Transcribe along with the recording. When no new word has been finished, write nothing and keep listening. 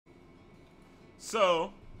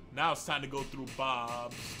So, now it's time to go through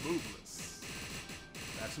Bob's move list.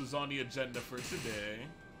 That's who's on the agenda for today.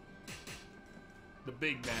 The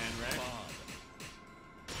big man, right?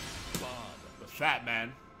 Bob. The fat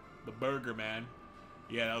man. The burger man.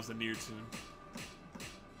 Yeah, that was the near tune.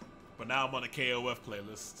 But now I'm on a KOF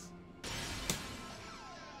playlist.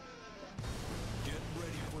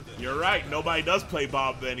 You're right, nobody does play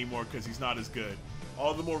Bob anymore because he's not as good.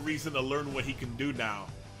 All the more reason to learn what he can do now.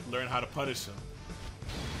 Learn how to punish him.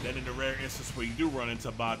 Then in the rare instance where you do run into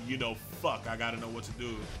Bob, you know, fuck, I gotta know what to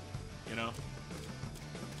do. You know?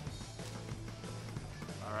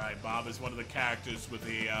 Alright, Bob is one of the characters with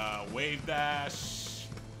a wave dash,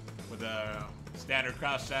 with a standard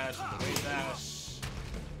crouch dash, with a wave dash.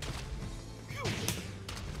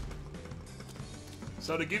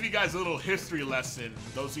 So to give you guys a little history lesson,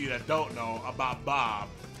 those of you that don't know about Bob,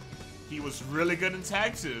 he was really good in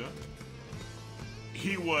Tag 2.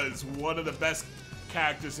 He was one of the best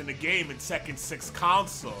characters in the game in Tekken 6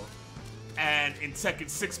 console. And in Tekken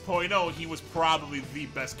 6.0, he was probably the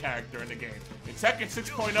best character in the game. In Tekken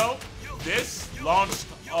 6.0, this launched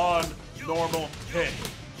on normal hit.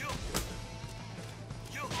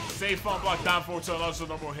 Save front block down forward to launch a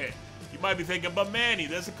normal hit. You might be thinking, but Manny,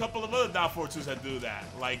 there's a couple of other down forward twos that do that.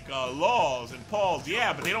 Like Laws and Pauls.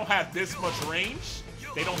 Yeah, but they don't have this much range.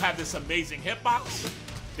 They don't have this amazing hitbox.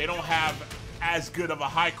 They don't have as good of a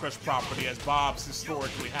high crush property as Bob's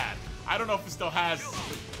historically had. I don't know if it still has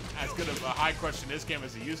as good of a high crush in this game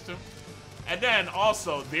as it used to. And then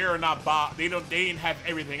also, they're not Bob. They didn't have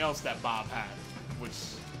everything else that Bob had, which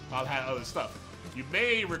Bob had other stuff. You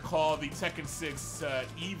may recall the Tekken 6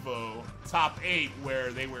 Evo top 8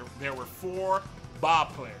 where there were 4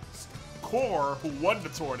 Bob players. Core, who won the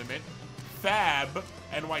tournament, Fab,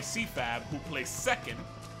 NYC Fab, who placed second,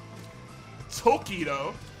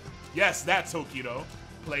 Tokido, yes, that Tokido,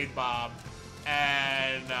 played Bob,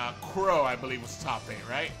 and Crow, I believe, was top 8,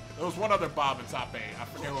 right? There was one other Bob in top 8. I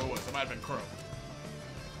forget who it was. It might have been Crow.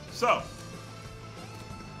 So,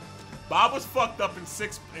 Bob was fucked up in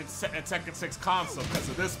Tekken 6 console because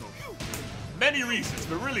of this move. Many reasons,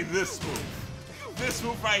 but really this move. This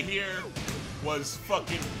move right here was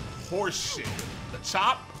fucking horseshit. The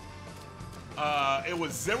chop, it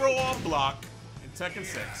was 0 on block in Tekken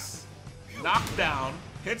 6. Knockdown,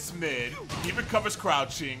 hits mid, even covers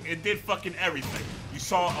crouching. It did fucking everything. You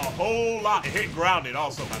saw a whole lot. It hit grounded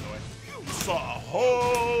also, by the way. You saw a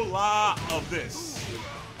whole lot of this.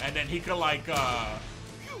 And then he could like,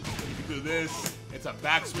 do this. It's a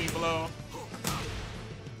backswing blow.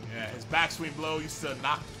 Yeah, his backswing blow used to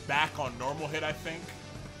knock back on normal hit, I think.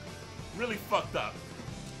 Really fucked up.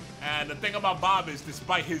 And the thing about Bob is,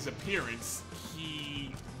 despite his appearance,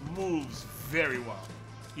 he moves very well.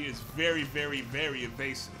 He is very, very, very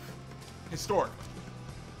evasive. Historically.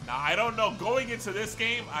 Now, I don't know, going into this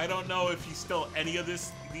game, I don't know if he's still any of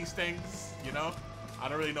these things, you know? I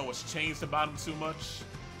don't really know what's changed about him too much.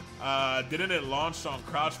 Didn't it launch on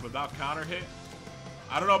crouch without counter hit?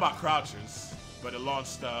 I don't know about crouchers, but it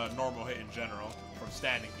launched normal hit in general from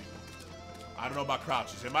standing people. I don't know about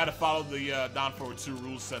crouchers. It might have followed the down forward 2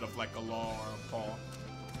 rule set of like a Law or a Paul.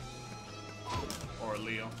 Or a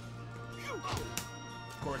Leo.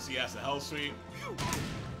 Of course, he has a Hell Sweep.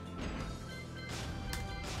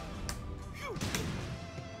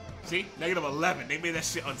 See? -11. They made that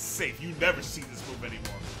shit unsafe. You never see this move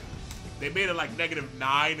anymore. They made it like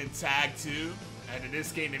 -9 in Tag 2, and in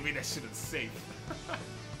this game they made that shit unsafe.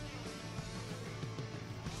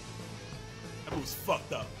 That move's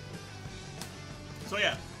fucked up. So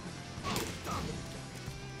yeah.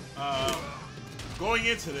 Going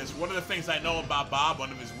into this, one of the things I know about Bob,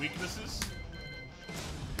 one of his weaknesses,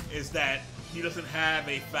 is that he doesn't have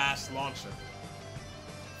a fast launcher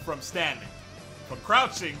from standing. From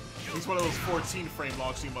crouching, he's one of those 14 frame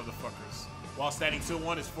launching motherfuckers. While standing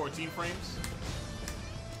 2-1 is 14 frames.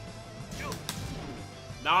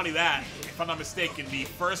 Not only that, if I'm not mistaken, the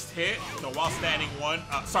first hit, while standing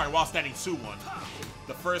 2-1,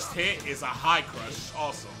 the first hit is a high crush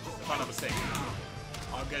also, if I'm not mistaken.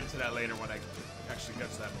 I'll get into that later when I actually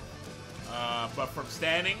get to that move. But from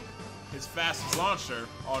standing, his fastest launcher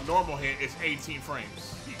on normal hit is 18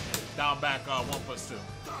 frames. Down back 1+2.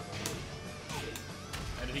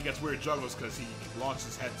 And then he gets weird juggles because he launches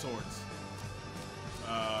his head towards.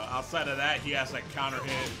 Outside of that, he has like counter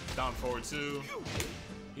hit, down forward 2.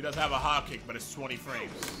 He does have a hop kick, but it's 20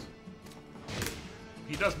 frames.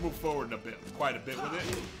 He does move forward quite a bit with it.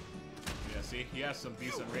 Yeah, see, he has some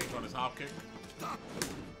decent range on his hop kick.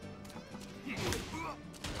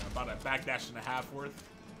 About a backdash and a half worth.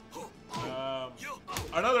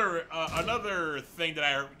 Another thing that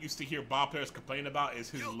I used to hear Bob players complain about is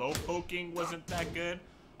his low poking wasn't that good.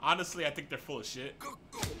 Honestly, I think they're full of shit.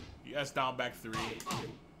 He has down back 3.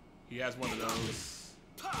 He has one of those.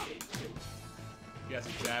 He has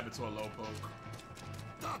a jab into a low poke.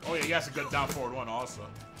 Oh yeah, he has a good down forward one also.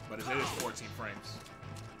 But it is 14 frames.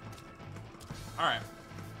 Alright.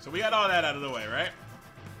 So we had all that out of the way, right?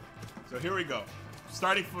 So here we go.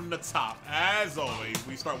 Starting from the top. As always,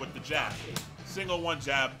 we start with the jab. Single one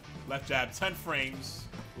jab, left jab, 10 frames,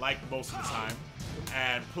 like most of the time.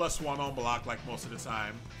 And +1 on block, like most of the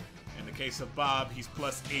time. In the case of Bob, he's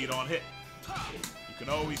 +8 on hit. You can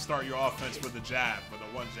always start your offense with a jab, with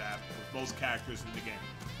a one jab, with most characters in the game.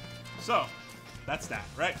 So, that's that,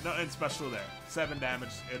 right? Nothing special there. 7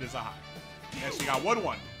 damage, it is a high. And so you got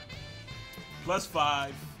 1-1.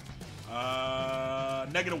 +5.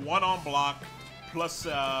 -1 on block.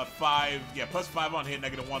 +5. Yeah, +5 on hit,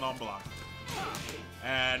 -1 on block.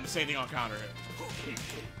 And the same thing on counter hit.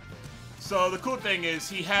 So the cool thing is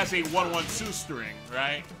he has a 1-1-2 string,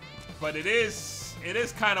 right? But it is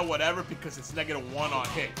kind of whatever because it's -1 on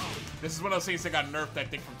hit. This is one of those things that got nerfed, I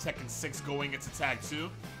think, from Tekken 6 going into Tag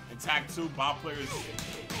 2. In Tag 2, Bob players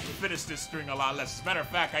finish this string a lot less. As a matter of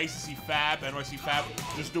fact, I used to see Fab, NYC Fab,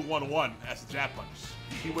 just do 1-1 as a jab punch.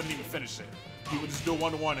 He wouldn't even finish it. He would just do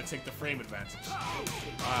 1-1 and take the frame advantage.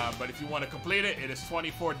 But if you want to complete it, it is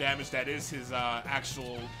 24 damage. That is his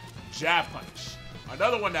actual jab punch.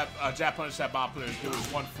 Another one that jab punch that Bob players do is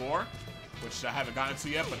 1-4, which I haven't gotten to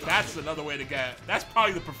yet, but that's another way to get. That's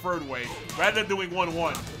probably the preferred way. Rather than doing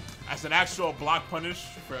 1-1 as an actual block punish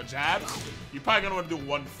for jabs, you're probably gonna want to do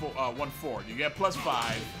 1-4. You get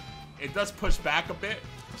 +5. It does push back a bit,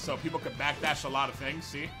 so people can backdash a lot of things.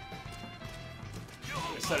 See,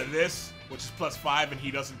 instead of this, which is +5, and he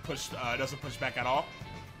doesn't push back at all.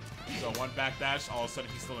 So one backdash, all of a sudden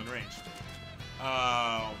he's still in range.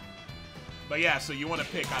 But yeah, so you want to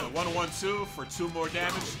pick either 1-1-2 for 2 more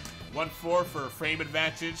damage, 1-4 for frame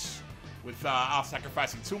advantage without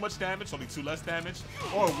sacrificing too much damage, only 2 less damage,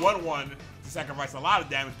 or 1-1 to sacrifice a lot of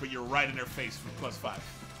damage, but you're right in their face for +5.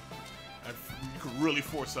 And you could really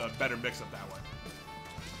force a better mix-up that way.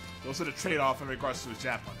 Those are the trade-off in regards to his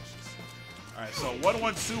jab punishes. Alright, so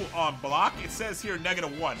 1-1-2 on block. It says here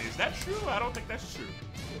 -1. Is that true? I don't think that's true.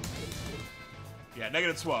 Yeah,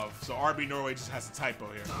 -12. So RB Norway just has a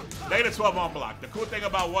typo here. -12 on block. The cool thing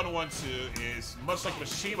about 1-1-2 is, much like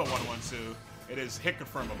Mishima 1-1-2, it is hit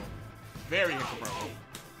confirmable. Very hit confirmable.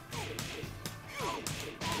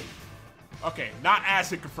 Okay, not as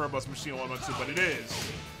hit confirmable as Mishima 1-1-2, but it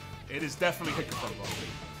is. It is definitely hit confirmable.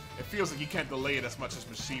 It feels like you can't delay it as much as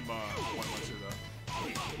Mishima 1-1-2 though.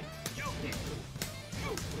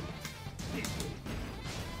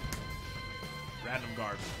 Random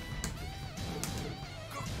guard.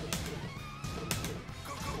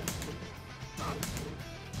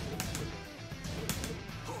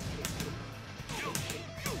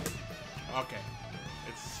 Okay,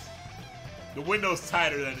 the window's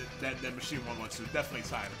tighter than Machine 1-1-2. Definitely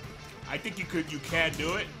tighter. I think you can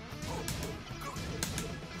do it.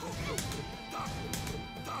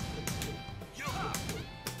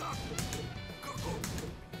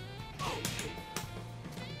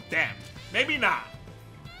 Damn, maybe not.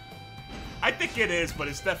 I think it is, but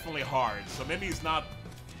it's definitely hard. So maybe it's not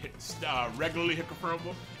regularly hit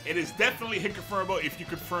confirmable. It is definitely hit confirmable if you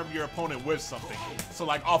confirm your opponent with something. So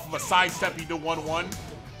like off of a sidestep, you do 1-1.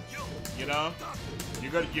 You know,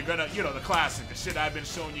 you're gonna, you know, the classic, the shit I've been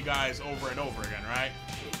showing you guys over and over again, right?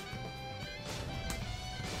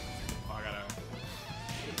 Oh, I gotta.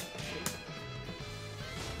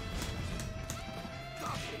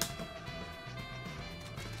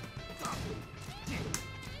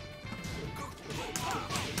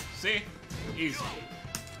 See? Easy.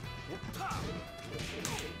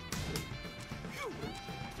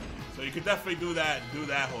 So you could definitely do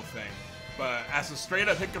that whole thing. But as a straight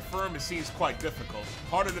up hit confirm, it seems quite difficult.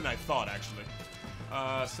 Harder than I thought, actually.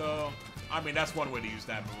 So, I mean, that's one way to use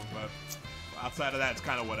that move, but outside of that, it's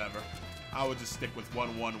kind of whatever. I would just stick with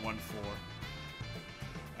 1-1, 1-4.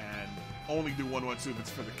 And only do 1-1-2 if it's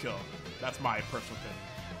for the kill. That's my personal opinion.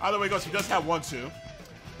 Either way it goes, he does have 1-2.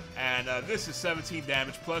 And this is 17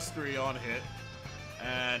 damage, +3 on hit.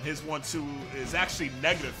 And his 1-2 is actually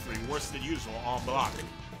 -3, worse than usual on block.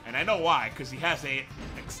 And I know why, because he has an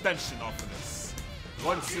extension off of this.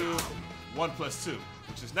 1-2, 1+2,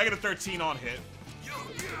 which is -13 on hit.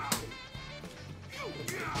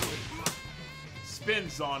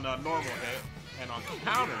 Spins on normal hit, and on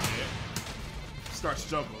counter hit, starts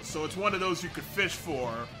juggling. So it's one of those you could fish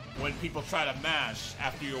for when people try to mash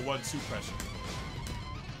after your 1-2 pressure.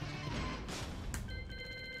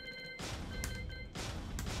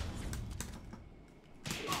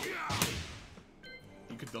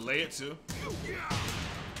 delay it too.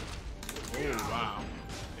 Oh, wow.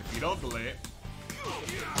 If you don't delay it,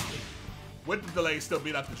 with the delay, still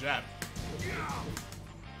beat out the jab.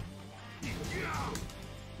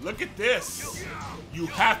 Look at this. You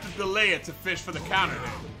have to delay it to fish for the counter hit.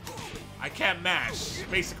 I can't mash.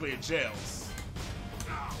 Basically, it jails.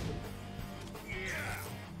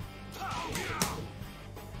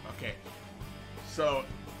 Okay. So,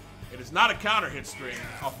 it is not a counter hit string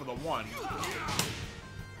off of the 1.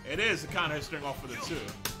 It is a counter hit string off of the 2.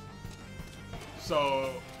 So,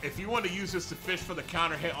 if you want to use this to fish for the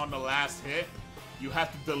counter hit on the last hit, you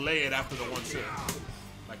have to delay it after the 1-2.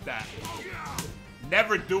 Like that.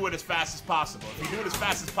 Never do it as fast as possible. If you do it as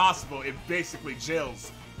fast as possible, it basically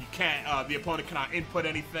jails. You can't, the opponent cannot input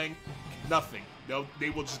anything, nothing. They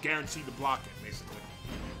will just guarantee to block it, basically.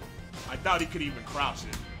 I doubt he could even crouch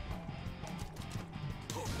it.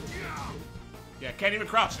 Yeah, can't even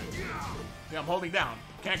crouch it. Yeah, I'm holding down.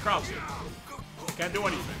 Can't crouch it. Can't do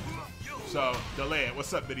anything. So, delay it.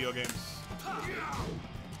 What's up, video games?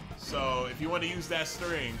 So, if you want to use that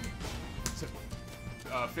string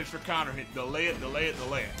to fish for counter hit, delay it, delay it,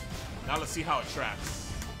 delay it. Now let's see how it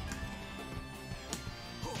tracks.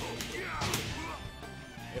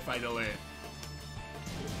 If I delay it.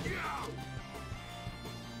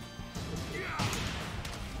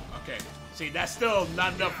 Okay. See, that's still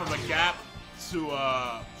not enough of a gap to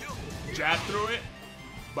jab through it,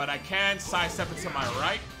 but I can sidestep it to my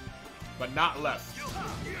right, but not left.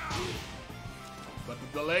 But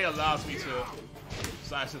the delay allows me to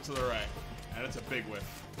sidestep to the right, and it's a big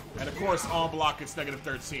whiff. And of course, on block it's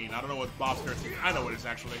 -13. I don't know what Bob's 13. I know what it is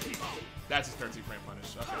actually. That's his 13 frame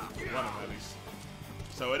punish. Okay, one of them at least.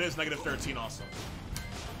 So it is -13 also.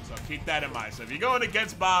 So keep that in mind. So if you're going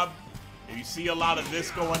against Bob, if you see a lot of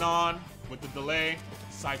this going on with the delay,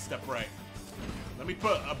 sidestep right. Let me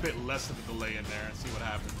put a bit less of the delay in there and see what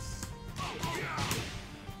happens.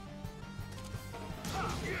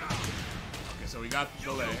 Okay, so we got the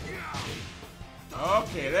delay.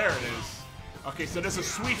 Okay, there it is. Okay, so there's a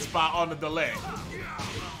sweet spot on the delay.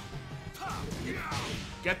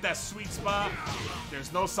 Get that sweet spot,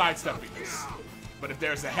 there's no sidestepping this. But if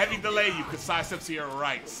there's a heavy delay, you could sidestep to your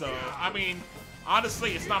right. So, I mean,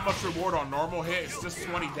 honestly, it's not much reward on normal hit. It's just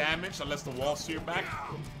 20 damage unless the wall's to your back.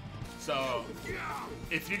 So,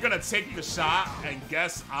 if you're gonna take the shot and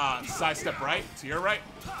guess sidestep right to your right,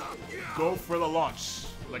 go for the launch.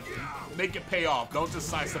 Like, make it pay off. Don't just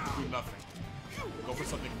sidestep to do nothing. Go for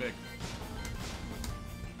something big.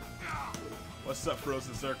 What's up,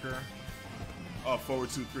 Frozen Zerker? Oh, forward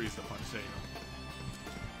 2-3 is the punch. There you go.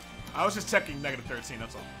 I was just checking -13,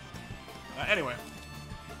 that's all. Anyway.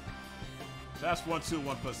 So that's 1-2,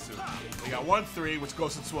 1+2. We got 1-3, which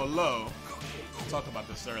goes into a low. We talked about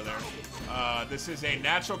this earlier. This is a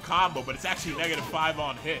natural combo, but it's actually -5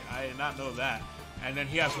 on hit. I did not know that. And then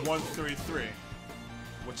he has 1-3-3,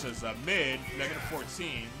 which is a mid,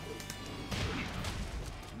 -14.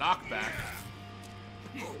 Knockback.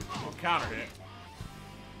 On counter hit.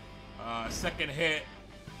 Second hit,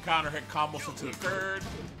 counter hit combos into the third.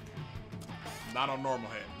 Not on normal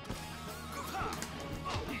hit.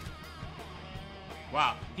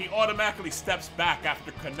 Wow, he automatically steps back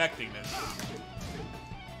after connecting this.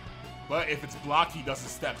 But if it's blocked, he doesn't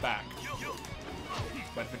step back.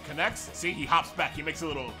 But if it connects, see, he hops back. He makes a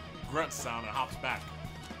little grunt sound and hops back.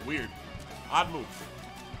 Weird. Odd move.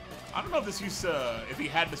 I don't know if this used to, if he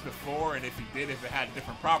had this before, and if he did, if it had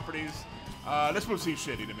different properties. This move seems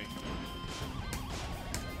shitty to me.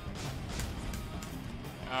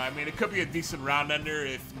 I mean, it could be a decent round ender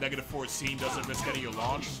if -14 doesn't risk getting you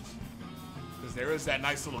launched. Because there is that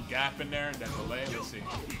nice little gap in there, that delay. Let's see.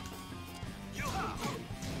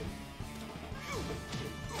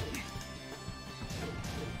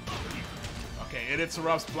 Okay, it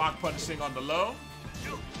interrupts block punishing on the low.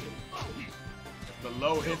 If the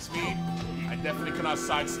low hits me, I definitely cannot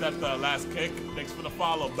sidestep the last kick. Thanks for the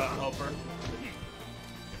follow, butt helper.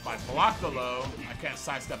 If I block the low, I can't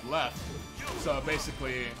sidestep left. So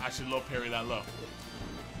basically, I should low parry that low.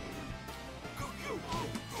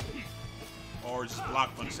 Or just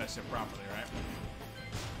block punish that shit properly, right?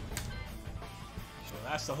 So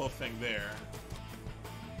that's the whole thing there.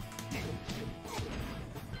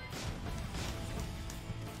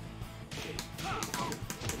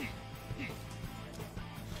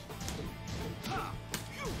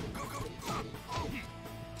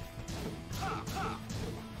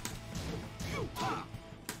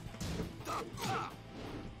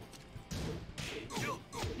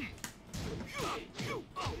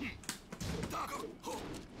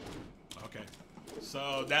 Okay,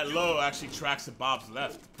 so that low actually tracks to Bob's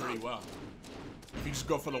left pretty well. If you just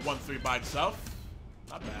go for the 1-3 by itself,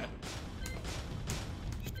 Not bad.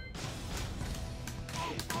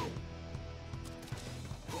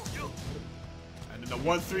 And then the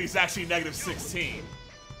 1-3 is actually negative 16.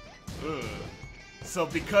 Ugh. So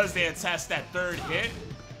because they attached that third hit,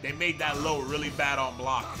 they made that low really bad on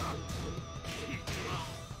block.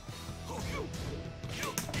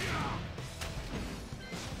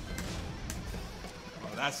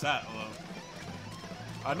 Oh, that's that low.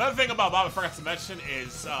 Another thing about Bob I forgot to mention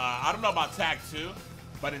is, I don't know about Tag 2,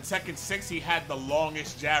 but in Tekken 6 he had the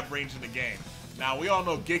longest jab range in the game. Now we all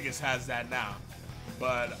know Gigas has that now,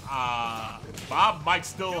 but Bob might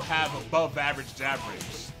still have above average jab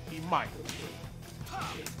range. He might.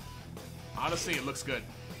 Honestly, it looks good.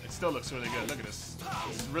 It still looks really good. Look at this.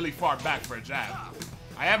 This is really far back for a jab.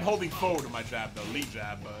 I am holding forward with my jab though, lead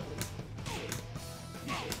jab, but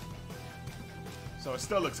so it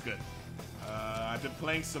still looks good. I've been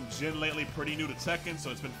playing some Jin lately, pretty new to Tekken, so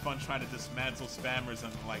it's been fun trying to dismantle spammers,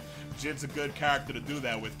 and like Jin's a good character to do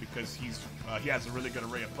that with because he has a really good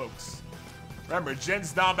array of pokes. Remember,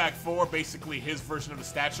 Jin's down back 4, basically his version of the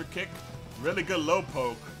stature kick. Really good low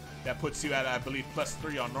poke that puts you at, I believe,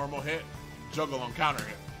 +3 on normal hit, juggle on counter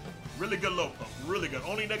hit. Really good low poke, really good.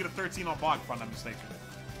 Only negative 13 on block if I'm not mistaken.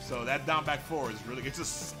 So that down back 4 is really, it's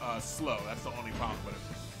just slow. That's the only problem with it.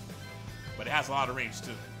 But it has a lot of range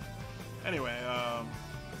too. Anyway,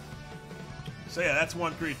 so yeah, that's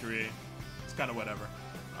 1-3-3. It's kind of whatever.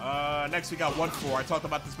 Next we got 1-4. I talked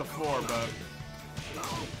about this before, but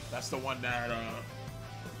that's the one that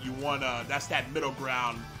you want. That's that middle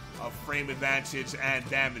ground of frame advantage and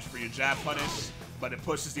damage for your jab punish, but it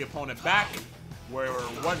pushes the opponent back, where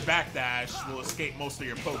one backdash will escape most of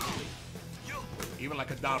your poke. Even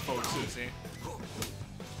like a down forward too, see?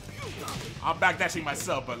 I'm backdashing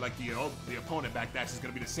myself, but like the opponent backdash is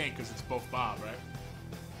gonna be the same because it's both Bob, right?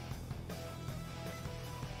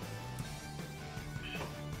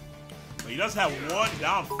 But he does have one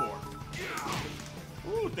down 4.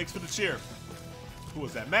 Ooh, thanks for the cheer. Who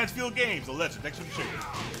was that? Mansfield Games, a legend. Thanks for the cheer.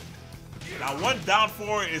 Now, one down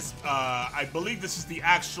 4 is, I believe this is the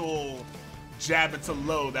actual jab into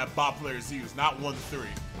low that Bob players use, not 1-3.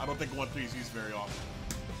 I don't think 1-3 is used very often.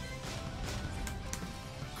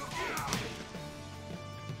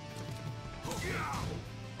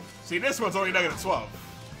 See, this one's only negative 12.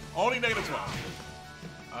 Only negative 12.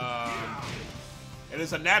 It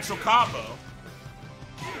is a natural combo.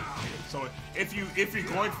 So if you're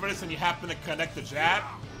going for this and you happen to connect the jab,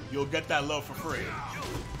 you'll get that low for free.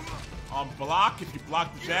 On block, if you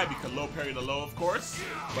block the jab, you can low parry the low, of course.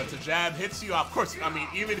 But the jab hits you, of course. I mean,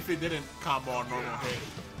 even if it didn't combo on normal hit,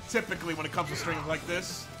 typically when it comes to strings like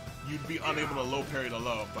this, you'd be unable to low parry the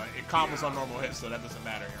low. But it combos on normal hit, so that doesn't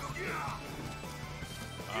matter here.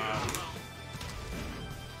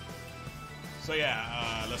 So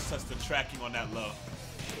yeah, let's test the tracking on that low.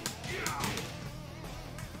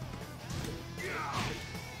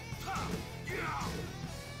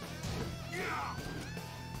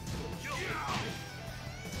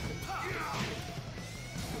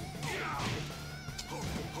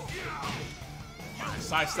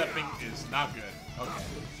 Sidestepping is not good. Okay.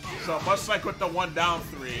 So much like with the 1 down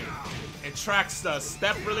 3, it tracks the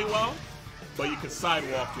step really well, but you can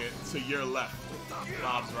sidewalk it to your left.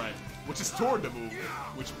 Bob's right. Which is toward the move,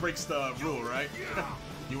 which breaks the rule, right?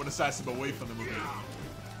 You want to sidestep away from the move.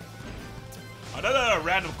 Another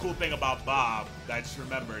random cool thing about Bob that I just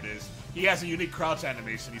remembered is he has a unique crouch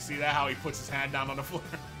animation. You see that, how he puts his hand down on the floor?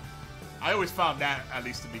 I always found that at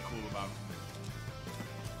least to be cool about him.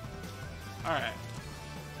 Alright.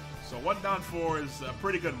 So 1 down 4 is a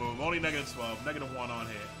pretty good move. Only negative 12, negative 1 on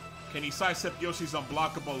hit. Can he sidestep Yoshi's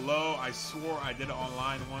unblockable low? I swore I did it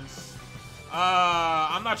online once.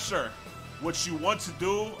 I'm not sure. What you want to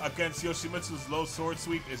do against Yoshimitsu's low sword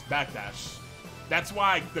sweep is backdash. That's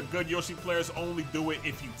why the good Yoshi players only do it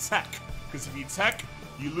if you tech. Because if you tech,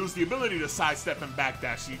 you lose the ability to sidestep and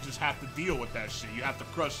backdash. You just have to deal with that shit. You have to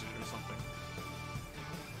crush it or something.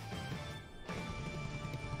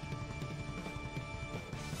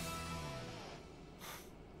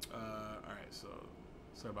 Alright, so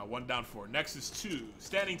sorry about 1 down 4. Next is 2.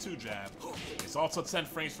 Standing 2 jab. It's also 10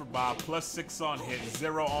 frames for Bob, plus 6 on hit,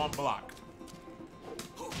 0 on block.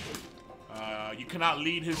 You cannot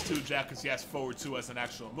lead his 2 jab because he has forward 2 as an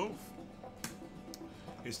actual move.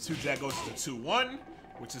 His 2 jab goes to 2-1,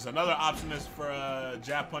 which is another option is for a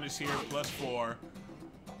jab punish here, plus 4.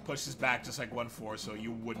 Pushes back just like 1-4, so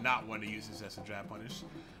you would not want to use this as a jab punish.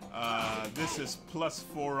 This is plus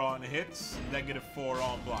 4 on hits, negative 4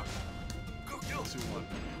 on block. 2-1.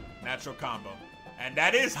 Natural combo. And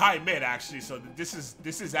that is high mid actually, so this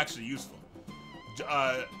is actually useful.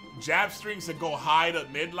 jab strings that go high to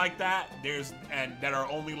mid like that, and that are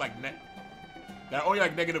only like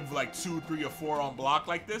negative like 2, 3, or 4 on block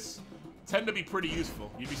like this, tend to be pretty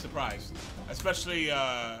useful. You'd be surprised, especially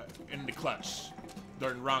in the clutch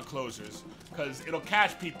during round closures, because it'll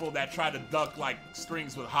catch people that try to duck like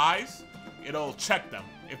strings with highs. It'll check them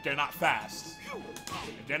if they're not fast.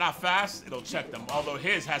 If they're not fast, it'll check them. Although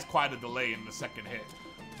his has quite a delay in the second hit.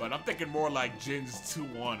 But I'm thinking more like Jin's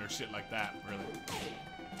 2-1 or shit like that, really.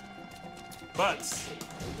 But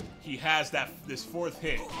he has this fourth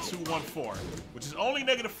hit, 2-1-4, which is only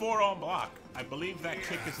negative 4 on block. I believe that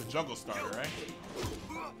kick is a jungle starter, right?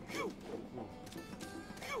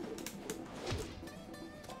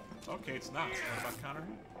 Okay, it's not. What about counter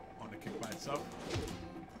on the kick by itself?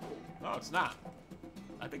 No, it's not.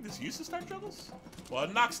 I think this used to start juggles. Well,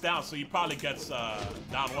 it knocks down, so he probably gets down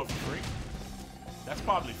 1 for free. That's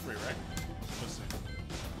probably free, right? Let's see.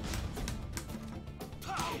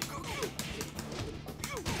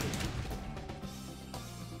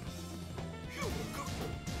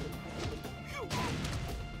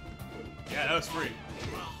 Yeah, that was free.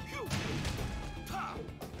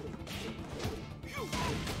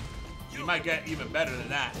 You might get even better than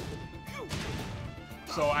that.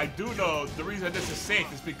 So I do know the reason this is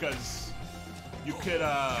safe is because you could,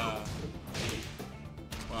 well,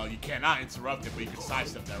 you cannot interrupt it, but you can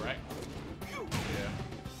sidestep that, right? Yeah.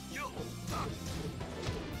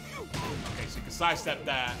 Okay, so you can sidestep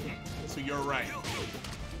that to your right.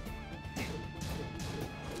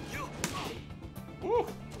 Woo!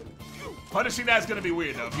 Punishing that is going to be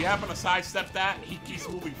weird, though. If you happen to sidestep that, he keeps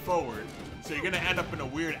moving forward. So you're going to end up in a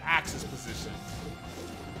weird axis position.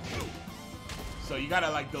 So you got to,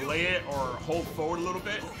 like, delay it or hold forward a little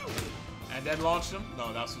bit and then launch him.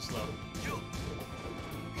 No, that was too slow.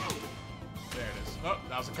 There it is. Oh,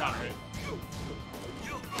 that was a counter hit.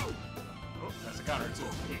 Oh, that's a counter hit, too.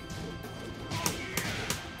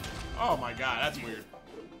 Oh, my God. That's weird.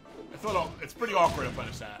 It's pretty awkward to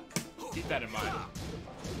punish that. Keep that in mind.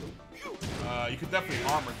 You could definitely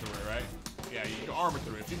armor through it, right? Yeah, you can armor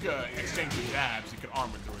through it. If you could exchange the jabs, you could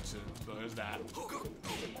armor through it too. So there's that.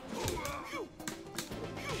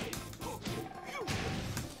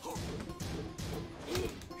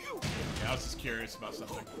 Yeah, I was just curious about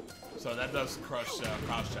something. So that does crush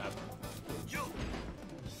cross jab.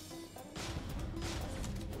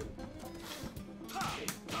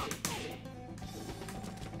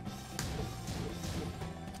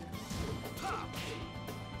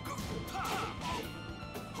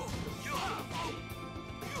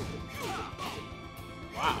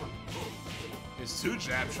 Wow. His 2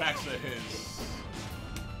 jab tracks to his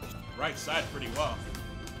right side pretty well.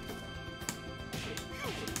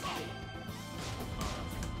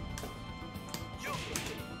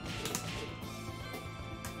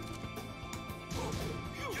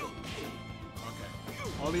 Okay.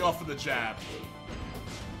 Only off of the jab.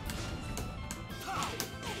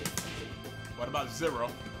 What about 0?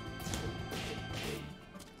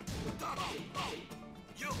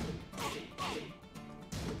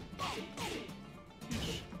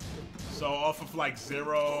 So off of like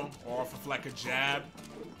 0 or off of like a jab,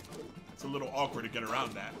 it's a little awkward to get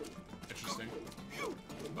around that. Interesting.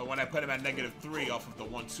 But when I put him at -3 off of the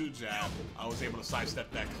 1-2 jab, I was able to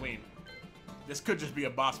sidestep that clean. This could just be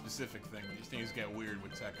a boss specific thing. These things get weird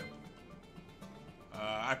with Tekken.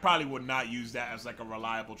 I probably would not use that as like a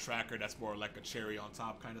reliable tracker. That's more like a cherry on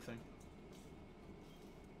top kind of thing.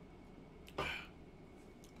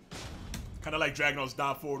 Kind of like Dragunov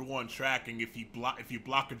down forward 1 tracking. If you block a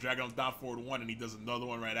Dragunov down forward 1 and he does another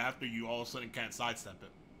one right after, you all of a sudden can't sidestep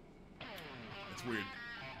it. It's weird.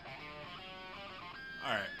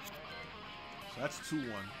 All right. So that's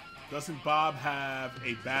 2-1. Doesn't Bob have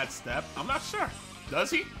a bad step? I'm not sure. Does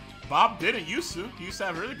he? Bob didn't used to. He used to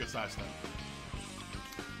have a really good sidestep.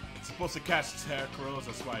 It's supposed to catch tear curls.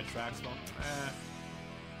 That's why it tracks them.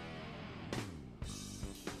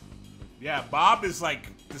 Yeah, Bob is like,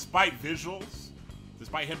 despite visuals,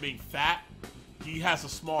 despite him being fat, he has a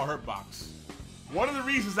small hurt box. One of the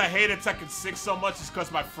reasons I hated Tekken 6 so much is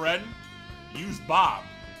because my friend used Bob.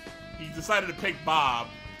 He decided to pick Bob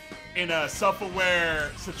in a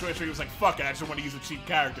self-aware situation where he was like, fuck it, I just want to use a cheap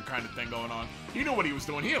character kind of thing going on. He knew what he was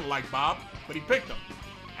doing. He didn't like Bob, but he picked him.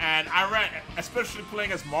 And I ran, especially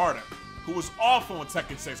playing as Marduk, who was awful in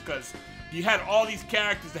Tekken 6 because you had all these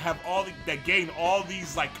characters that have that gain all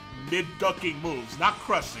these like mid-ducking moves, not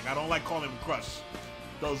crushing. I don't like calling them crush.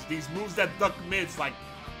 These moves that duck mids, like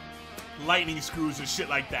lightning screws and shit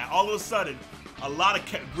like that. All of a sudden, a lot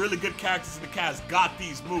of really good characters in the cast got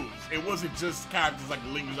these moves. It wasn't just characters like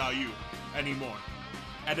Ling Zhao Yu anymore.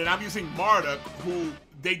 And then I'm using Marduk, who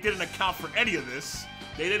they didn't account for any of this.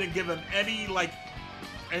 They didn't give him any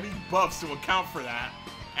buffs to account for that.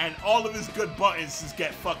 And all of his good buttons just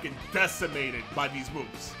get fucking decimated by these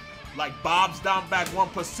moves. Like Bob's down back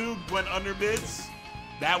 1+2 went under mids.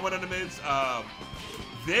 That went under mids.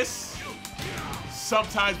 This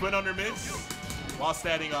sometimes went under mids while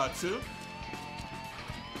standing 2.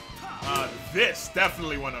 This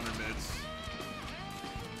definitely went under mids.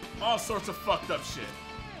 All sorts of fucked up shit.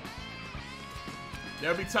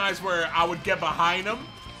 There'd be times where I would get behind him,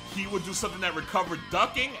 he would do something that recovered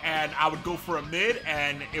ducking, and I would go for a mid,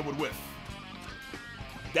 and it would whiff.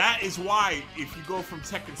 That is why, if you go from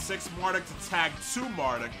Tekken 6 Marduk to Tag 2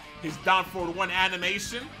 Marduk, his down forward 1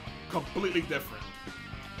 animation, completely different.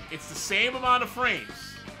 It's the same amount of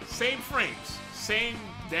frames, same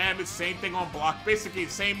damage, same thing on block, basically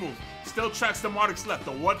the same move. Still tracks the Marduk's left.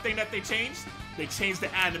 The one thing that they changed the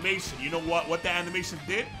animation. You know what the animation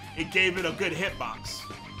did? It gave it a good hitbox.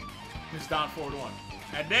 His down forward 1.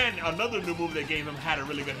 And then another new move they gave him had a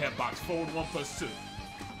really good hitbox, forward 1+2.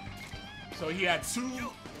 So he had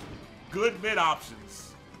 2 good mid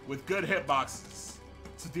options with good hitboxes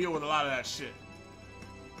to deal with a lot of that shit.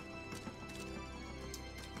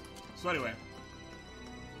 So anyway.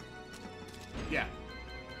 Yeah.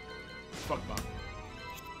 Fuck Bob.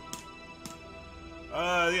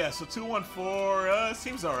 Yeah, so 2-1-4,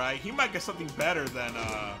 seems alright. He might get something better than,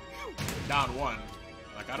 down 1.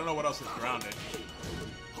 Like, I don't know what else is grounded.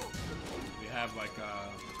 We have, like,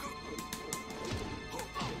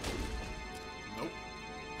 nope.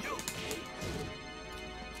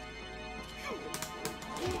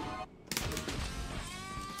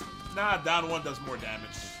 Nah, down 1 does more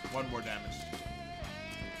damage. 1 more damage.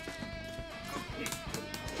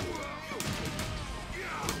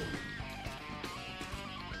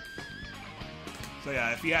 So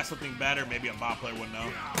yeah, if he has something better, maybe a bot player would know.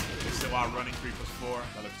 They say while running 3+4,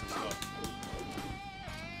 that looks too slow.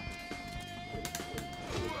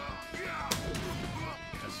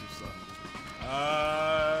 That's too slow.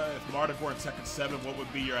 If Marduk were in Tekken 7, what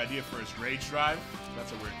would be your idea for his rage drive?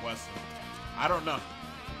 That's a weird question. I don't know.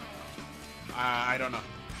 I don't know.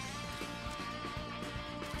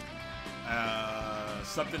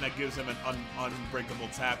 Something that gives him an unbreakable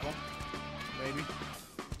tackle, maybe.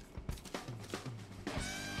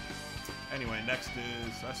 Anyway, next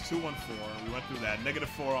is, that's 2-1-4. We went through that.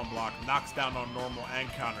 -4 on block, knocks down on normal and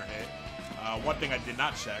counter hit. One thing I did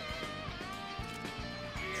not check.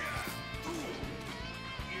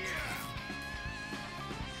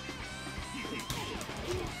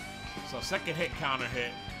 So second hit, counter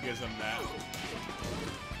hit gives him that.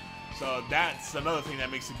 So that's another thing that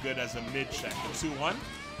makes it good as a mid check. The 2-1,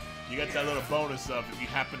 you get that little bonus of if you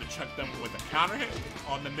happen to check them with a counter hit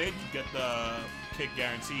on the mid, you get the kick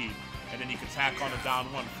guaranteed. And then you can tack on a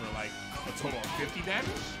down 1 for like a total of 50 damage.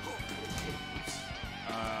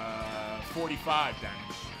 45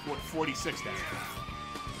 damage. 46 damage.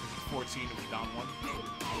 14 of the down 1.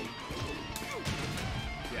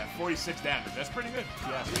 Yeah, 46 damage. That's pretty good, if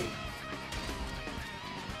you ask me.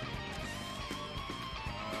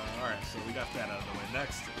 Alright, so we got that out of the way.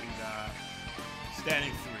 Next, we got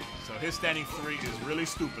standing 3. So his standing 3 is really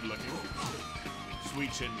stupid looking.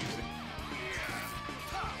 Sweet chin music.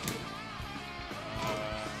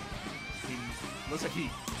 Looks like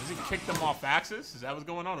has he kicked them off axis? Is that what's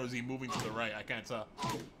going on, or is he moving to the right? I can't tell.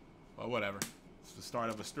 Well, whatever. It's the start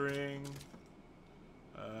of a string.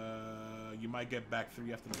 You might get back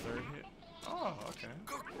 3 after the 3rd hit. Oh, okay.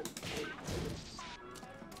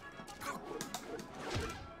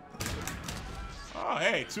 Oh,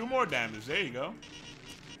 hey, 2 more damage. There you go.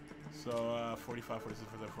 So, 45,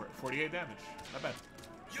 46, 48 damage. Not bad.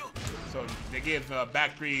 So they give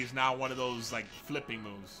back 3s now one of those like flipping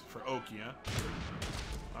moves for Oki, huh?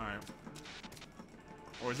 Alright.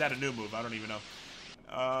 Or is that a new move? I don't even know.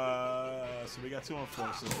 So we got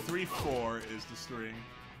 2-1-4. So 3-4 is the string.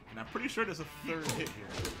 And I'm pretty sure there's a 3rd hit here.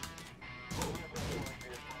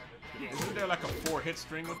 Isn't there like a 4-hit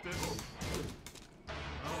string with this?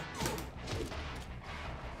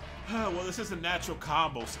 Well, this is a natural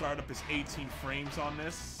combo. Startup is 18 frames on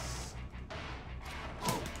this.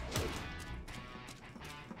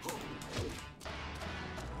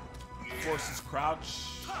 Forces crouch.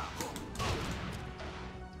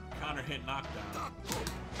 Counter hit knockdown.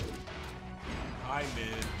 High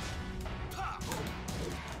mid.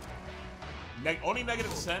 Only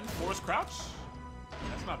 -10. Force crouch?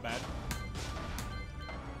 That's not bad.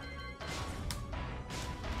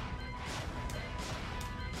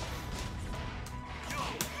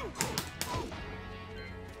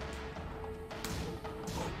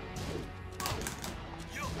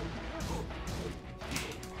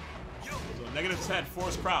 -10,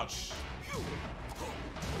 force crouch.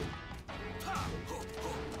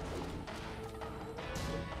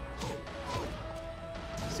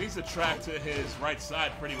 Seems to track to his right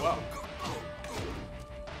side pretty well.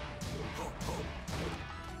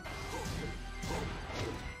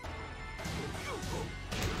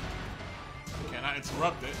 Cannot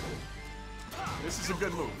interrupt it. This is a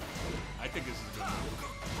good move. I think this is a good move.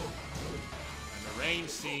 And the range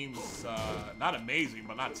seems not amazing,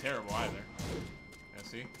 but not terrible either. Yeah,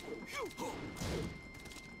 see?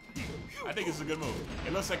 I think it's a good move.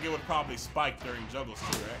 It looks like it would probably spike during juggles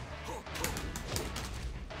too, right?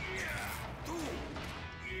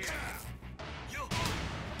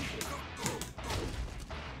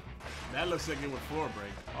 That looks like it would floor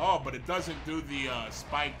break. Oh, but it doesn't do the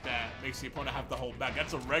spike that makes the opponent have to hold back.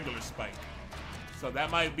 That's a regular spike. So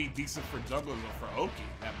that might be decent for juggles or for Oki.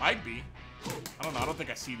 That might be. I don't know. I don't think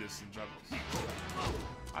I see this in juggles.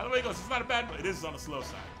 Either way it goes, it's not a bad move. It is on the slow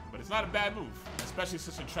side, but it's not a bad move, especially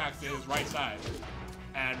since it tracks to his right side.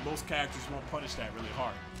 And most characters won't punish that really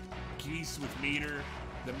hard. Geese with meter,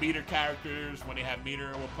 the meter characters, when they have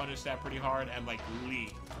meter, will punish that pretty hard, and like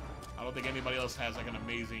Lee. I don't think anybody else has like an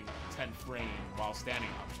amazing 10 frame while standing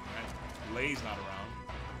option, right? Lei's not around.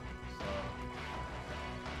 So,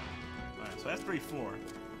 alright, so that's 3-4.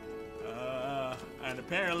 And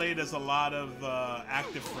apparently there's a lot of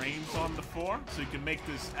active frames on the 4, so you can make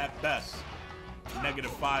this at best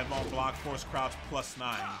 -5 on block, force crouch,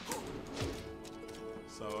 +9.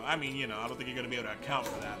 So, I mean, you know, I don't think you're going to be able to account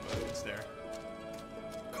for that, but it's there.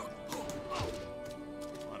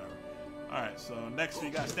 Alright, so next we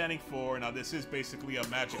got standing 4. Now this is basically a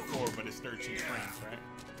magic 4, but it's 13 frames, right?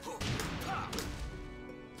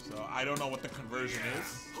 So I don't know what the conversion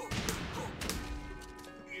is.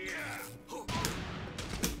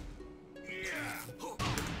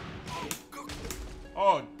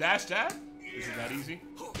 Oh, dash jab? Is it that easy?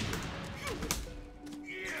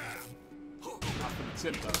 Not from the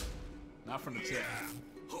tip though. Not from the tip.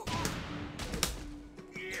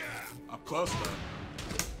 Up close though.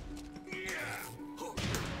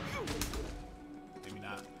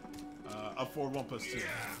 Up forward 1 + 2.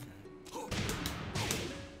 Okay.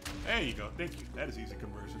 There you go. Thank you. That is easy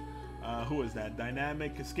conversion. Who is that?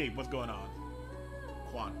 Dynamic Escape. What's going on?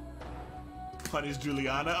 Quan. Punish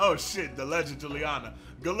Juliana. Oh shit, the legend Juliana.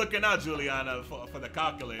 Good looking out, Juliana, for the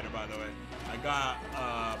calculator, by the way. I got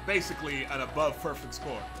basically an above perfect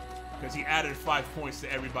score. Because he added 5 points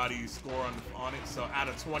to everybody's score on it. So out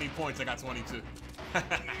of 20 points, I got 22.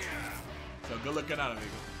 So good looking out,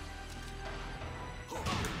 amigo.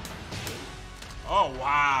 Oh,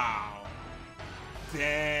 wow.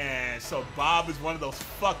 Damn. So Bob is one of those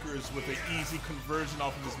fuckers with an easy conversion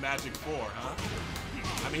off of his Magic 4, huh?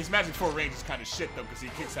 I mean, his Magic 4 range is kind of shit, though, because he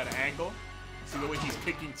kicks at an angle. See the way he's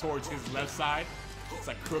kicking towards his left side? It's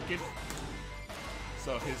like crooked.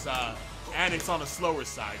 So his, and it's on the slower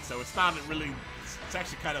side, so it's not really, it's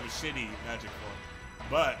actually kind of a shitty Magic 4.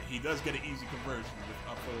 But he does get an easy conversion with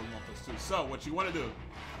up forward 1 + 2. So what you want to do,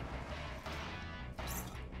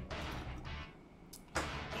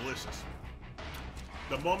 delicious.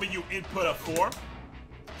 The moment you input a 4,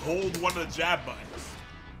 hold one of the jab buttons.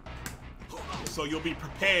 So you'll be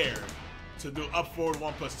prepared to do up forward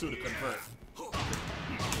 1 + 2 to convert.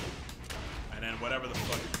 And then whatever the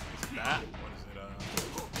fuck is that? What is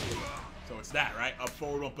it? So it's that, right? Up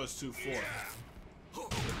forward 1 + 2, 4.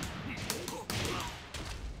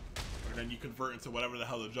 And then you convert into whatever the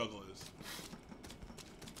hell the juggle is.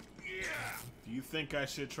 Do you think I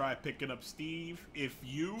should try picking up Steve? If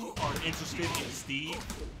you are interested in Steve,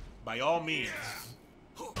 by all means.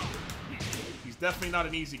 He's definitely not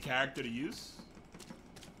an easy character to use,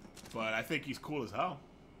 but I think he's cool as hell.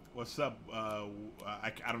 What's up? I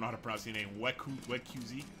don't know how to pronounce your name.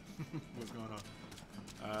 WetQZ? What's going on?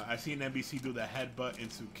 I've seen NBC do the headbutt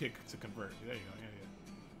into kick to convert. There you go. Yeah.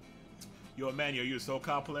 Yo, Emmanuel, you a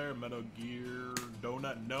SoCal player? Metal Gear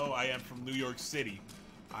Donut? No, I am from New York City.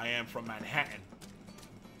 I am from Manhattan,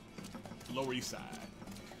 Lower East Side.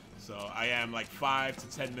 So I am like 5 to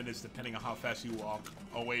 10 minutes, depending on how fast you walk,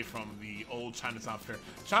 away from the old Chinatown Fair.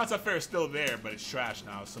 Chinatown Fair is still there, but it's trash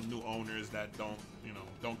now. Some new owners that don't, you know,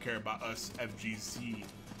 don't care about us FGC,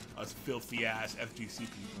 us filthy ass FGC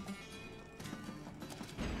people.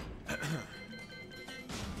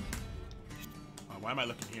 Why am I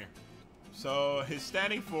looking here? So his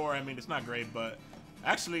standing 4, I mean, it's not great, but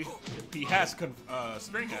actually, he has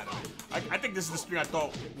spring at it. I think this is the spring I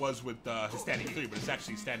thought was with his standing 3, but it's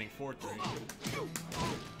actually standing 4-3.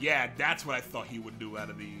 Yeah, that's what I thought he would do out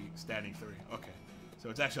of the standing 3. Okay, so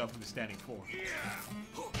it's actually up to the standing 4.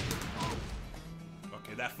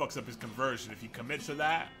 Okay, that fucks up his conversion. If you commit to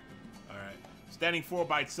that, all right. Standing 4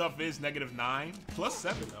 by itself is -9.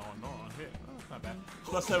 +7 though on normal hit. Oh, it's not bad.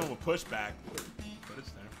 +7 with pushback, but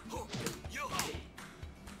it's there.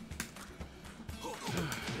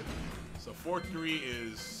 4-3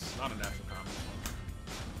 is not a natural combo.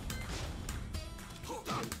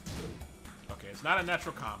 Okay, it's not a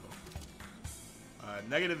natural combo.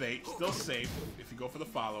 -8, still safe if you go for the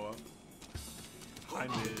follow-up. High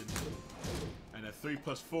mid. And a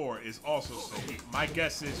 3+4 is also safe. My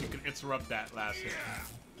guess is you can interrupt that last hit.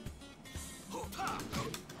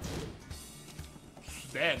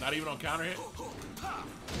 Damn, not even on counter hit?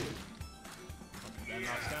 Okay, that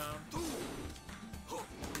knocks down.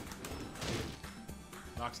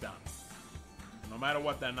 Knocks down. No matter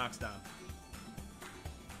what, that knocks down.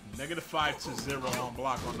 -5 to 0 on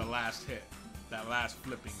block on the last hit. That last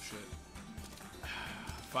flipping shit.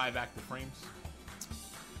 5 active frames.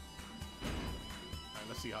 Alright,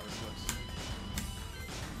 let's see how this looks.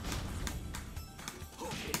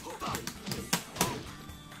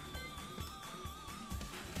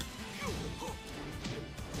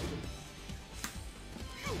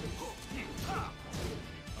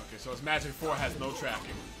 Okay, so his Magic 4 has no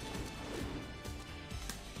tracking.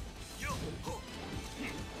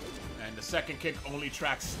 And the second kick only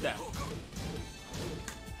tracks step.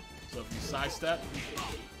 So if you sidestep...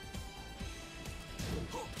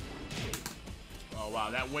 Oh wow,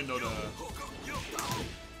 that window to... Okay,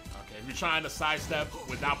 if you're trying to sidestep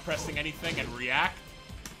without pressing anything and react,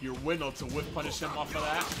 your window to whip punish him off of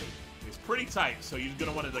that is pretty tight, so you're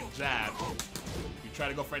gonna want to like jab. If you try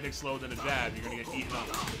to go for anything slower than a jab, you're gonna get eaten up.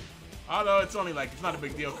 Although it's only like, it's not a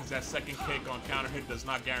big deal because that second kick on counter hit does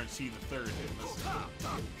not guarantee the third hit. Listen.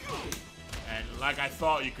 And like I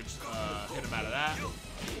thought, you could hit him out of that.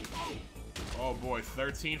 Oh boy,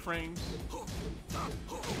 13 frames.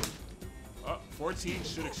 Oh, 14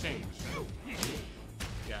 should exchange.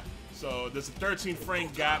 Yeah, so there's a 13 frame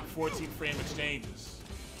gap, 14 frame exchanges.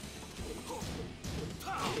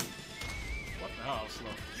 What the hell,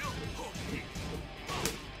 slow.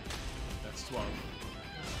 That's 12.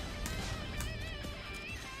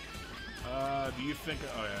 Do you think...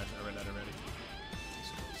 Oh yeah, I read that already.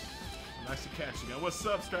 Nice to catch you again. What's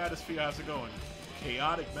up, Stratosphere? How's it going?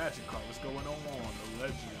 Chaotic Magic card. What's going on? The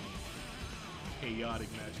legend.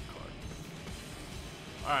 Chaotic Magic card.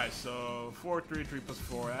 Alright, so 4-3,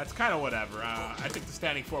 3+4. That's kind of whatever. I think the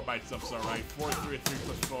standing 4 by itself's alright. 4-3,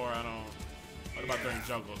 3+4. I don't... What about during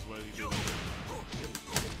juggles? What do you do?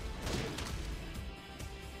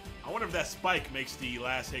 I wonder if that spike makes the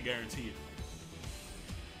last hit guaranteed.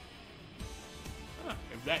 Huh.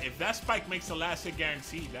 If that spike makes the last hit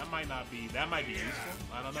guaranteed, that might be useful.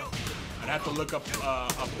 I don't know. I'd have to look up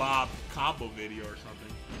a Bob combo video or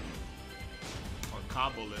something, or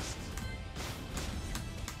combo list.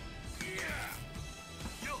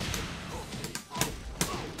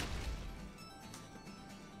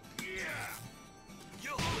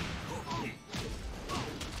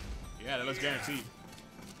 Yeah, that looks guaranteed.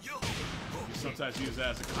 You sometimes use that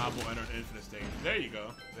as a combo enter an infinite stage. There you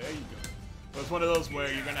go. There you go. But it's one of those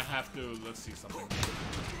where you're gonna have to, let's see something.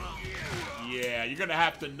 Yeah, you're gonna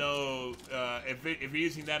have to know if you're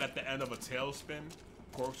using that at the end of a tailspin,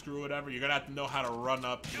 corkscrew, or whatever. You're gonna have to know how to run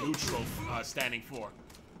up neutral standing 4.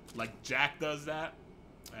 Like Jack does that,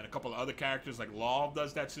 and a couple of other characters like Law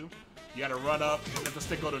does that too. You gotta run up, let the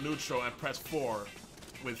stick go to neutral, and press 4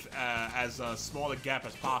 with as small a gap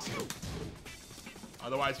as possible.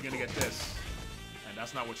 Otherwise, you're gonna get this, and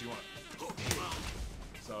that's not what you want.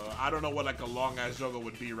 So I don't know what like a long ass juggle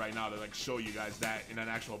would be right now to like show you guys that in an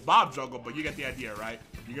actual Bob juggle, but you get the idea, right?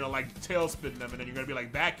 You're gonna like tailspin them, and then you're gonna be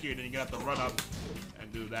like back here, then you're gonna have to run up and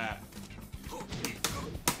do that.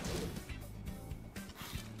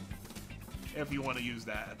 If you want to use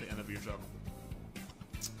that at the end of your juggle.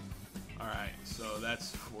 Alright, so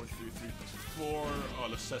that's 4, 3, 3+4. Oh,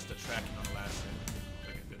 let's test the tracking on the last hit. I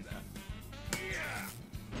think I did that.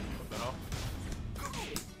 What the hell?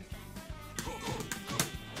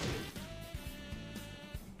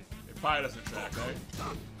 It probably doesn't track, right?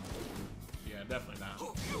 Yeah, definitely not.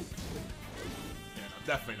 Yeah, no,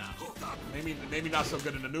 definitely not. Maybe not so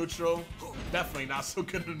good in the neutral. Definitely not so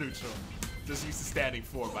good in the neutral. Just used to standing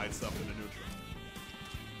 4 by itself in the neutral.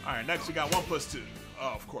 Alright, next we got 1+2.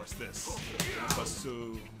 Oh, of course, this.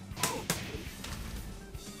 1+2.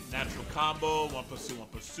 Natural combo, 1+2,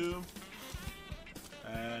 1+2.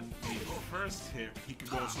 And the first hit, he can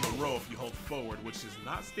go into a row if you hold forward, which is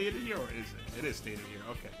not stated here, or is it? It is stated here,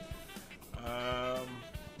 okay.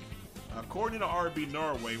 According to RB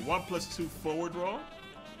Norway, 1+2 forward roll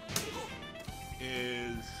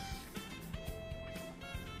is...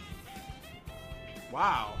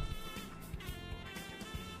 Wow.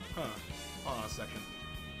 Huh. Hold on a second.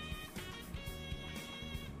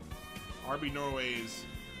 RB Norway is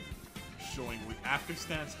showing after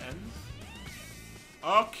stance ends.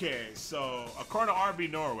 Okay, so according to RB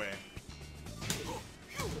Norway,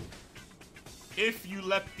 If you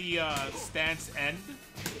let the stance end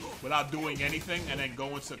without doing anything and then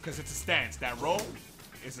go into, because it's a stance. That roll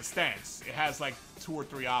is a stance. It has like 2 or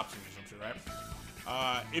 3 options or something, right?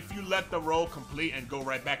 If you let the roll complete and go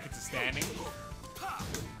right back into standing,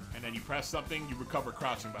 and then you press something, you recover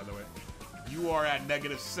crouching, by the way. You are at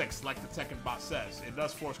 -6, like the Tekken bot says. It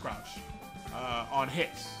does force crouch. On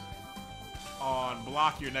hits. On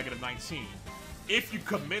block, you're -19. If you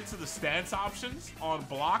commit to the stance options, on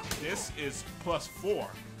block, this is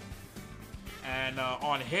 +4. And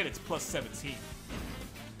on hit, it's +17.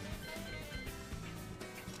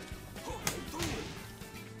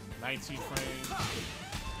 $19 frames.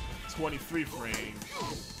 23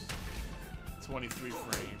 frames. 23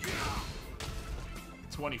 frames.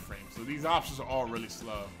 20 frames. So these options are all really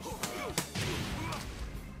slow.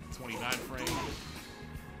 29 frames.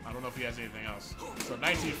 I don't know if he has anything else. So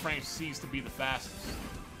 19 frames seems to be the fastest.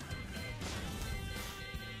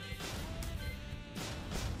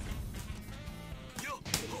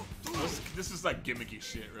 This is like gimmicky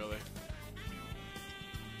shit, really.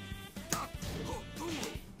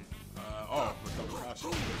 Oh, recover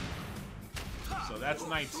crouching. So that's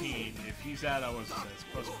 19. If he's at, what was it? It's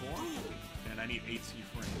 +4. And I need 18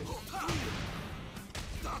 frames.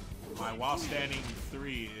 My while standing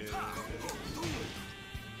 3 is...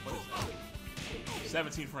 What is that?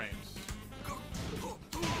 17 frames.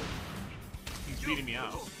 He's beating me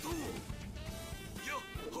out.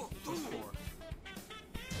 +4.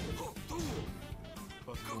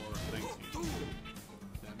 +4, 19.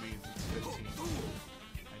 That means it's 15.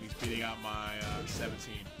 And he's beating out my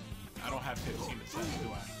 17. I don't have 15 to set,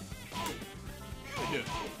 do I? I do.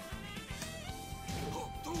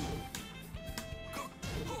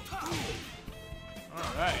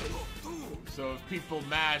 Alright. So if people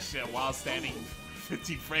mash while standing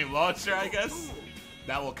 15 frame launcher, I guess,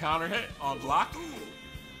 that will counter hit on block.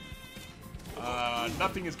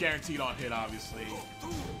 Nothing is guaranteed on hit, obviously.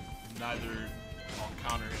 Neither on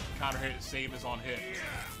counter hit. Counter hit, same as on hit.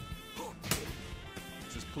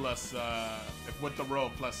 Just plus, if with the roll,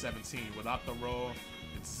 +17. Without the roll,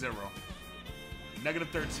 it's 0.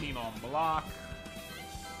 -13 on block.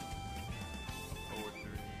 Forward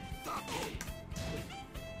 3.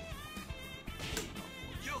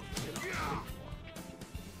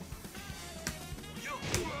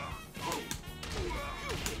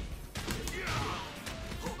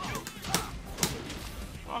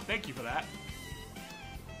 Well, thank you for that.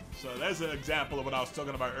 So there's an example of what I was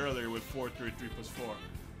talking about earlier with 4, 3, 3 + 4.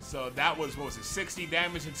 So that was, what was it, 60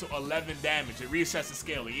 damage into 11 damage. It resets the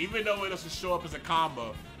scaling. Even though it doesn't show up as a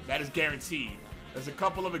combo, that is guaranteed. There's a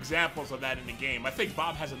couple of examples of that in the game. I think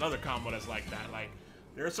Bob has another combo that's like that. Like,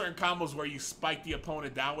 there are certain combos where you spike the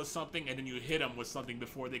opponent down with something and then you hit them with something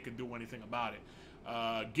before they can do anything about it.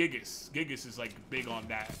 Gigas is like big on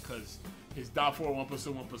that because his down 4, 1 +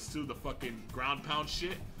 2, 1 + 2, the fucking ground pound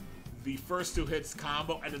shit. The first 2 hits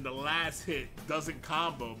combo, and then the last hit doesn't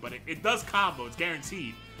combo, but it does combo, it's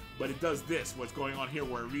guaranteed. But it does this, what's going on here,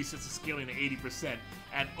 where it resets the scaling to 80%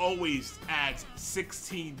 and always adds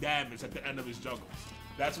 16 damage at the end of his juggles.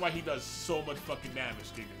 That's why he does so much fucking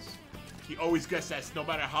damage, Gigas. He always gets that, no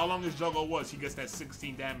matter how long his juggle was, he gets that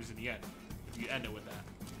 16 damage in the end, if you end it with that.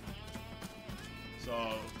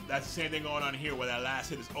 So that's the same thing going on here, where that last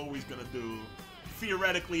hit is always gonna do.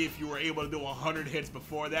 Theoretically, if you were able to do 100 hits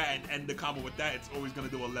before that and end the combo with that, it's always gonna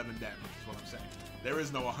do 11 damage. Is what I'm saying. There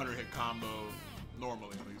is no 100 hit combo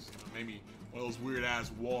normally, at least. You know, maybe one of those weird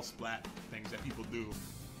ass wall splat things that people do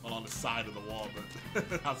along the side of the wall, but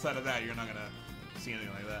outside of that, you're not gonna see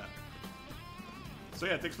anything like that. So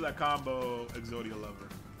yeah, thanks for that combo, Exodia Lover.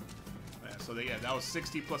 Yeah, so yeah, that was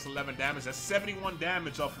 60 + 11 damage. That's 71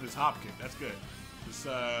 damage off of his hop kick. That's good. Just,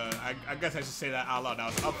 I guess I should say that out loud now.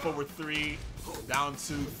 It's up forward 3, down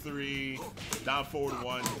 2, 3, down forward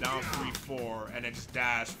 1, down 3, 4, and then just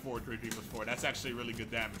dash 4, 3, 3 + 4. That's actually really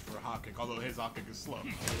good damage for a hop kick, although his hop kick is slow.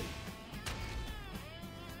 This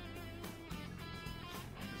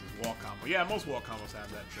is wall combo. Yeah, most wall combos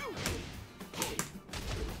have that trick.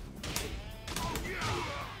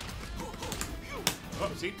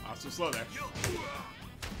 Oh, see? I was too slow there.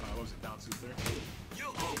 What was it? Down 2, 3.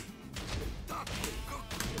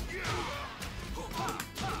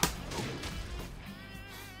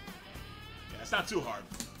 Yeah, it's not too hard.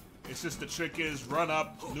 It's just the trick is run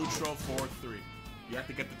up, neutral, forward 3. You have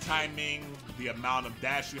to get the timing, the amount of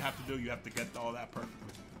dash you have to do. You have to get all that perfectly.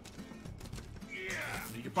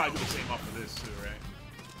 You can probably do the same off of this too, right?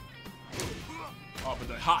 Oh, but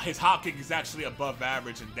his hop kick is actually above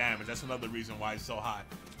average in damage. That's another reason why it's so high.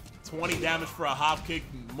 20 damage for a hop kick.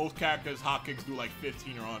 Most characters' hop kicks do like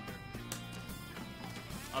 15 or under.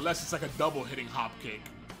 Unless it's like a double hitting hop kick.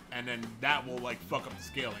 and then that will like fuck up the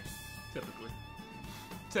scaling. Typically,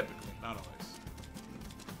 not always.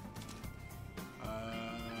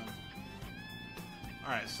 All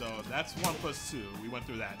right, so that's 1 plus 2. We went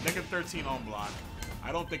through that. Negative 13 on block.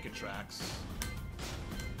 I don't think it tracks.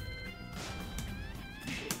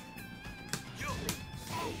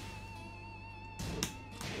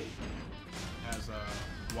 Has a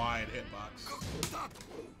wide hitbox.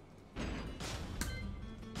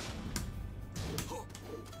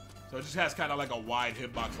 So it just has kind of like a wide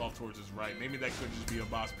hitbox off towards his right. Maybe that could just be a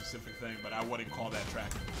boss specific thing, but I wouldn't call that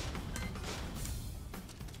tracking.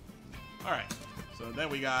 Alright, so then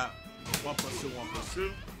we got 1 plus 2, 1 plus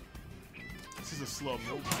 2. This is a slow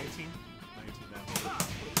move, 19 damage.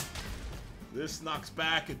 This knocks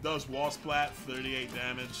back, it does wall splat, 38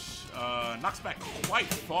 damage. Knocks back quite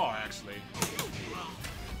far, actually.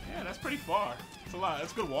 Yeah, that's pretty far. It's a lot.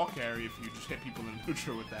 That's good wall carry if you just hit people in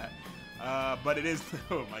neutral with that. But it is,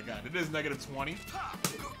 oh my god, it is negative 20. You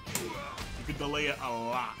can delay it a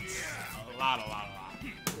lot. A lot.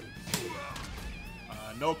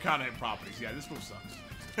 No counter hit properties. Yeah, this move sucks.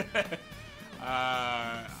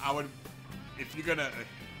 I would, if you're gonna,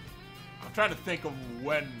 I'm trying to think of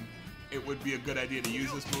when it would be a good idea to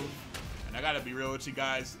use this move. And I gotta be real with you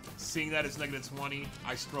guys, seeing that it's negative 20,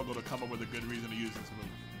 I struggle to come up with a good reason to use this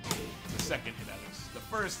move. The second hit, at least. The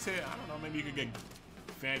first hit, I don't know, maybe you could get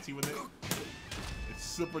fancy with it. It's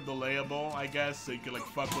super delayable, I guess, so you can like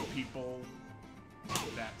fuck with people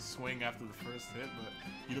that swing after the first hit, but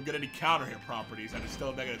you don't get any counter hit properties and it's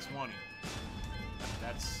still negative 20.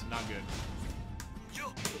 That's not good.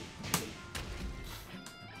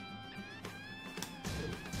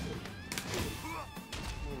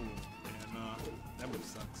 That move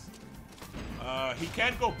sucks. He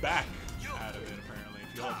can't go back out of it, apparently.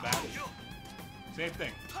 If you hold back, same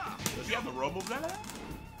thing. Does he have the roll moves out of that?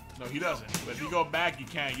 No, he doesn't. But if you go back, you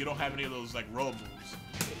can't. You don't have any of those like roll moves.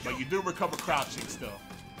 But you do recover crouching still.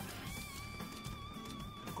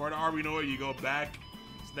 According to Arbinoid, you go back,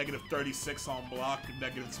 it's negative 36 on block, and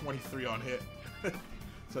negative 23 on hit.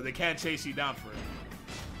 So they can't chase you down for it.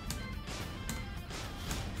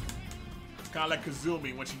 It's kind of like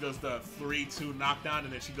Kazumi when she does the 3-2 knockdown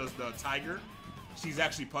and then she does the tiger. She's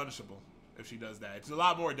actually punishable if she does that. It's a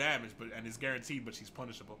lot more damage, and it's guaranteed, but she's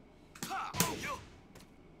punishable.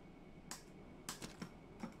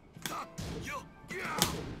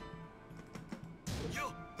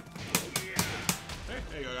 Hey,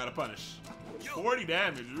 there you go, gotta punish. 40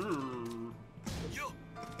 damage. Ooh.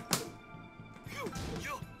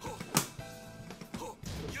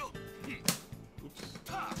 Oops.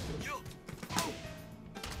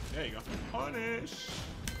 There you go. Punish. So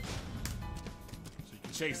you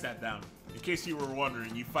can chase that down. In case you were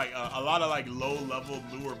wondering, you fight a lot of like low-level,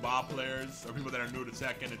 newer Bob players, or people that are new to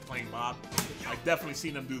Tekken and playing Bob. I've definitely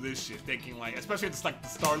seen them do this shit, thinking like, especially at like the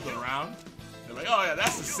start of the round, they're like, oh yeah,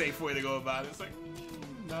 that's the safe way to go about it. It's like,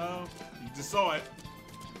 no, you just saw it.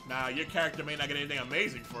 Now, your character may not get anything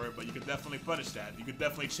amazing for it, but you can definitely punish that. You can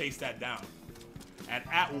definitely chase that down. And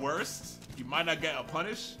at worst, you might not get a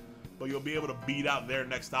punish, but you'll be able to beat out their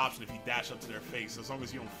next option if you dash up to their face, as long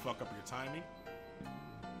as you don't fuck up your timing.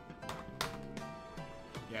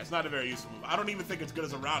 Yeah, it's not a very useful move. I don't even think it's good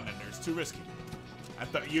as a round ender. It's too risky. I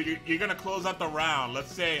thought you're gonna close out the round.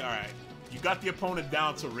 Let's say, all right, you got the opponent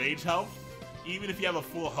down to rage health. Even if you have a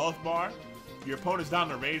full health bar, your opponent's down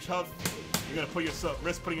to rage health. You're gonna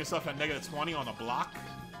risk putting yourself at negative 20 on a block.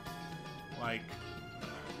 Like,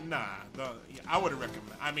 nah. I wouldn't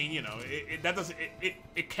recommend. I mean, you know,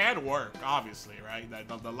 it can work, obviously, right?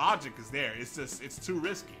 The logic is there. It's just it's too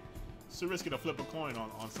risky. It's too risky to flip a coin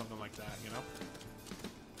on something like that, you know.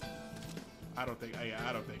 I don't think so.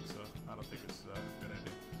 I don't think it's a good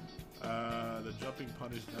idea. The jumping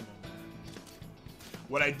punish demo, man.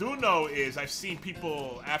 What I do know is I've seen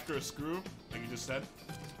people after a screw, like you just said.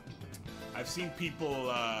 I've seen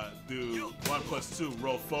people do 1 plus 2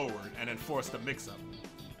 roll forward and then force the mix-up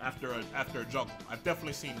after a juggle. I've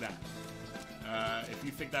definitely seen that. If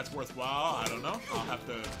you think that's worthwhile, I don't know. I'll have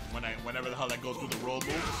to whenever the hell I go through the roll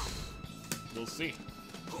moves, we'll see.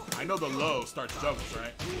 I know the low starts juggles,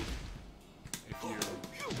 right? If you're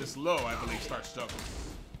this low, I believe starts juggles.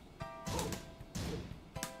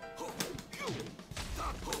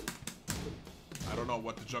 I don't know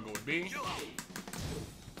what the juggle would be.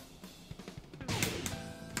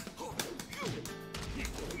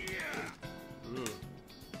 Ooh.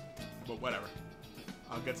 But whatever.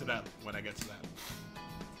 I'll get to that when I get to that.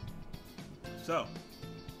 So,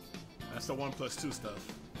 that's the 1 plus 2 stuff.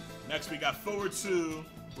 Next we got forward 2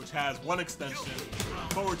 which has one extension.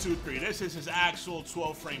 Forward 2-3. This is his actual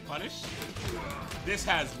 12-frame punish. This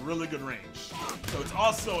has really good range. So it's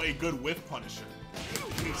also a good whiff punisher.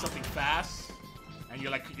 If you need something fast, and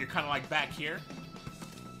you're kind of like back here.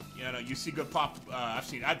 You know, you see good pop. I've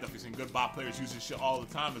definitely seen good bot players use this shit all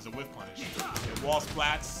the time as a whiff punish. It wall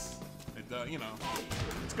splats. You know,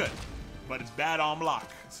 it's good, but it's bad on block.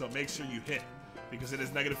 So make sure you hit because it is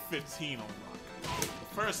 -15 on block.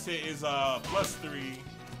 The first hit is +3.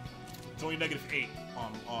 It's only -8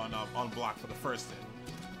 on block for the first hit.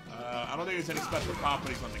 I don't think there's any special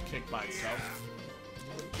properties on the kick by itself.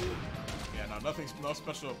 Yeah, no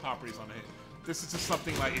special properties on the hit. This is just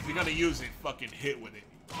something like, if you're gonna use it, fucking hit with it.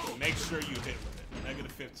 Make sure you hit with it.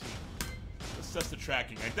 -15. Let's test the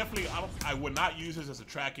tracking. I would not use this as a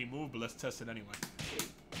tracking move, but let's test it anyway.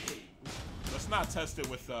 Let's not test it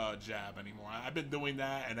with jab anymore. I've been doing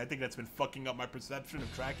that, and I think that's been fucking up my perception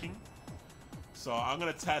of tracking. So I'm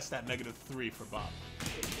gonna test that -3 for Bob.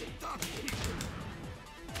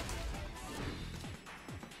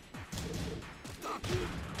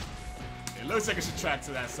 It looks like it should track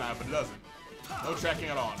to that side, but it doesn't. No tracking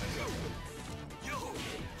at all.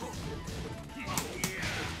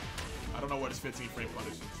 I don't know what his 15-frame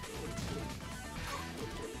punish is.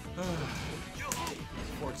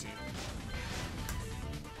 14.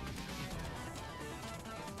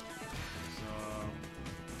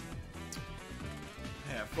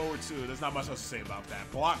 Yeah, forward 2. There's not much else to say about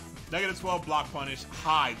that. Block, -12 block punish.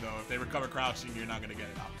 High, though. If they recover crouching, you're not going to get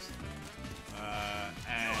it, obviously.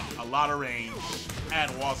 And a lot of range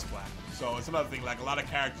and wall splat. So it's another thing. Like, a lot of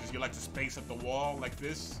characters, you like to space at the wall like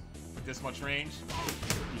this, with this much range.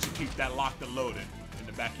 You should keep that locked and loaded in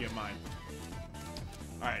the back of your mind.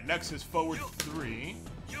 Alright, next is forward 3.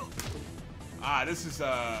 This is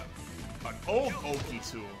an old Oki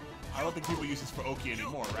tool. I don't think people use this for Oki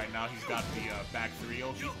anymore. Right now, he's got the back 3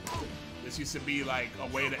 Oki. This used to be like a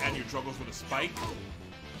way to end your juggles with a spike.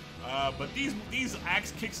 But these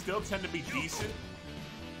axe kicks still tend to be decent.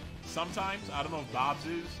 Sometimes. I don't know if Bob's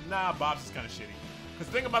is. Nah, Bob's is kind of shitty. Because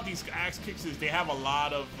the thing about these axe kicks is they have a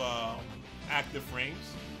lot of active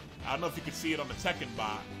frames. I don't know if you can see it on the Tekken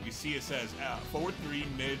bot. You see it says forward 3,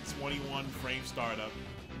 mid 21 frame startup.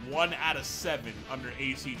 1 out of 7 under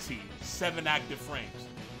ACT. 7 active frames.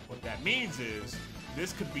 What that means is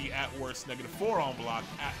this could be at worst -4 on block,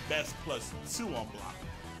 at best +2 on block.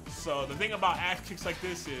 So the thing about axe kicks like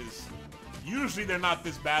this is usually they're not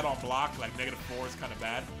this bad on block, like -4 is kind of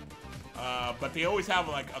bad. But they always have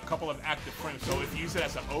like a couple of active frames. So if you use it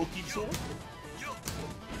as an Oki tool,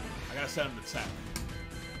 I gotta set him to tech.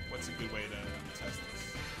 What's a good way to test this?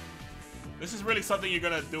 This is really something you're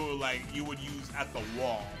gonna do like you would use at the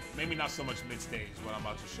wall. Maybe not so much mid-stage, what I'm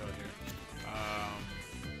about to show here.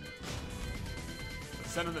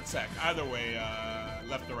 Send him to tech. Either way,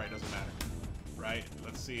 left or right, doesn't matter. Right?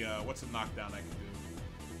 Let's see, what's a knockdown I can do?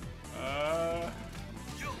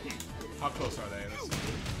 How close are they? Let's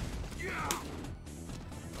see.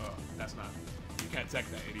 Oh, that's not. You can't tech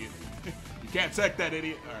that, idiot. You can't tech that,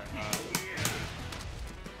 idiot. Alright,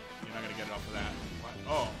 you're not gonna get it off of that. What?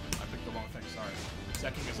 Oh, I picked the wrong thing, sorry.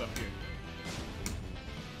 Teching is up here.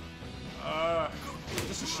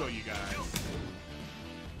 Just to show you guys.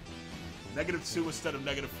 -2 instead of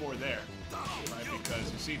 -4 there, right?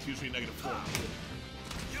 Because you see it's usually -4.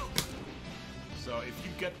 So if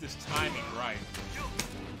you get this timing right,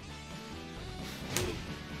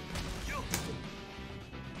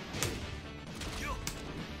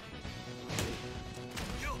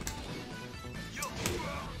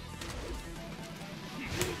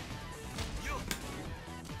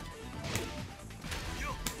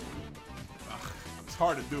 it's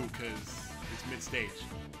hard to do because it's mid-stage.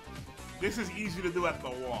 This is easy to do at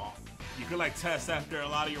the wall. You could like test after a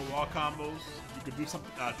lot of your wall combos. You could do some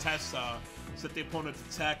tests, set the opponent to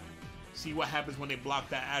tech, see what happens when they block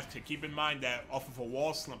that axe kick. Keep in mind that off of a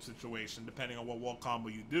wall slump situation, depending on what wall combo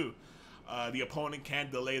you do, the opponent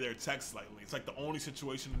can delay their tech slightly. It's like the only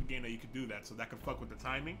situation in the game that you could do that, so that can fuck with the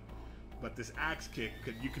timing. But this axe kick,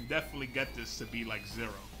 you can definitely get this to be like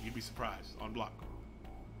 0. You'd be surprised on block.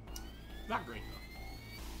 Not great though.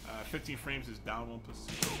 15 frames is down 1+.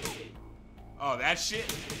 Oh, that shit?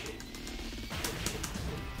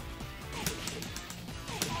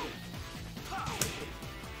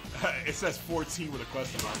 It says 14 with a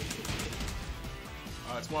question mark.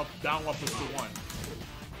 It's down 1+2-1.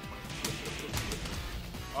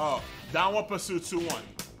 Oh, down 1+2-2-1.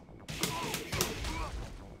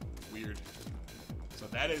 Weird. So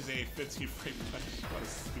that is a 15 frame punch. What a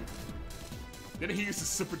stupid. Didn't he use to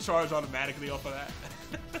supercharge automatically off of that?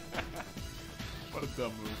 What a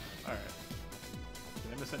dumb move. Alright.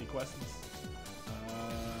 Did I miss any questions?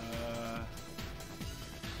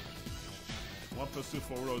 1+2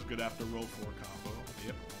 forward roll is good after roll 4 combo.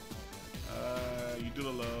 Yep. You do the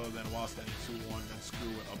low, then while standing 2-1, then screw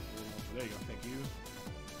it up 4-1. There you go. Thank you.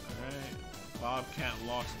 Alright. Bob can't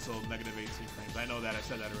lock until negative 18 frames. I know that. I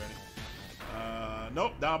said that already.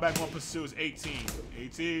 Nope. Down back 1+2 is 18.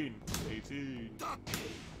 18. 18.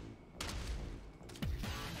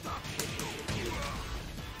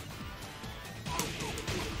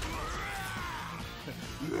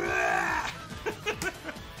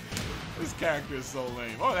 This character is so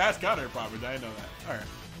lame. Oh, that's counter property. I didn't know that. Alright.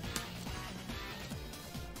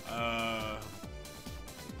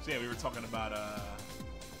 So yeah, we were talking about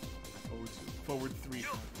forward 3.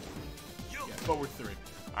 Yeah, forward 3.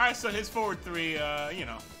 Alright, so his forward 3, you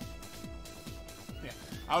know. Yeah.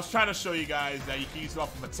 I was trying to show you guys that you can use it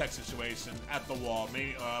off of a tech situation at the wall.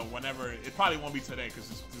 Maybe whenever, it probably won't be today because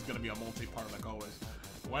this is gonna be a multi-part like always.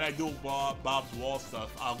 When I do Bob's wall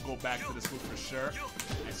stuff, I'll go back to this move for sure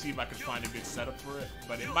and see if I can find a good setup for it.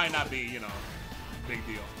 But it might not be, you know, big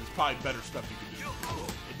deal. There's probably better stuff you can do.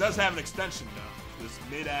 It does have an extension though. This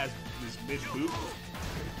mid boot.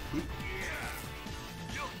 This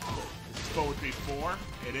is forward 3-4.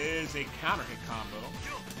 It is a counter hit combo.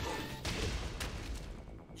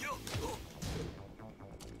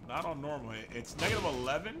 Not on normal hit. It's negative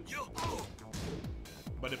 11,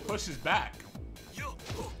 but it pushes back.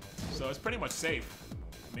 So it's pretty much safe.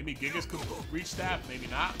 Maybe Gigas could reach that, maybe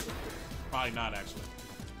not. Probably not actually.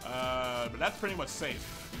 But that's pretty much safe.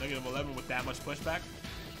 Negative 11 with that much pushback.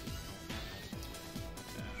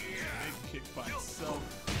 Big kick by itself.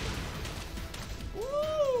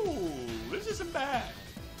 Ooh, this isn't bad.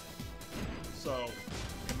 So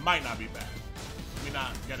it might not be bad. Let me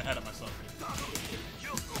not get ahead of myself here.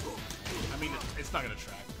 I mean, it's not gonna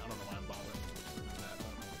track. I don't know why I'm bothering with that.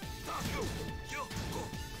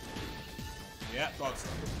 Yeah, thought so.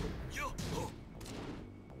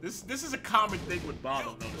 This is a common thing with Bob,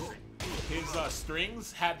 I'm noticing. His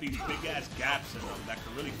strings have these big ass gaps in them that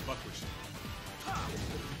can really fuck with you. You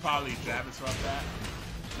can probably jab interrupt that.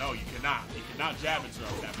 No, you cannot. You cannot jab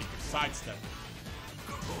interrupt that, but you can sidestep it.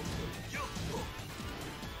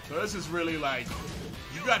 So this is really like,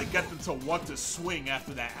 you gotta get them to want to swing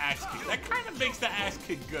after that axe kick. That kind of makes the axe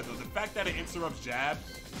kick good though. The fact that it interrupts jabs,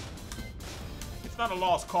 it's not a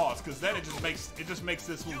lost cause, because then it just makes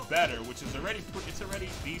this move better, which is already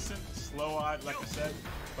decent, slow like I said.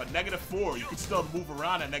 But -4, you can still move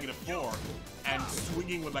around at -4, and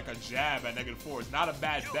swinging with like a jab at -4 is not a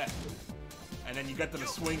bad bet. And then you get them to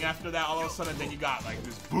swing after that, all of a sudden, then you got like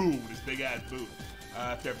this boom, this big ass boot.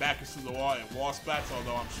 If their back is to the wall and wall splats,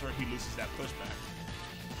 although I'm sure he loses that pushback.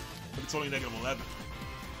 But it's only -11.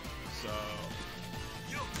 So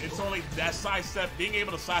it's only that side step. Being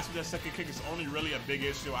able to side step that second kick is only really a big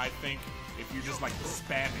issue, I think, if you're just like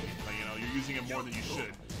spamming it. Like, you know, you're using it more than you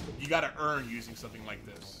should. You gotta earn using something like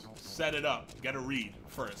this. Set it up. Get a read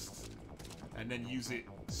first, and then use it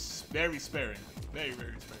very sparingly. Very,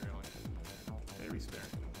 very sparingly. Very sparingly.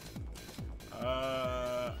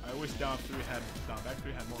 I wish down back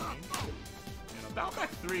three had more range. You know, down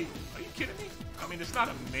back 3. Are you kidding me? I mean, it's not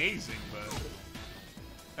amazing, but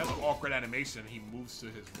that's an awkward animation. He moves to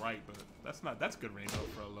his right, but that's good range though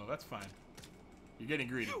for a low. That's fine. You're getting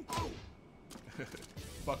greedy.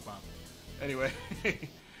 Fuck bomb. Anyway,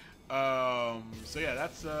 so yeah,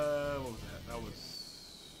 that's what was that? That was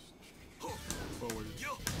forward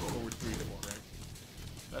 3-4, right?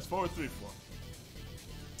 That's forward 3-4.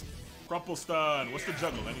 Crumple stun. What's the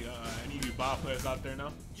juggle? Any of you Bob players out there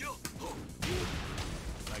know?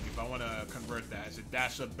 Like, if I want to convert that, is it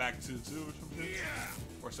dash up back 2-2 or something?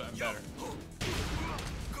 Or something better?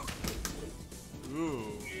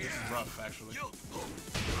 Ooh, this is rough, actually.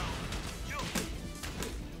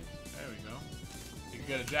 There we go. You can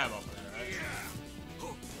get a jab off of that, right?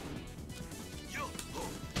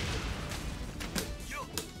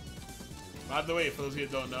 By the way, for those of you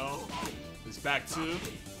who don't know, this back 2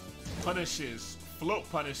 float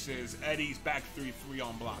punishes Eddie's back 3-3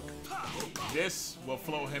 on block. This will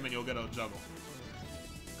float him and you'll get a juggle.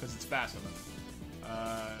 Because it's fast enough.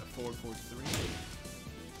 Forward 4-3.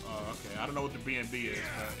 Oh, okay. I don't know what the BNB is,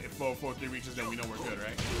 but if forward 4-3 reaches, then we know we're good,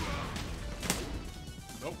 right?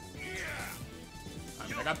 Nope. I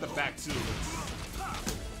mean, I got the back 2.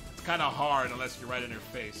 It's kind of hard unless you're right in their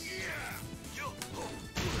face.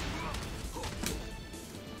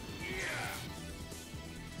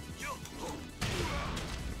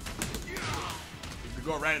 You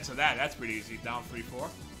go right into that. That's pretty easy. Down 3-4.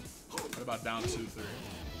 What about down 2-3?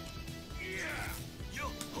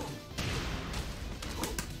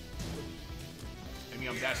 Maybe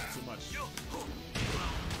I'm dashing too much.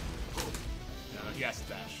 Yeah, no, he has to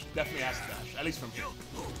dash. Definitely has to dash. At least from here.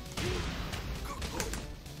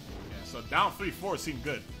 So down 3-4 seemed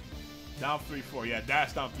good. Down 3-4. Yeah,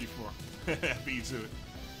 dash down 3-4. Beat to it.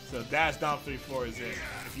 So dash down 3-4 is it.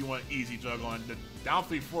 If you want easy juggle on the down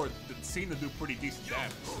 3-4, seem to do pretty decent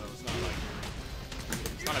damage. So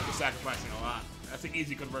it's not like you're sacrificing a lot. That's an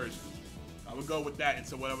easy conversion. I would go with that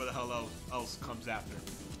into whatever the hell else comes after.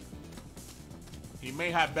 He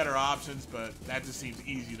may have better options, but that just seems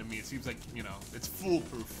easy to me. It seems like, you know, it's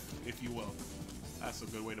foolproof, if you will. That's a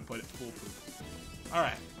good way to put it, foolproof. All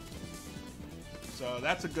right. So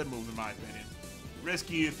that's a good move in my opinion.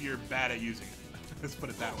 Risky if you're bad at using it. Let's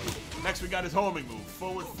put it that way. Next we got his homing move,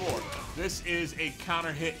 forward 4. This is a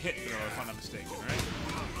counter hit throw, if I'm not mistaken, right?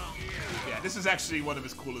 Yeah, this is actually one of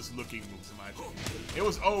his coolest looking moves in my opinion. It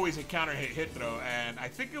was always a counter hit throw, and I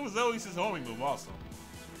think it was always his homing move also.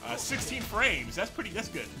 16 frames, that's good.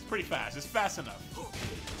 It's pretty fast. It's fast enough.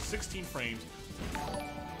 16 frames.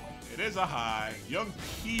 It is a high. Young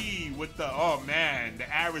P with the, oh man, the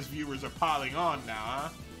average viewers are piling on now, huh?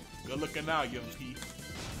 Good looking out, Young P.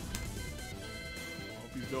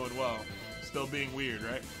 Hope he's doing well. Still being weird,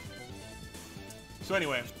 right? So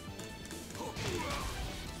anyway,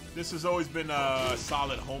 this has always been a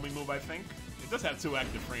solid homing move, I think. It does have 2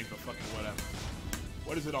 active frames, but fucking whatever.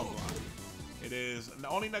 What is it on block? It is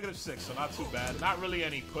only -6, so not too bad. Not really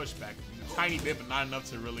any pushback. A tiny bit, but not enough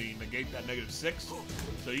to really negate that -6.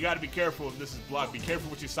 So you got to be careful if this is blocked. Be careful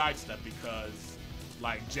with your sidestep because,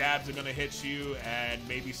 like, jabs are going to hit you and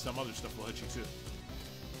maybe some other stuff will hit you too.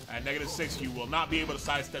 At -6, you will not be able to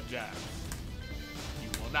sidestep jabs.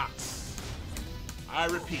 You will not. I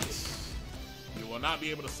repeat, you will not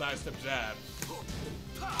be able to sidestep jabs.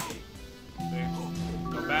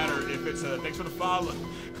 No matter if it's a... Thanks for the follow.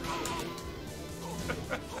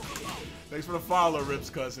 Thanks for the follow, Rips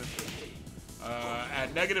cousin.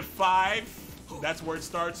 At -5, that's where it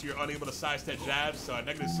starts. You're unable to sidestep jabs. So at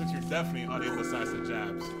 -6, you're definitely unable to sidestep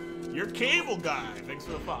jabs. You're cable guy. Thanks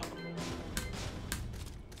for the follow.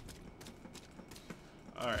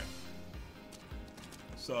 Alright.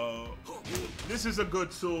 So, this is a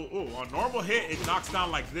good tool. Ooh, on normal hit, it knocks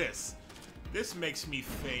down like this. This makes me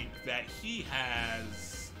think that he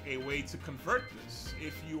has a way to convert this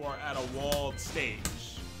if you are at a walled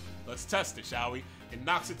stage. Let's test it, shall we? It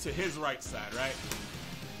knocks it to his right side, right?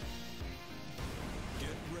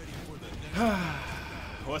 Get ready for the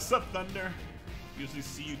next. What's up, Thunder? Usually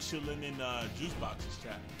see you chilling in Juice Box's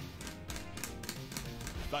chat.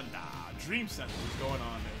 Thunder, Dream Center, what's going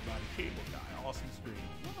on, everybody? Cable guy, awesome stream.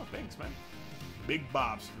 Oh, thanks, man. Big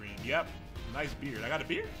Bob stream, yep. Nice beard. I got a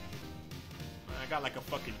beard? I got like a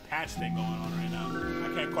fucking patch thing going on right now.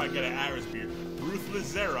 I can't quite get an Aris beard. Ruthless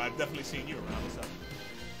Zero, I've definitely seen you around. What's up?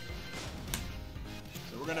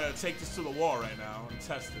 So we're gonna take this to the wall right now and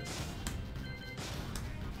test this.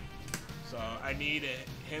 So I need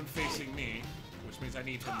him facing me, which means I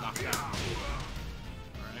need him knocked down.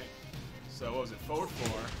 Alright. So what was it? Forward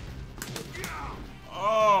 4.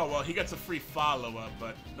 Oh, well, he gets a free follow-up,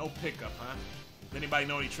 but no pickup, huh? Does anybody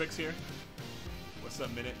know any tricks here? What's up,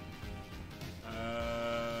 Minute?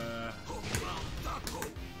 I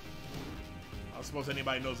don't suppose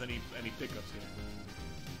anybody knows any pickups here.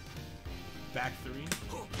 Back 3.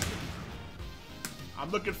 I'm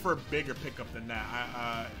looking for a bigger pickup than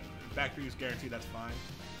that. Back 3 is guaranteed. That's fine.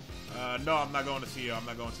 No, I'm not going to CEO. I'm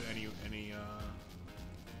not going to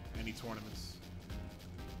any tournaments.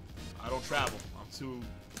 I don't travel. I'm too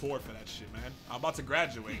poor for that shit, man. I'm about to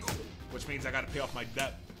graduate, which means I got to pay off my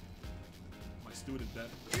debt, my student debt.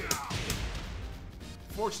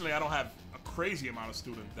 Fortunately, I don't have a crazy amount of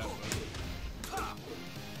student debt, but yeah,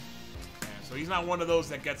 so he's not one of those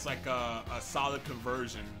that gets like a solid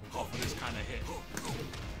conversion off of this kind of hit,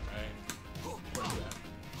 right? Where's that?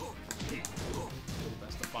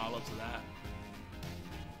 That's the follow to that.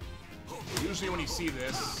 Usually when you see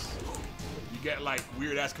this, you get like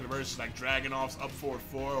weird ass conversions like Dragonov's up forward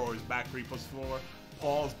 4 or his back 3+4.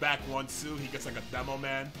 Paul's back 1-2. He gets like a demo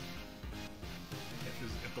man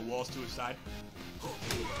if the wall's to his side.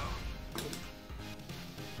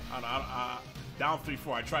 Down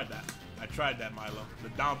 3-4. I tried that. I tried that, Milo. The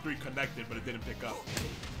down 3 connected, but it didn't pick up.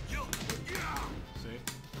 See?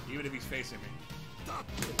 Even if he's facing me.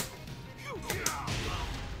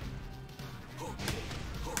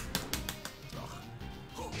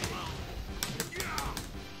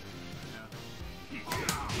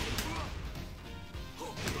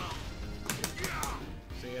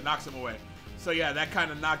 See, it knocks him away. So yeah, that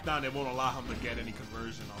kind of knockdown, it won't allow him to get any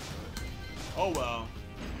conversion off of it. Oh well.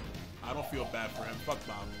 I don't feel bad for him. Fuck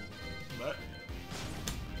Bob. But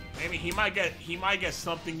maybe he might get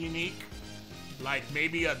something unique. Like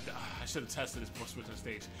maybe a should have tested this before switching the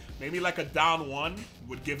stage. Maybe like a down one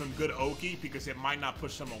would give him good Oki because it might not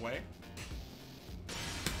push him away.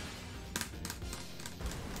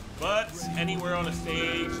 But anywhere on the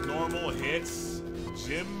stage, normal hits.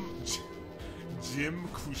 Jim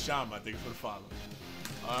Kushama, thanks for the follow.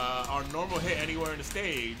 Our normal hit anywhere in the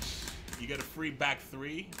stage, you get a free back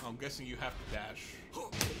 3. I'm guessing you have to dash.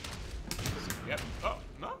 Yep. Oh,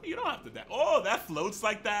 no, you don't have to dash. Oh, that floats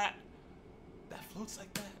like that. That floats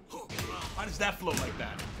like that. Why does that float like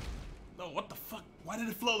that? No, what the fuck? Why did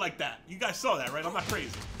it float like that? You guys saw that, right? I'm not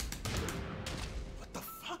crazy. What the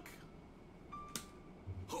fuck?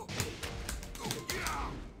 Am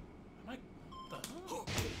I... What the hell?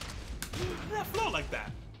 Why did that float like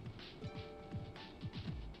that?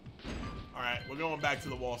 Alright, we're going back to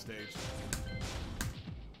the wall stage.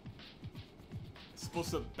 It's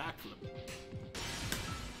supposed to backflip.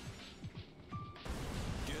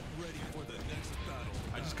 Get ready for the next battle.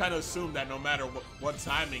 I just kind of assumed that no matter what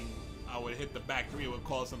timing I would hit the back 3, it would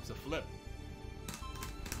cause them to flip.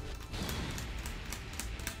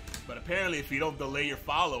 But apparently if you don't delay your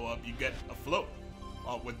follow-up, you get a float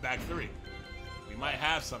with back 3. We might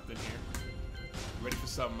have something here. Ready for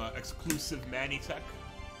some exclusive Manny tech?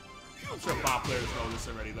 I'm sure bot players know this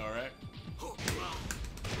already though, right?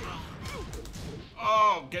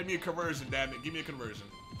 Oh, get me a conversion, damn it. Give me a conversion.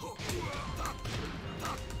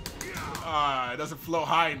 Ah, it doesn't flow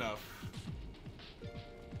high enough.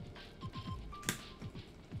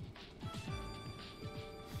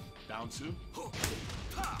 Down 2.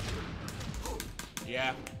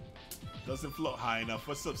 Yeah. Doesn't float high enough.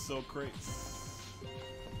 What's up, So Crates?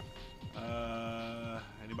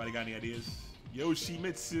 Anybody got any ideas?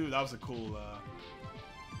 Yoshimitsu, that was a cool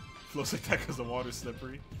flows like that because the water's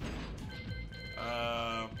slippery.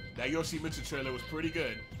 That Yoshimitsu trailer was pretty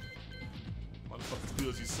good. Motherfucker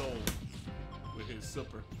steals his soul with his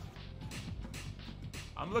super.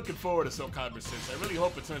 I'm looking forward to Soul Calibur 6. I really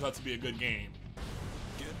hope it turns out to be a good game.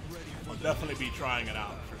 Get ready for I'll definitely be trying it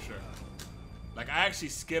out for sure. Like I actually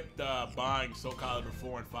skipped buying Soul Calibur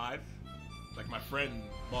 4 and 5. Like my friend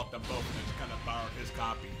bought them both and then kind of borrowed his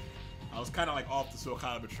copy. I was kind of like off the Soul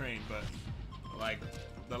Calibur train, but like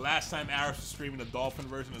the last time Aris was streaming the Dolphin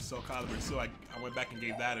version of Soul Calibur 2, I went back and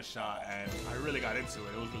gave that a shot, and I really got into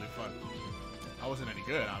it. It was really fun. I wasn't any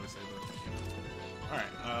good, obviously, but all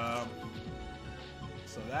right.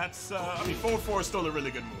 So that's I mean, forward 4 is still a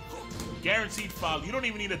really good move. Guaranteed follow. You don't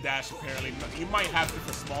even need a dash apparently. You might have to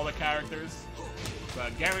for smaller characters,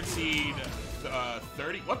 but guaranteed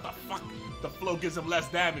 30. What the fuck? The flow gives him less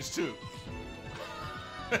damage too.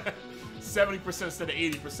 70% instead of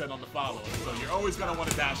 80% on the follow. So you're always gonna want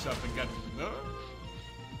to dash up and get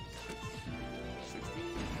 60.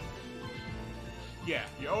 Yeah,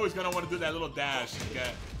 you're always gonna want to do that little dash and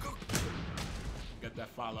get that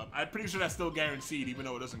follow up. I'm pretty sure that's still guaranteed, even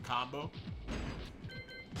though it doesn't combo.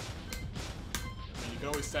 And you can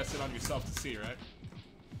always test it on yourself to see, right?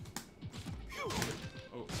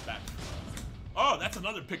 Oh, it's back. Oh, that's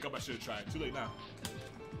another pickup I should have tried. Too late now.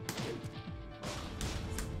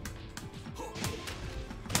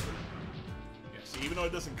 Even though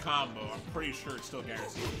it doesn't combo, I'm pretty sure it's still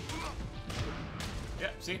guaranteed.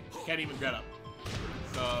 Yeah, see? Can't even get up.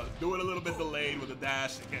 So, do it a little bit delayed with a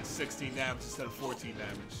dash and get 16 damage instead of 14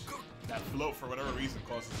 damage. That float, for whatever reason,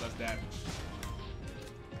 causes less damage.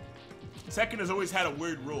 Tekken has always had a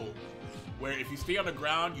weird rule, where if you stay on the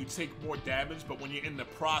ground, you take more damage, but when you're in the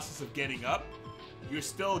process of getting up, you're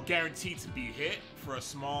still guaranteed to be hit for a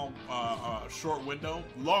small, short window.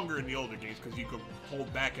 Longer in the older games, because you could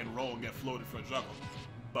hold back and roll and get floated for a juggle.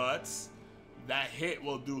 But that hit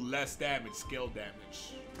will do less damage, scale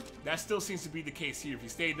damage. That still seems to be the case here. If you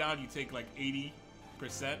stay down, you take like 80%.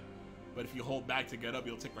 But if you hold back to get up,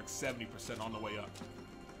 you'll take like 70% on the way up.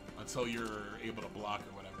 Until you're able to block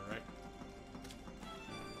or whatever, right?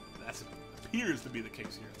 That appears to be the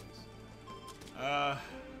case here, at least.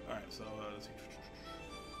 Alright, so let's see.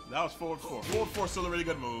 That was forward 4. Forward 4 is still a really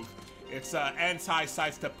good move. It's an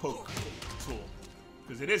anti-sidestep poke tool.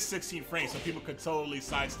 Because it is 16 frames, so people could totally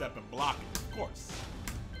sidestep and block it, of course.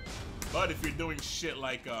 But if you're doing shit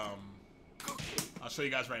like, I'll show you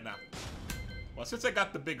guys right now. Well, since I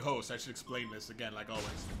got the big host, I should explain this again, like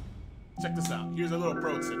always. Check this out. Here's a little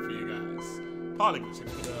pro tip for you guys. Polygon, check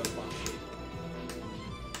for the bottom.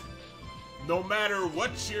 No matter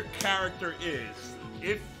what your character is,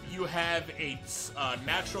 if you have a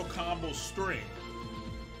natural combo string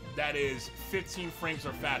that is 15 frames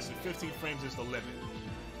or faster, 15 frames is the limit,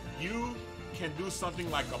 you can do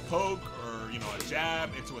something like a poke or, you know, a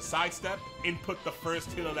jab into a sidestep, input the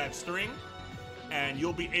first hit of that string, and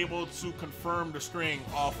you'll be able to confirm the string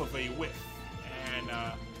off of a whiff. And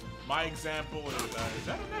My example is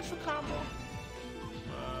that a natural combo?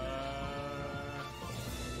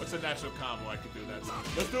 What's a natural combo I could do that?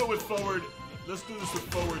 Let's do it with forward. Let's do this with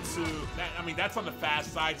forward two. I mean, that's on the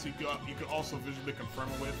fast side, so you can also visually confirm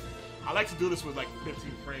it with. I like to do this with like 15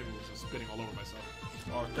 frames, which is spinning all over myself.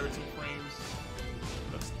 Or 13 frames.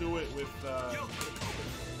 Let's do it with.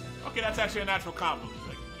 Okay, that's actually a natural combo.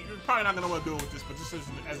 Like, you're probably not gonna want to do it with this, but just as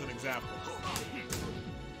an example.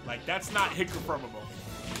 Like, that's not hit confirmable.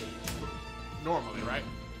 Normally, right?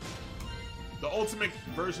 The ultimate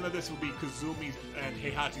version of this would be Kazumi's and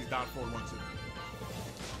Heihachi's down forward 1-2.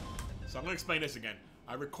 So I'm gonna explain this again.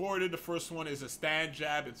 I recorded the first one is a stand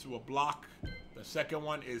jab into a block. The second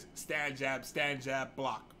one is stand jab,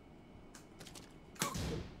 block.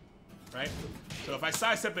 Right? So if I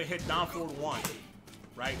sidestep and hit down forward 1,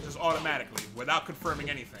 right, just automatically, without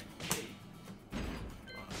confirming anything.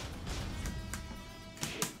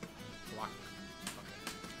 Block.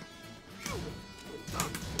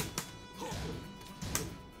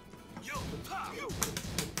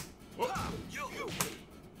 Okay.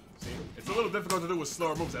 See, it's a little difficult to do with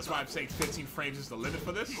slower moves. That's why I'm saying 15 frames is the limit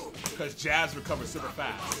for this, because jabs recover super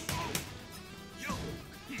fast.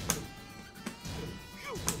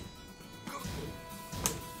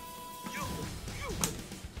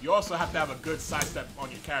 You also have to have a good sidestep on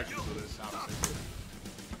your character to do this, obviously.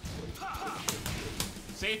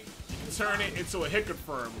 See? You can turn it into a hit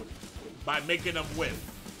confirm by making them whiff.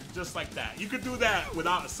 Just like that. You could do that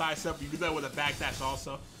without a sidestep. You could do that with a backdash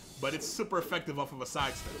also. But it's super effective off of a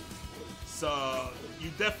sidestep. So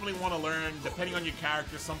you definitely want to learn, depending on your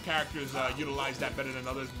character. Some characters utilize that better than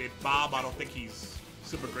others. Bob, I don't think he's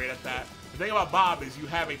super great at that. The thing about Bob is you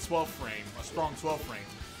have a 12 frame, a strong 12 frame.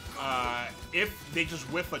 If they just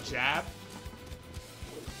whiff a jab,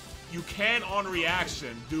 you can, on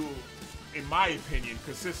reaction, do, in my opinion,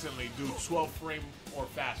 consistently do 12 frame or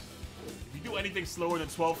faster. If you do anything slower than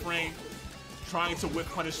 12 frame, trying to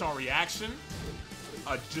whiff punish on reaction,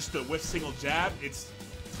 just a whiff single jab, it's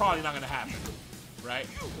probably not going to happen, right?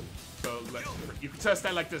 So like, you can test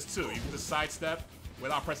that like this too. You can just sidestep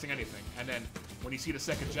without pressing anything, and then when you see the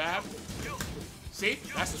second jab, see?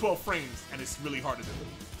 That's 12 frames, and it's really hard to do.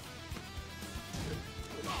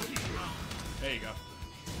 There you go.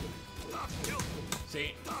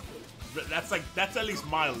 See? That's at least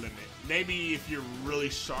my limit. Maybe if you're really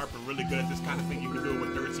sharp and really good at this kind of thing, you can do it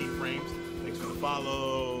with 13 frames. Thanks for the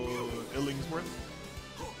follow, Illingsworth.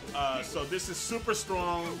 So this is super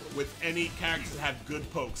strong with any characters that have good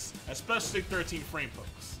pokes, especially 13 frame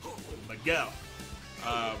pokes. Miguel.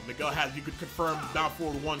 Miguel has, you could confirm down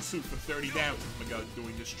forward 1-2 for 30 damage with Miguel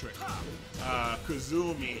doing this trick.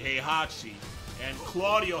 Kazumi, Heihachi, and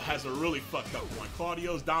Claudio has a really fucked up one.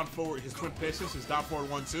 Claudio's down forward, his twin pistols, his down forward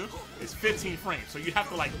 1-2 is 15 frames. So you have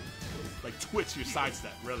to like twitch your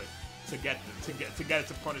sidestep really to get it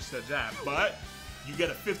to punish the jab. But you get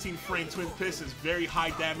a 15 frame twin pistols, very high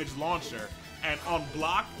damage launcher, and on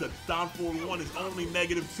block the down forward 1 is only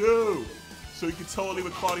 -2. So you can totally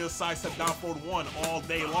with Claudio's sidestep down forward 1 all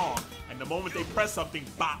day long. And the moment they press something,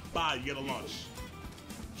 bop, bop, you get a launch.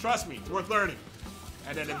 Trust me, it's worth learning.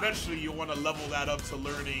 And then eventually you want to level that up to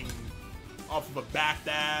learning off of a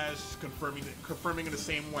backdash, confirming in the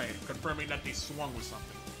same way, confirming that they swung with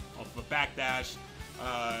something. Off of a backdash,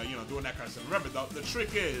 you know, doing that kind of stuff. Remember, the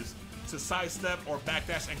trick is to sidestep or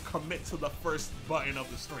backdash and commit to the first button of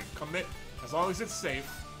the string. Commit, as long as it's safe,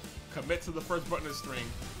 commit to the first button of the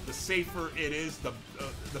string. The safer it is, the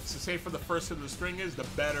safer the first hit of the string is, the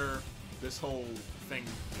better this whole thing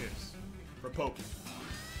is for poking.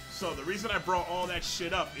 So the reason I brought all that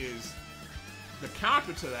shit up is the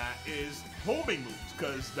counter to that is homing moves,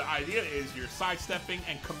 because the idea is you're sidestepping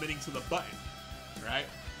and committing to the button, right?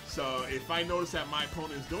 So if I notice that my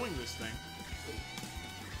opponent is doing this thing,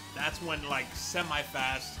 that's when like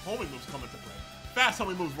semi-fast homing moves come into play. Fast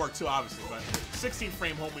homing moves work too, obviously, but 16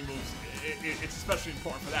 frame homing moves, it's especially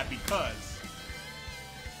important for that because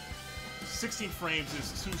 16 frames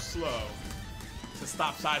is too slow to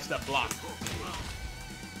stop sidestep block.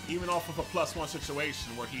 Even off of a +1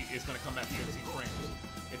 situation where he is going to come at 15 frames.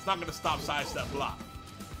 It's not going to stop sidestep block,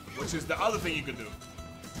 which is the other thing you can do,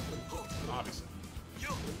 obviously.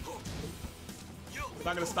 It's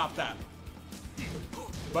not going to stop that.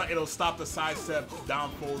 But it'll stop the sidestep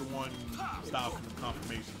down forward 1 style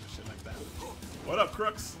confirmations and shit like that. What up,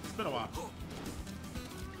 Crooks? It's been a while.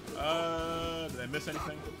 Did I miss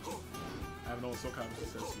anything? I have an old Soul Calibur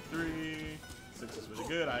 6 SC3. 6 is really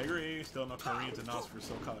good, I agree. Still no Koreans announced for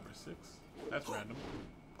Soul Calibur 6. That's random.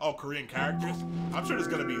 Oh, Korean characters? I'm sure there's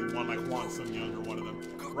gonna be one like Hwan Sung Young or one of them.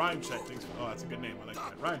 Rhyme Check, thanks for, oh, that's a good name, I like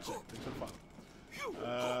that. Rhyme Check, thanks for the follow.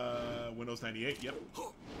 Windows 98, yep.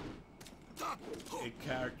 8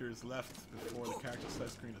 characters left before the character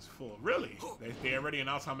select screen is full. Really? They already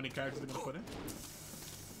announced how many characters they're gonna put in?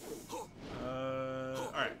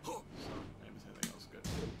 Alright. So, maybe anything else good.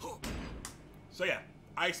 So yeah,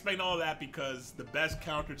 I explained all that because the best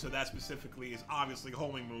counter to that specifically is obviously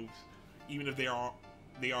homing moves, even if they are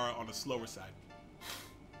on the slower side.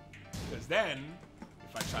 Because then,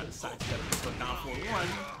 if I try to sidestep this one down for 1,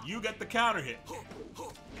 you get the counter hit.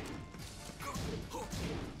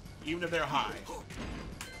 Even if they're high.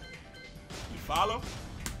 You follow?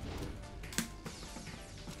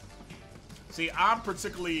 See, I'm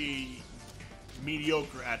particularly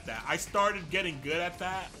mediocre at that. I started getting good at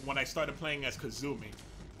that when I started playing as Kazumi.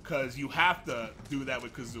 Because you have to do that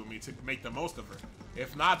with Kazumi to make the most of her.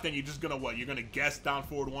 If not, then you're just gonna what? You're gonna guess down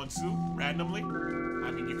forward 1-2 randomly?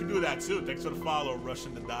 I mean, you can do that too. Thanks for the follow,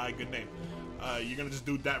 Russian to die. Good name. You're gonna just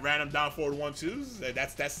do that random down forward 1-2s.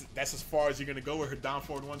 That's as far as you're gonna go with her down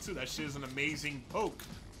forward 1-2. That shit is an amazing poke.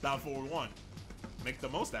 Down forward 1. Make the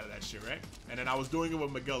most out of that shit, right? And then I was doing it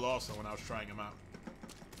with Miguel also when I was trying him out.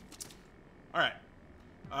 All right.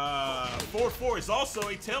 Forward 4 is also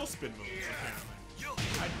a tailspin move. Apparently.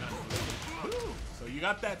 I did not know that. Woo. So you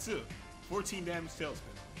got that too. 14 damage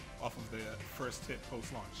tailspin off of the first hit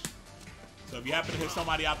post launch. So if you happen to hit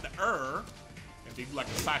somebody out the if they do like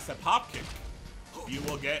a sidestep hop kick, you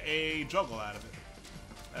will get a juggle out of it.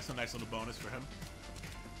 That's a nice little bonus for him.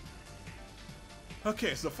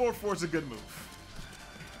 Okay, so 4-4 is a good move.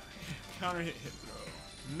 Counter hit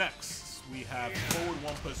throw. Next, we have forward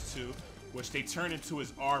 1+2, which they turn into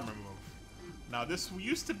his armor move. Now this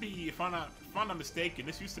used to be, if I'm not mistaken,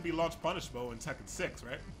 this used to be launch punishable in Tekken 6,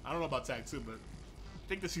 right? I don't know about Tag 2, but I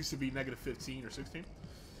think this used to be -15 or 16.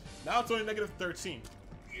 Now it's only -13.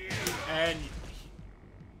 And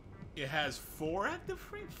it has 4 active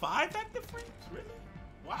frames? 5 active frames? Really?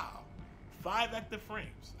 Wow. 5 active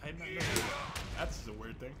frames. I did not know that. That's a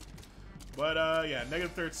weird thing. But yeah,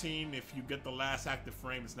 -13. If you get the last active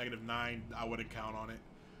frame, it's -9. I wouldn't count on it.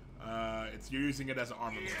 You're using it as an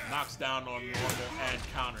armor move. Knocks down on normal and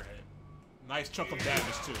counter hit. Nice chunk of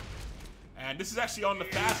damage too. And this is actually on the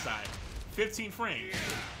fast side. 15 frames.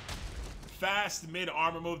 Fast mid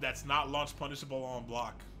armor move that's not launch punishable on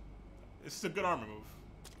block. It's a good armor move.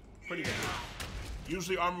 Pretty good move.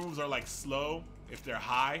 Usually armor moves are like slow if they're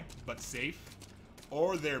high but safe,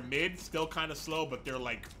 or they're mid, still kind of slow, but they're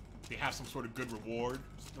like they have some sort of good reward,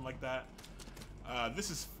 something like that. This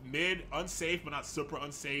is mid, unsafe but not super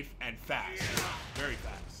unsafe, and fast, very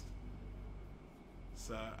fast.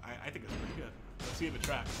 So I think it's pretty good. Let's see if it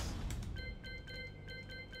tracks.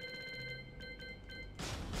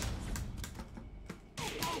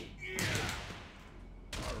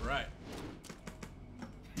 All right.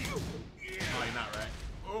 Probably not right.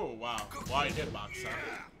 Oh wow, wide hitbox, huh?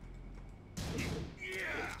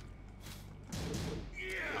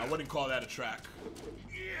 I wouldn't call that a track.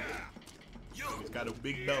 He's got a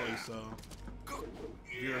big belly, so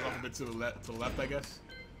veers off a bit to the left, I guess.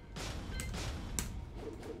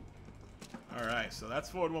 All right, so that's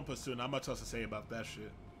forward 1+2. Not much else to say about that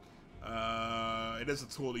shit. It is a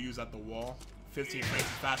tool to use at the wall. 15 frames is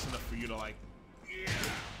fast enough for you to like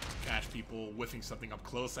catch people whiffing something up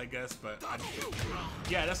close, I guess. But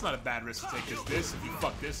yeah, that's not a bad risk to take. Cause this, if you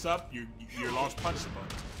fuck this up, you're launch punishable.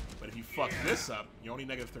 But if you fuck this up, you're only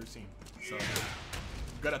 -13. So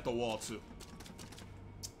good at the wall too.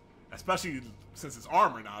 Especially since it's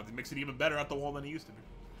armor now, it makes it even better at the wall than it used to be.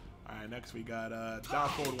 All right, next we got down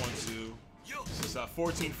forward 1-2. This is a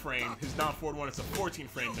 14 frame. His down forward 1 is a 14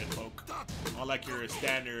 frame mid poke. Unlike your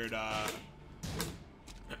standard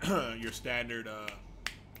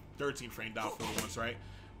 13 frame down forward ones, right?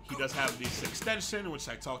 He does have this extension, which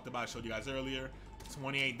I talked about, showed you guys earlier.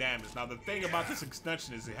 28 damage. Now the thing about this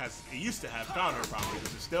extension is it used to have counter probably.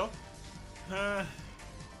 Does it still?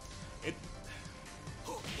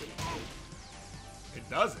 It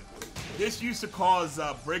doesn't. This used to cause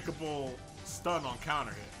breakable stun on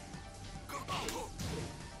counter hit.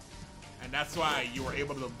 And that's why you were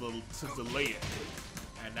able to delay it.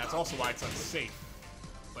 And that's also why it's unsafe.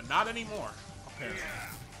 But not anymore, apparently.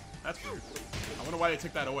 That's weird. I wonder why they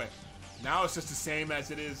took that away. Now it's just the same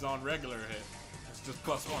as it is on regular hit. It's just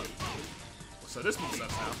 +1. So this move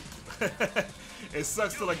sucks now. It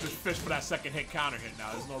sucks to like just fish for that second hit counter hit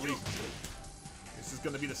now. There's no reason to. This is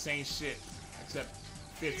gonna be the same shit, except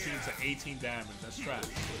 15 to 18 damage. That's trash.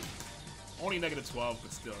 Only -12,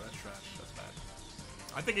 but still, that's trash. That's bad.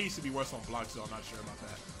 I think it used to be worse on blocks, so I'm not sure about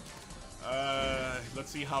that.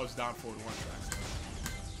 Let's see how it's down forward 1 tracks.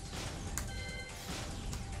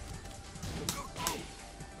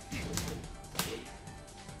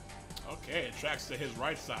 Okay, it tracks to his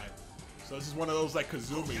right side. So this is one of those like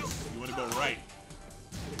Kazumis. You want to go right.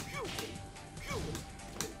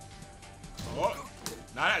 Oh,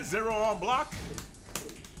 not at 0 on block.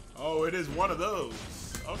 Oh, it is one of those.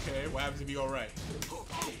 Okay, what happens if you go right? Oh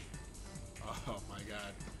my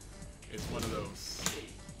god. It's one of those.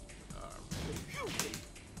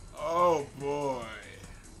 Oh boy.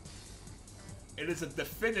 It is a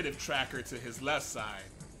definitive tracker to his left side.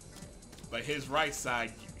 But his right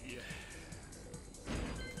side, yeah.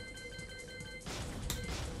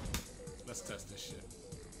 Let's test this shit.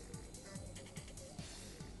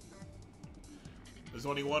 There's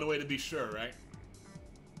only one way to be sure, right?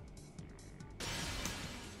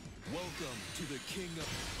 Welcome to the King of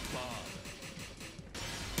Bob.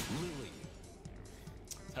 Lily.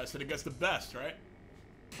 Test it against the best, right?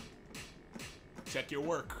 Check your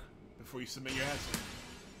work before you submit your answer.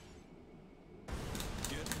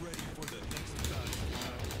 Get ready for the next battle.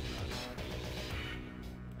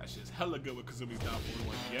 That shit's hella good with Kazumi's down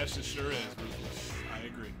 4-1. Yes, it sure is, Ruthless. I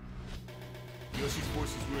agree. Yoshi's voice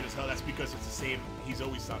is weird as hell. That's because it's the same. He's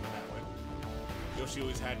always sounded that way. Yoshi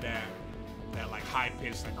always had that like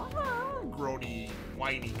high-pitched, like groany,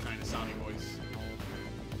 whiny kind of sounding voice.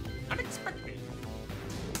 Unexpected.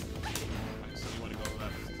 Alright, so you want to go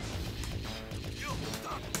left.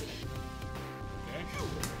 Okay.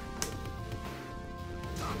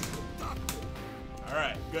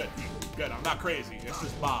 Alright, good. Good. I'm not crazy. It's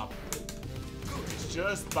just Bob. It's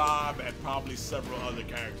just Bob and probably several other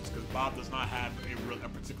characters, because Bob does not have a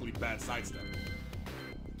particularly bad sidestep.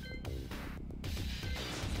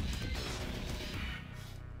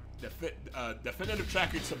 Definitive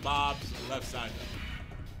tracker to Bob's left side,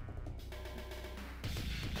 though.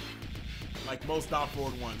 Like most down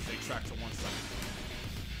forward ones, they track to one side.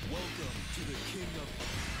 Welcome to the King of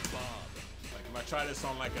Bob. Like if I try this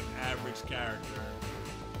on like an average character,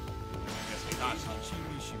 I guess Hitachi.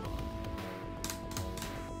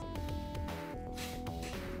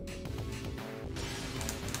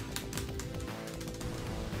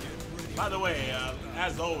 By the way,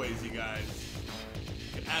 as always, you guys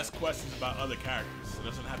can ask questions about other characters. So it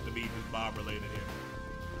doesn't have to be just Bob related here.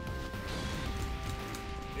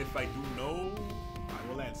 If I do know, I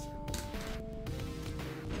will answer.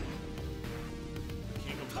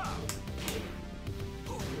 King of Bob.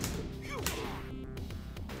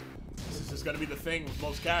 This is just gonna be the thing with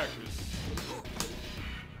most characters,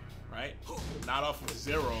 right? Not off of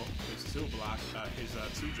 0, his 2 block, his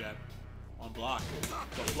 2 jab on block.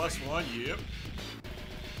 So +1, yep.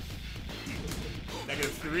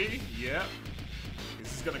 -3, yep.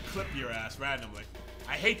 This is gonna clip your ass randomly.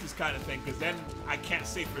 I hate this kind of thing because then I can't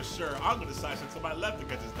say for sure I'm gonna decide since somebody left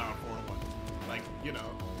against this down 4-1. Like, you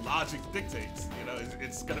know, logic dictates. You know,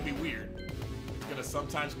 it's gonna be weird. It's gonna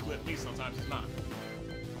sometimes clip me, sometimes it's not.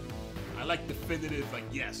 I like definitive, like,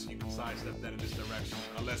 yes, you can sidestep that in this direction,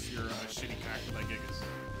 unless you're a shitty character like Gigas.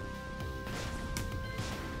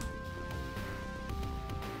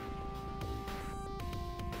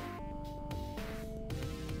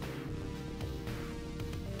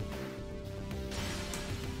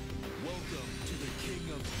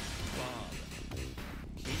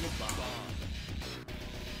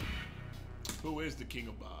 Who is the King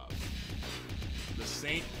of Bob? The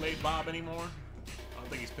Saint play Bob anymore? I don't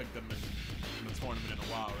think he's picked him in the tournament in a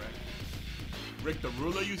while, right? Rick the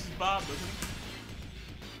Ruler uses Bob, doesn't he?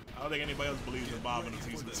 I don't think anybody else believes in Bob in the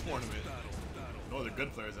tournament. No, they're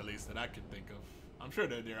good players, at least, that I can think of. I'm sure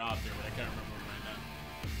they're out there, but I can't remember them right now.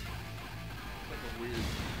 It's like a weird...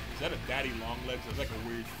 Is that a daddy long legs? There's like a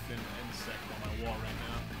weird thin insect on my wall right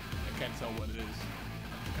now. I can't tell what it is.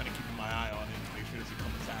 I'm just kind of keeping my eye on it to make sure it doesn't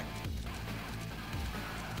come attack.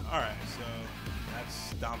 Alright, so that's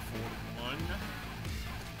down 4-1.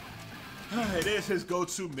 It is his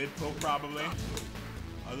go-to mid-poke, probably.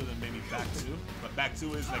 Other than maybe back 2. But back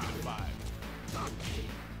 2 is -5.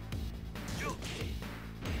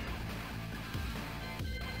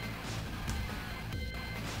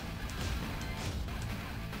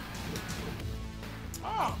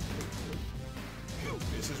 Oh!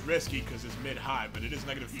 This is risky because it's mid-high, but it is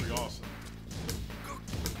 -3 also.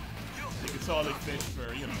 You can totally fish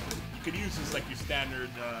for, you know, you could use this like your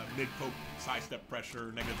standard mid-poke sidestep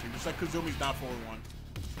pressure, -3, just like Kazumi's down 4-1.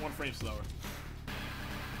 It's 1 frame slower.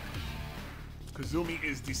 Kazumi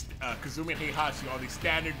is the Kazumi and Heihachi are the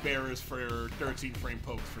standard bearers for 13 frame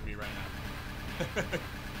pokes for me right now.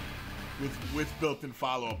 with built-in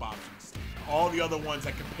follow-up options. All the other ones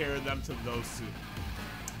I compare them to those 2.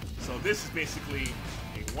 So this is basically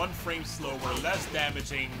a 1 frame slower, less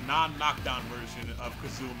damaging, non-knockdown version of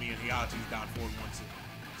Kazumi and Heihachi's down 4-1-2.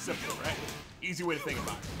 Simple, right? Easy way to think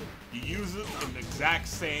about it. You use it in the exact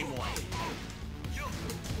same way.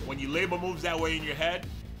 when you label moves that way in your head,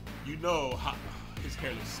 you know how his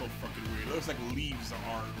hair looks so fucking weird. It looks like leaves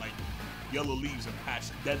are like yellow leaves are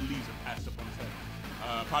patched, dead leaves are patched up on his head.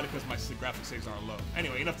 Probably because my graphic saves aren't low.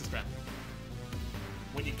 Anyway, enough distracting.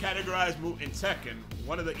 When you categorize move in Tekken,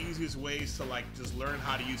 one of the easiest ways to like just learn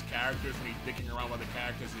how to use characters when you're dicking around with the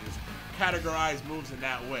characters is categorize moves in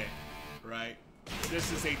that way, right?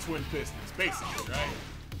 This is a twin pistons, basically, right?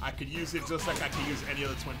 I could use it just like I could use any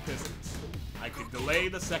other twin pistons. I could delay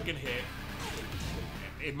the second hit.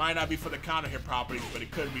 It might not be for the counter hit properties, but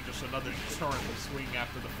it could be just another turn of swing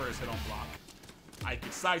after the first hit on block. I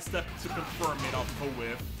could sidestep to confirm it off of a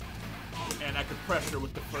whiff, and I could pressure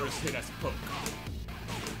with the first hit as a poke.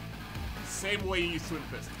 Same way you use twin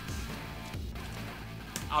pistons.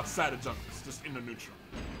 Outside of junkers, just in the neutral.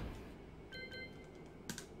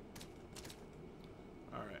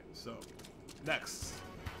 Alright, so next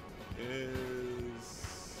is...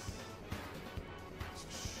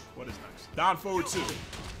 what is next? Down forward 2.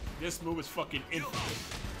 This move is fucking infamous.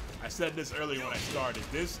 I said this earlier when I started.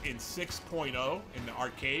 This in 6.0 in the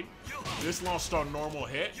arcade, this launched on normal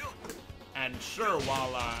hit, and sure, while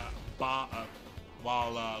Law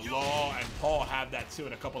and Paul have that too,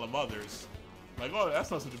 and a couple of others, like, oh, that's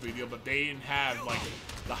not such a big deal, but they didn't have like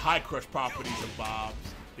the high crush properties of Bob's.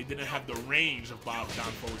 They didn't have the range of Bob's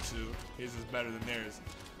down forward 2. His is better than theirs.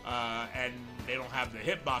 And they don't have the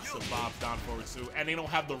hitbox of Bob's down forward 2, and they don't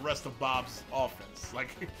have the rest of Bob's offense, like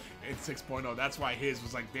in 6.0. That's why his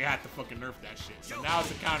was like, they had to fucking nerf that shit. So now it's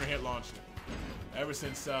a counter hit launcher. Ever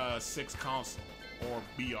since 6 console, or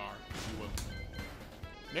BR, if you will.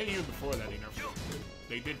 Maybe even before that, they nerfed it.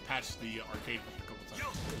 They did patch the arcade a couple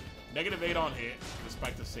times. -8 on hit,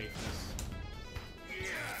 despite the safeness.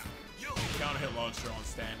 Counter hit launcher on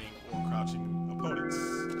standing or crouching opponents.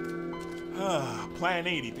 Plan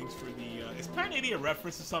 80, thanks for the... is Plan 80 a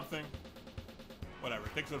reference to something? Whatever,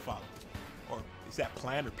 thanks for the follow. Or is that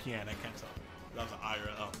Plan or Pian? I can't tell. That was an I or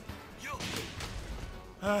an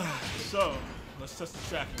L. So, let's test the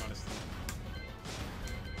tracking on this thing.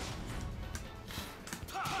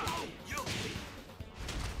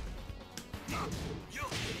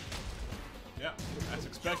 Yeah, as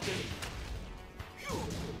expected.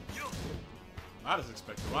 Not as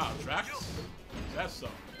expected. Wow, tracks? That's so.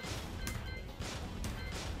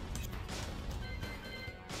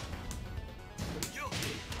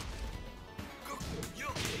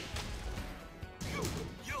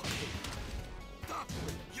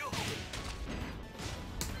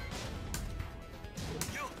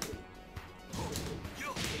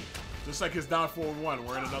 Just like his down forward 1,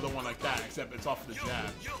 we're in another one like that, except it's off the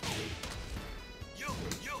jab.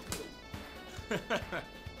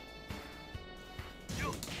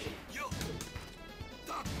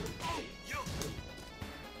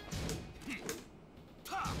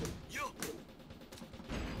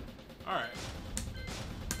 Alright.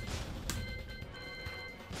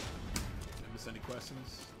 Did I miss any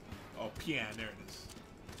questions? Oh, Pian, there it is.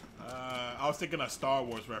 I was thinking a Star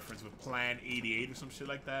Wars reference with Plan 88 or some shit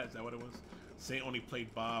like that. Is that what it was? Saint only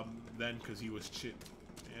played Bob then because he was chit.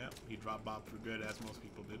 Yeah, he dropped Bob for good, as most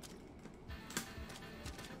people did.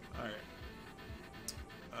 Alright.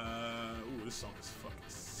 Ooh, this song is fucking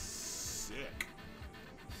sick.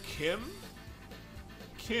 Kim?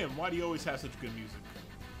 Kim, why do you always have such good music?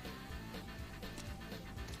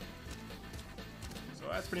 So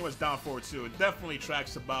that's pretty much down forward 2. It definitely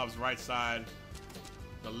tracks to Bob's right side.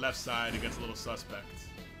 The left side, it gets a little suspect.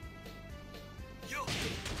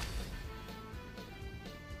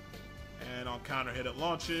 And on counter hit it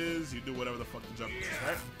launches, you do whatever the fuck the jump is,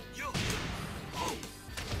 right?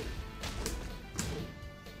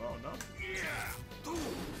 Oh no.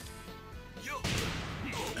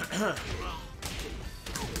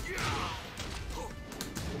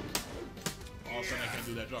 All of a sudden I can't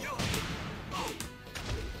do that jump.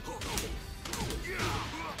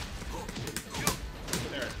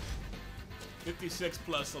 56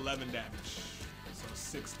 plus 11 damage. So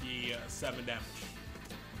 67 damage.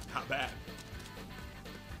 Not bad.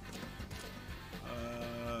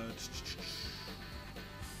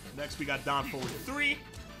 Next we got down forward 3.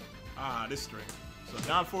 Ah, this string. So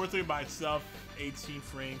down forward 3 by itself, 18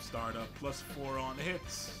 frame startup, plus 4 on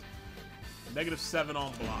hits, -7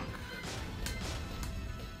 on block.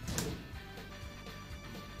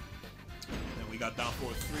 Then we got down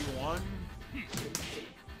forward 3-1.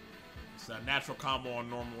 It's a natural combo on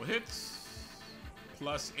normal hits,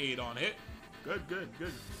 plus 8 on hit. Good, good,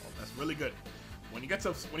 good. Oh, that's really good. When you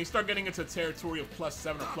start getting into territory of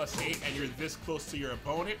 +7 or +8, and you're this close to your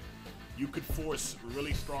opponent, you could force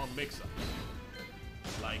really strong mix-ups.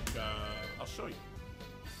 Like, I'll show you.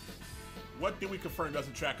 What did we confirm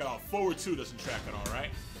doesn't track at all? Forward 2 doesn't track at all,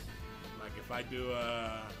 right? if I do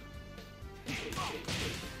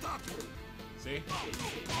see?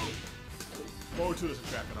 Forward 2 doesn't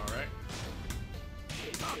track it, alright?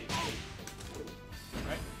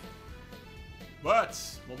 Right?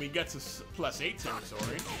 But when we get to +8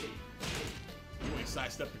 territory, you ain't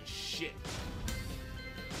sidestepping shit.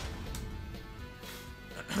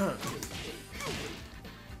 And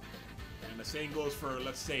the same goes for,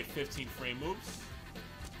 let's say, 15 frame moves.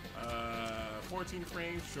 14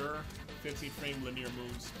 frames, sure. 15 frame linear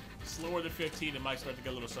moves. Slower than 15, it might start to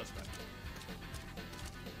get a little suspect.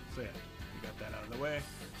 So yeah, we got that out of the way.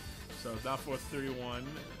 So down for 3-1.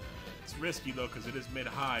 It's risky though because it is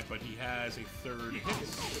mid-high, but he has a third hit.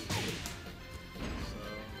 So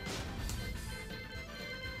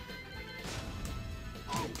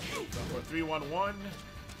for 3-1-1.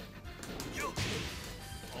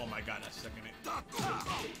 Oh my god, that's second hit.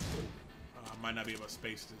 I might not be able to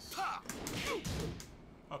space this.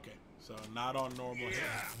 Okay, so not on normal hit.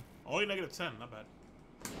 Only -10, not bad.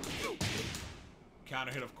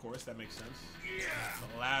 Counter hit, of course, that makes sense.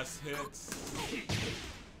 The last hit.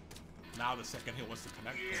 Now the second hit wants to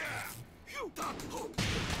connect.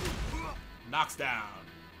 Knocks down.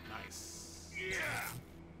 Nice.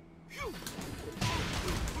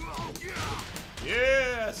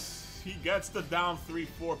 Yes! He gets the down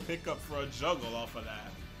 3-4 pickup for a juggle off of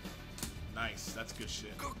that. Nice, that's good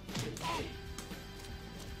shit.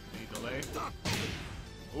 Any delay?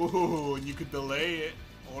 Ooh, and you could delay it.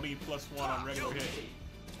 Only +1 on regular hit.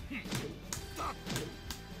 You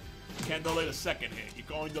can't delay the second hit. You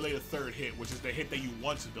can only delay the third hit, which is the hit that you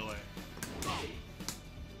want to delay.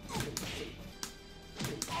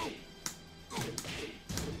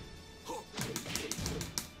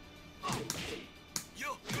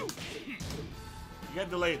 You can't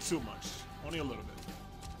delay it too much. Only a little bit.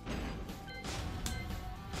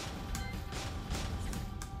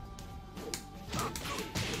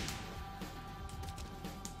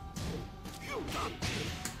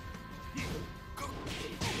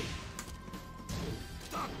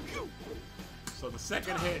 So the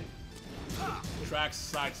second hit tracks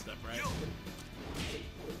sidestep, right?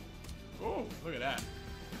 Oh, look at that.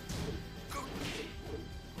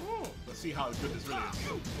 Oh, let's see how good this really is.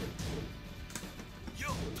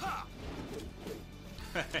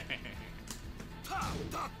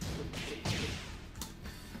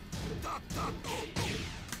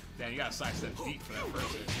 Damn, you gotta sidestep deep for that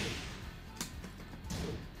first hit.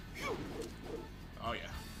 Oh yeah.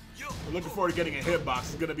 I'm looking forward to getting a hitbox.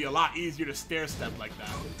 It's gonna be a lot easier to stair step like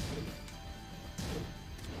that.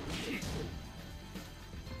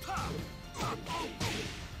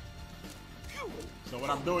 So what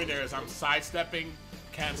I'm doing there is I'm sidestepping,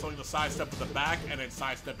 canceling the sidestep with the back, and then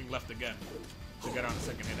sidestepping left again to get on the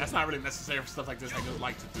second hit. That's not really necessary for stuff like this. I just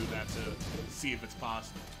like to do that to see if it's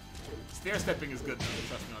possible. Stair stepping is good though.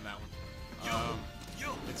 Trust me on that one.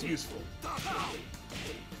 It's useful.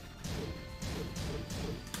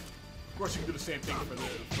 Of course, you can do the same thing for the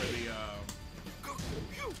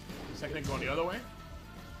second hit going the other way.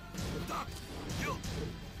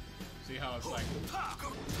 See how it's like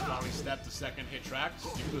following step, the second hit tracks?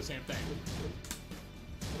 You can do the same thing.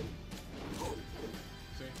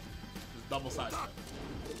 See? Just double side step.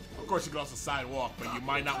 Of course, you can also sidewalk, but you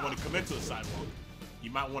might not want to commit to a sidewalk.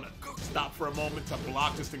 You might want to stop for a moment to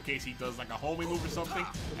block just in case he does like a homing move or something,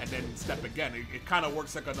 and then step again. It kind of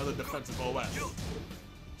works like another defensive OS.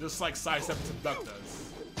 Just like sidestep to duck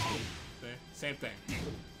does. See? Same thing.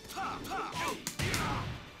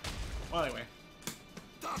 Well, anyway.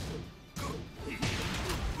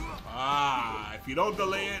 Ah, if you don't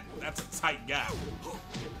delay it, that's a tight gap.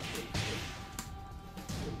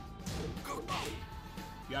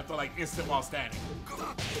 You have to like instant while standing.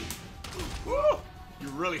 Woo! You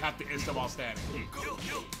really have to instant while standing.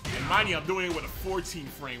 And mind you, I'm doing it with a 14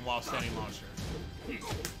 frame while standing launcher. If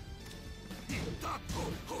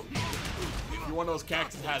you're one of those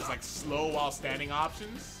characters that has like slow while standing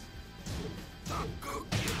options,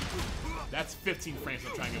 that's 15 frames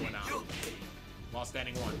of trying to get one out. While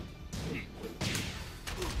standing 1.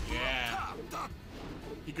 Yeah.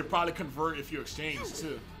 He could probably convert if you exchange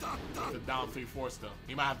too. The down 3-4 still.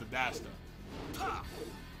 He might have to dash though.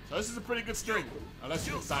 So this is a pretty good string. Unless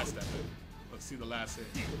you can sidestep it. Let's see the last hit.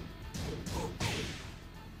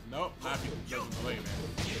 Nope, not if he doesn't delay, man.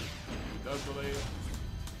 If he does delay it.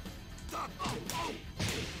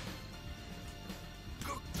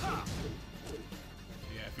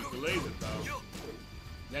 Yeah, if he delays it though,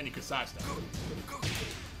 then you can sidestep it.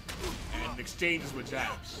 And exchanges with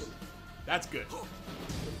jabs. That's good.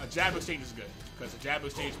 A jab exchange is good. Because a jab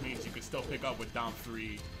exchange means you can still pick up with down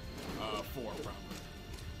 3, 4 probably.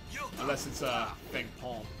 Unless it's a Feng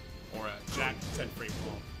Palm. or a jack 10 frame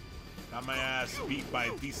ball. Got my ass beat by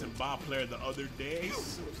a decent ball player the other day.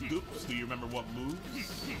 Oops, do you remember what moves?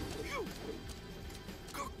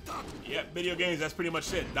 Yep, video games, that's pretty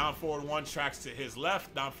much it. Down forward 1 tracks to his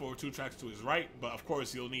left, down forward 2 tracks to his right, but of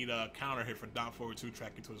course you'll need a counter hit for down forward 2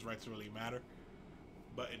 tracking to his right to really matter.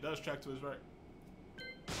 But it does track to his right.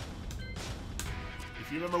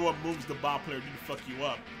 If you remember what moves the ball player do to fuck you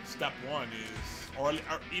up, step 1 is, or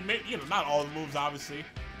you know, not all the moves obviously,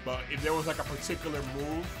 but if there was like a particular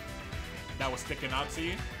move that was sticking out to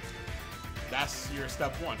you, that's your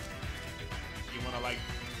step 1. You want to like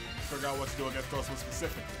figure out what to do against those ones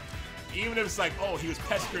specifically. Even if it's like, oh, he was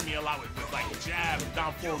pestering me a lot with like jab,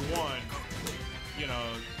 down forward 1, you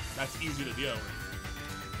know, that's easy to deal with.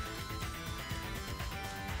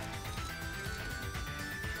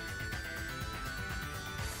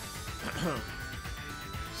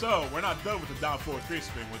 So we're not done with the down forward 3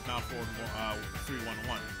 spin with down forward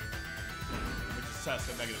 3-1-1. Which is test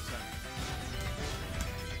at -10.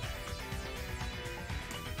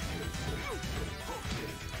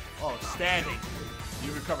 Oh, standing.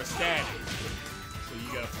 You recover standing. So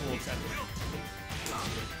you get a full 10.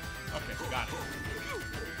 Okay, got it.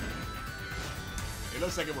 It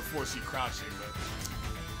looks like it would force you crouching, but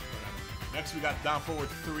whatever. Next we got down forward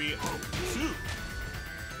 3-2.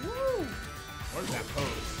 Woo! Where's that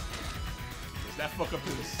pose? Does that fuck up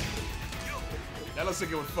his... That looks like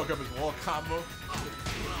it would fuck up his wall combo.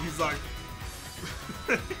 He's like...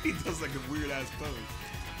 he does like a weird ass pose.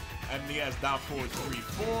 And he has down forward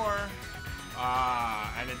 3-4.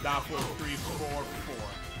 And then down forward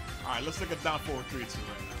 3-4-4. Alright, let's look at down forward 3-2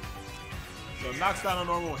 right now. So knocks down a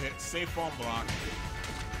normal hit, safe on block.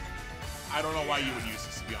 I don't know why you would use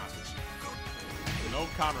this, to be honest with you. No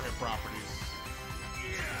counter hit properties.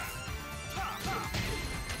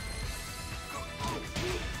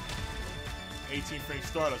 18 frame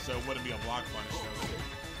startup, so it wouldn't be a block punish.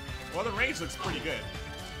 Well, the range looks pretty good.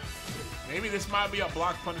 Maybe this might be a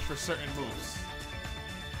block punish for certain moves.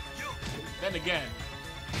 Then again,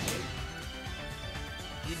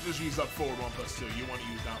 you just use up forward 1+2. You want to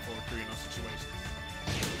use down forward 3 in those situations.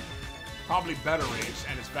 Probably better range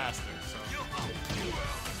and it's faster, so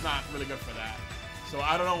it's not really good for that. So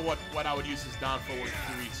I don't know what I would use this down forward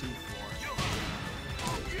 3-2 for.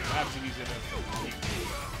 I have to use it as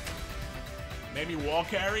maybe wall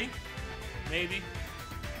carry, maybe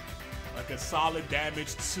like a solid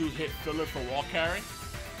damage 2-hit filler for wall carry.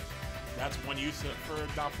 That's one use for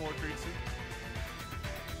down forward 3-2.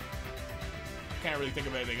 Can't really think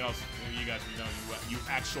of anything else. Maybe you guys know you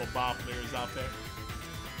actual ball players out there.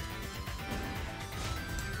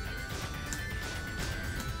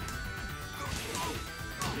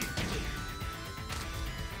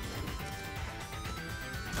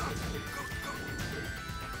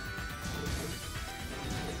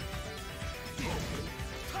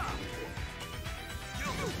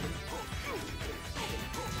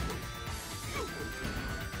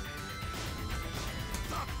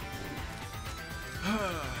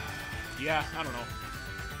 Yeah, I don't know.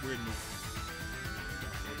 Weird move.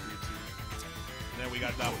 And then we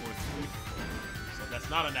got down forward 3. So that's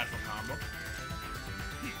not a natural combo.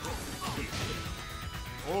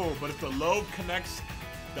 Oh, but if the lobe connects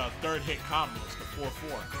the 3rd hit combos, the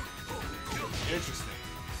 4-4. Interesting.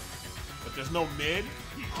 But there's no mid.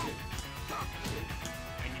 And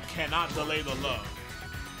you cannot delay the lobe.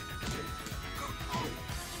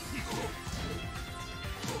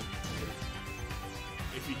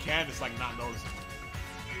 If you can, it's like not noticeable.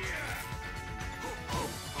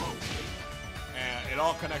 And it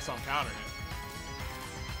all connects on counter hit.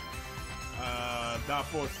 Down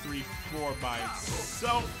forward 3-4 by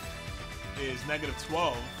itself is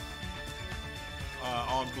 -12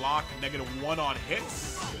 on block, -1 on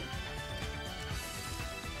hits,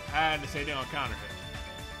 and the same thing on counter hit.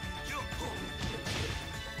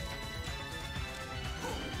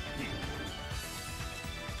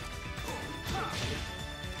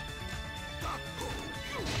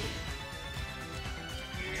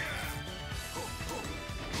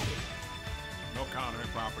 No counter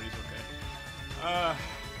hit properties, okay.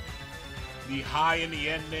 The high in the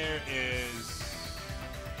end there is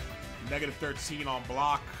 -13 on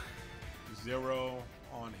block, 0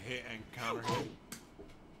 on hit and counter hit.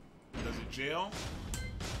 Does it jail?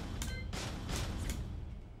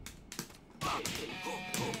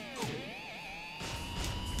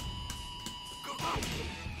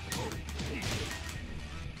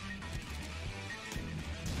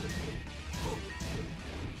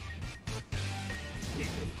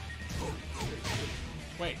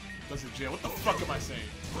 Wait, does it jail? What the fuck am I saying?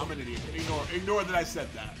 I'm an idiot. Ignore that I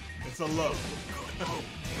said that. It's a low.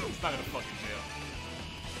 It's not gonna fucking jail.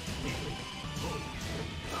 So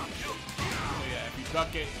yeah, if you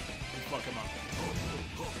duck it, you fuck him up.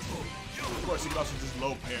 Of course, you can also just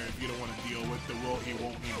low pair if you don't want to deal with the will he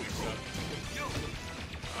won't be mixed up.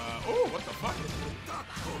 Oh, what the fuck?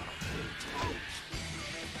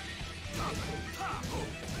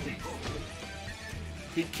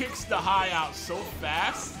 He kicks the high out so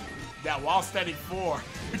fast that while standing 4,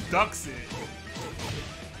 he ducks it.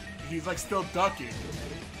 He's like still ducking.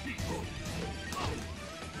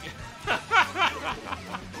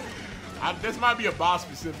 This might be a boss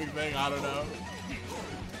specific thing, I don't know.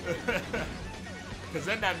 Because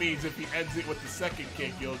then that means if he ends it with the second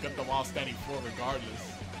kick, you'll get the while standing 4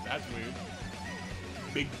 regardless. That's weird.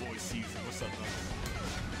 Big boy season. What's up, guys?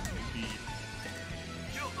 Indeed.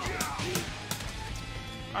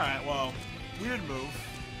 Alright, well, weird move.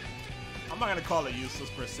 I'm not gonna call it useless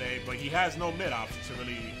per se, but he has no mid option to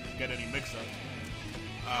really get any mix up.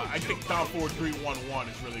 I think down forward 3-1-1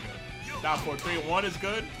 is really good. Down forward 3-1 is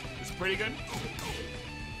good. It's pretty good.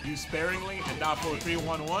 Use sparingly, and down forward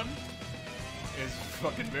 3-1-1 is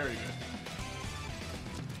fucking very good.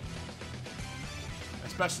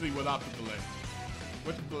 Especially without the delay.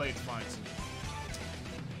 With the delay, it's fine too.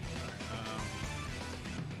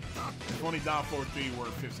 If only down forward 3 were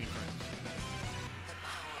 15 frames,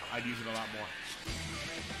 I'd use it a lot more.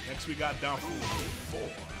 Next we got down forward 4.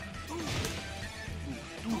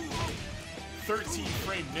 13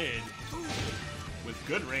 frame mid with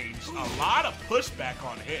good range. A lot of pushback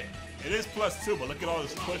on hit. It is +2, but look at all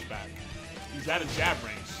this pushback. He's at a jab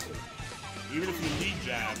range. Even if you lead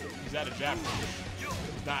jab, he's at a jab range.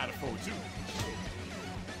 He's not at a forward 2.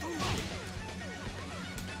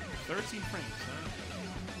 13 frames,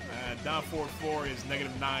 huh? Down forward 4 is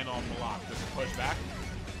 -9 on block. Does it push back?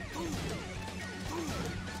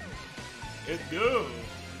 It do.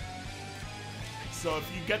 So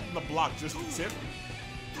if you get in the block just a tip,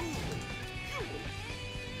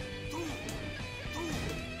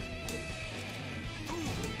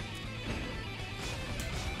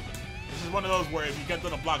 this is one of those where if you get to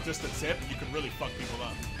the block just a tip, you can really fuck people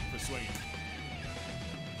up for swinging.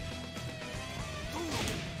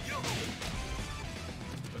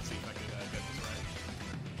 Let's see if I can get this right.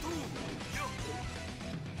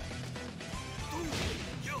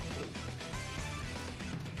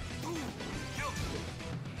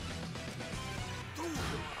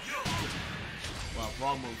 Wow,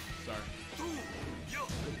 wrong move. Sorry.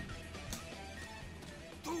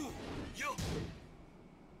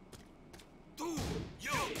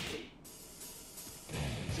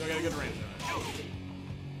 So I got a good range on it.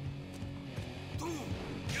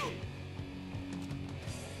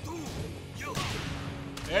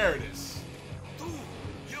 There it is.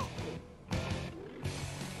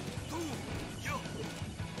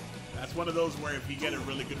 That's one of those where if you get a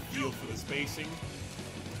really good feel for the spacing,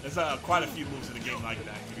 there's quite a few moves in the game like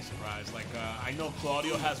that. You'd be surprised. Like I know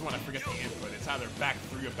Claudio has one. I forget the input. It's either back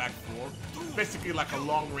 3 or back 4. Basically like a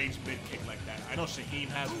long range mid kick like that. I know Shaheen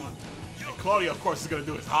has one. And Claudio, of course, is gonna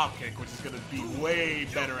do his hop kick, which is gonna be way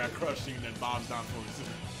better at crushing than Bob's down forward.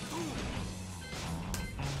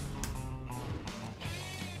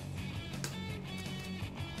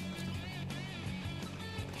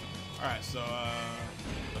 Alright, so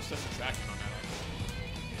let's test the tracking on that.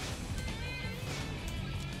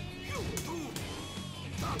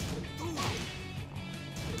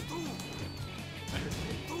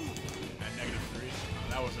 At -3. Oh,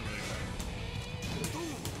 that wasn't really good.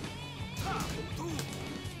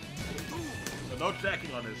 So no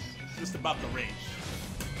tracking on this. It's just about the range.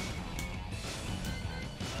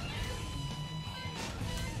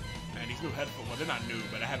 And these new headphones, well, they're not new,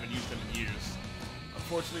 but I haven't used them in years.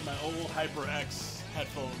 Unfortunately, my old HyperX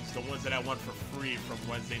headphones, the ones that I won for free from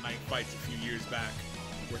Wednesday Night Fights a few years back,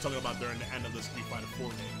 we're talking about during the end of the Street Fighter 4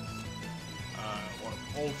 games. Or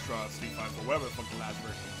Ultra Street Fighter 4, whatever the fuck the last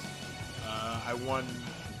version is. I won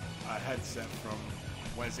a headset from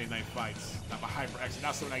Wednesday Night Fights. Not my HyperX, and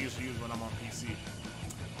that's the one I usually use when I'm on PC.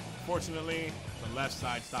 Fortunately, the left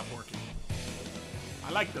side stopped working. I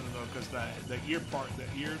like them though, because the ear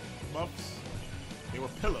muffs, they were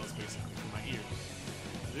pillows basically for my ears.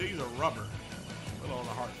 These are rubber. A little on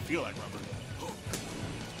the hard, feel like rubber.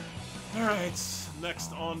 Alright,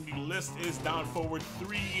 next on the list is down forward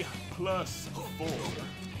 3 plus 4. Is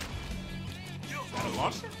that a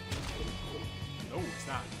launcher? No, it's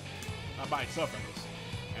not. Not by itself, at least.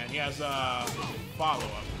 And he has a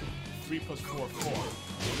follow-up. 3 plus 4, 4.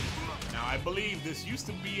 Now, I believe this used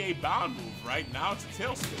to be a bound move, right? Now it's a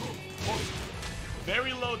tail spin.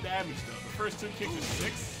 Very low damage, though. The first 2 kicks are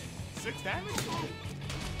 6 damage?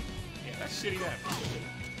 Yeah, that's shitty damage.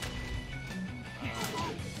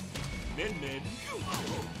 Mid. Mid.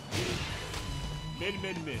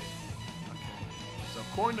 Okay. So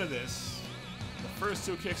according to this, the first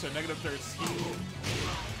two kicks are -13.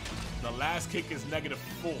 The last kick is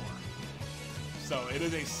 -4. So it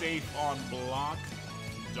is a safe on block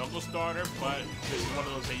jungle starter, but it's one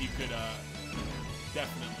of those that you could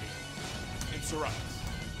definitely interrupt.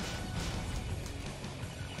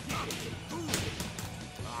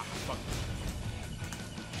 Ah, fuck.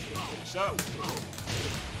 Shut up.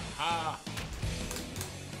 Ah.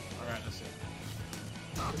 Alright, let's see.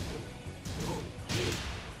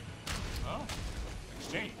 Oh.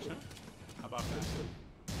 Exchange, huh? How about that?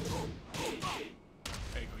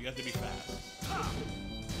 There you go, you have to be fast.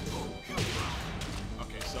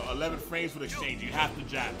 Okay, so 11 frames with exchange. You have to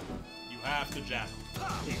jab. You have to jab.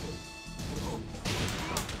 Oh,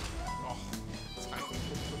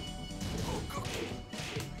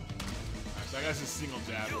 Alright, so I guess it's single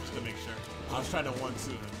jab just to make sure. I was trying to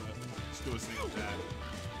 1-2 him, but just do a single jab.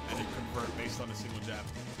 And then convert based on a single jab.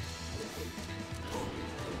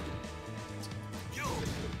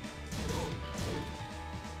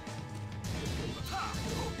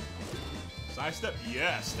 Side step?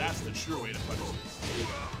 Yes, that's the true way to punish this.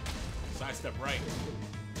 Side step right.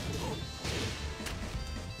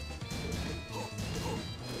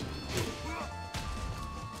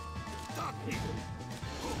 Now,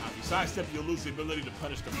 if you side step, you'll lose the ability to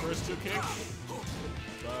punish the first two kicks.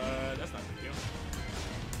 But that's not a big deal.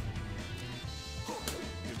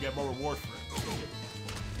 You get more reward for it.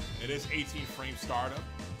 It is 18 frame startup,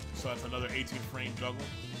 so that's another 18 frame juggle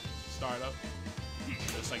startup.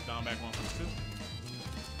 Just like down back 1+2.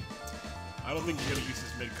 I don't think you're gonna use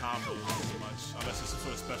this mid combo as much, unless it's some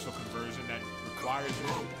sort of special conversion that requires it. I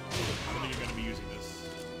don't think you're gonna be using this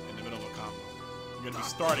in the middle of a combo. You're gonna be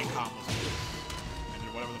starting combos with this, and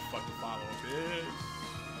then whatever the fuck the follow up is,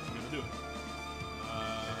 you're gonna do it.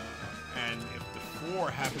 And if the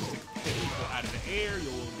 4 happens to hit people out of the air,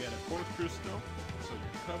 you'll get a quartz crystal, so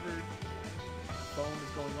you're covered. My phone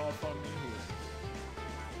is going off on me. Who is this?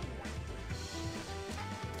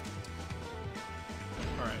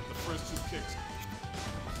 Alright, the first two kicks,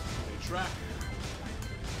 they track.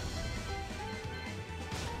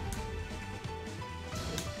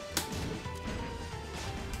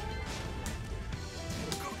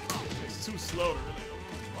 It's too slow to really,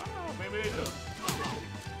 wow, maybe they do.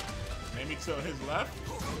 Maybe to his left.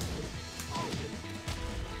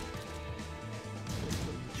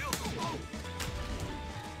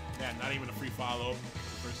 Yeah, not even a free follow.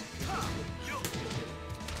 First kick.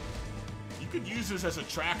 You could use this as a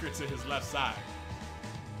tracker to his left side.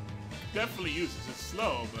 Definitely use this. It's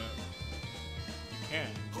slow, but you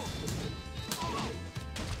can.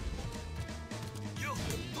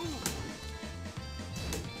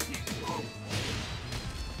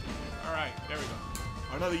 Alright, there we go.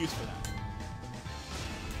 Another use for that.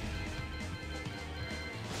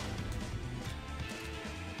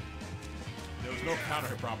 There was no counter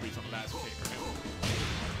hit properties on the last kick, right?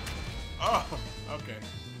 Oh, okay.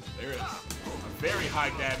 There it is. A very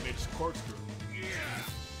high damage corkscrew.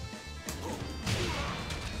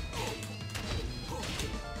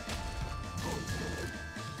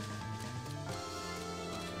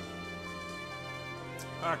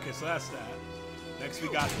 Okay, so that's that. Next we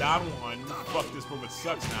got down 1. Fuck this move, it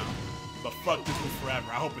sucks now. But fuck this move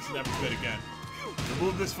forever. I hope it's never good again.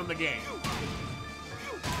 Remove this from the game.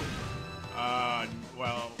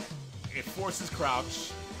 Well, it forces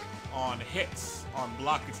crouch. On hits, on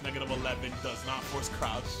block, it's -11. Does not force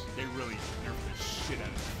crouch. They really nerfed the shit out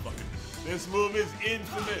of this fucking. This move is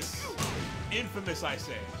infamous. Infamous, I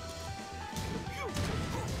say.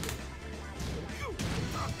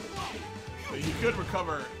 So he could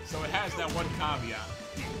recover. So it has that one caveat.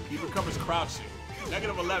 He recovers crouching.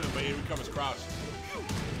 -11, but he recovers crouching.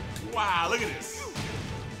 Wow, look at this.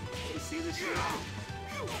 You see this shit?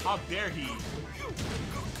 How dare he?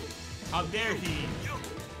 How dare he?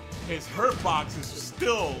 His hurt box is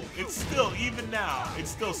still, it's still, even now,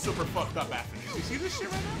 it's still super fucked up after this. You see this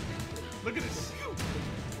shit right now? Look at this.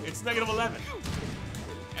 It's -11.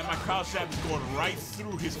 And my crouch jab is going right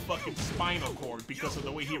through his fucking spinal cord because of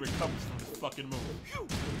the way he recovers from this fucking move.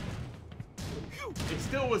 It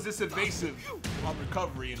still was this evasive on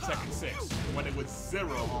recovery in Tekken 6 when it was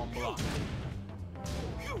 0 on block.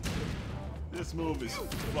 This move is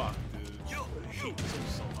fucked, dude. I hate this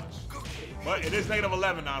move so much. But it is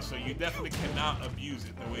 -11 now, so you definitely cannot abuse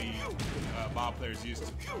it the way Bob players used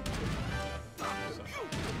to. So,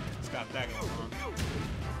 it's got that going on.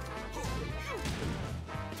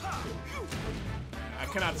 I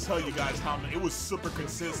cannot tell you guys how many. It was super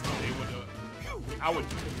consistent. It would,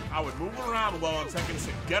 I would move around well on Tekken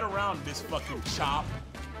 6, get around this fucking chop,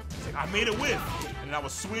 It's like, I made a whiff, and then I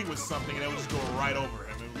would swing with something, and it would just go right over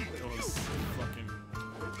him. It was fucking.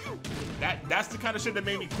 That's the kind of shit that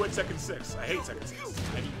made me quit Tekken 6. I hate Tekken 6.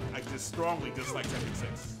 I just strongly dislike Tekken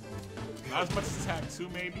 6. Not as much as Tag 2,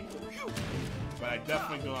 maybe, but I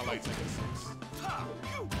definitely do not like Tekken 6.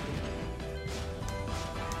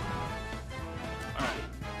 Alright.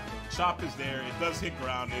 Chop is there. It does hit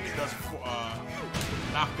grounded. It does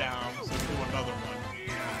knock down. So let's do another one.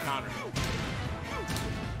 Counter.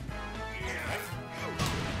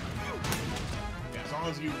 Yeah, as long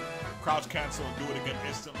as you crouch cancel and do it again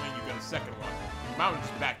instantly, you get a second one. You might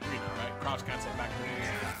just back 3 now, right? Crouch cancel, back 3.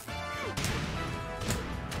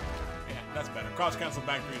 Yeah, that's better. Crouch cancel,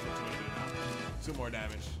 back 3 is what you want to do now. 2 more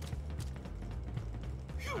damage.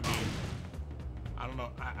 I mean, I don't know.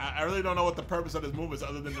 I really don't know what the purpose of this move is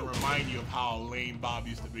other than to remind you of how lame Bob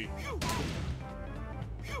used to be.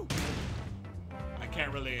 I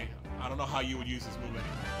can't really... I don't know how you would use this move anymore.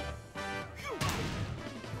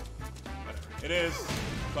 Whatever. It is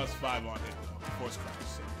 +5 on hit, though. Force crouch.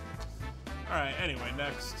 So. Alright, anyway,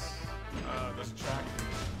 next. There's a track.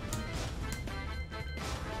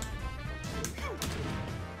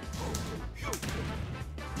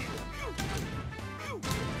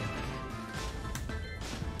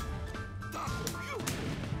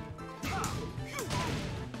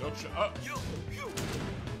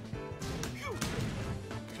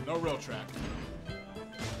 Okay, no real track.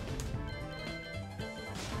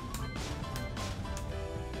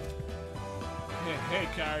 Hey,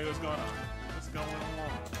 Carrie, what's going on? What's going on?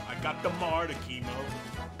 I got the Mar to chemo.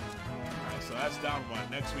 Alright, so that's down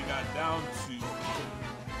 1. Next, we got down 2.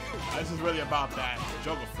 This is really about that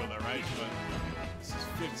juggle filler, right? But this is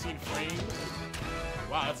 15 frames.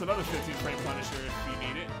 Wow, that's another 15 frame Punisher if you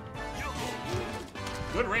need it.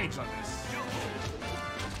 Good range on this.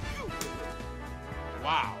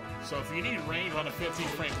 Wow. So if you need range on a 15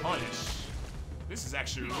 frame punish, this is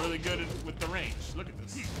actually really good with the range. Look at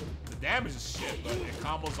this. The damage is shit, but it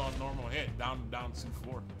combos on normal hit. Down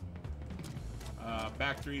 2-4.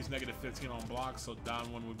 Back 3 is -15 on block, so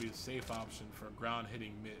down 1 would be the safe option for ground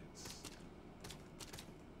hitting mids.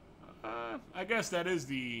 I guess that is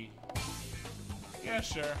the... Yeah,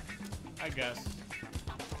 sure. I guess.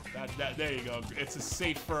 There you go. It's a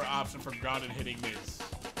safer option for ground and hitting mids.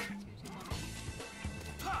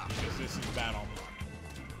 Because this is bad on block.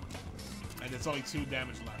 And it's only 2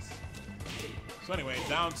 damage less. So anyway,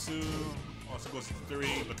 down 2 also goes to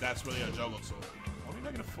 3, but that's really a juggle tool. Only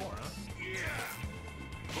 -4, huh?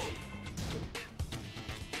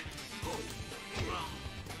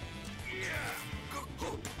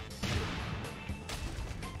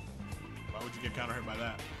 Why would you get counter hit by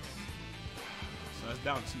that? So that's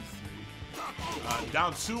down 2-3.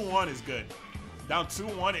 Down 2-1 is good. Down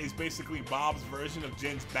 2-1 is basically Bob's version of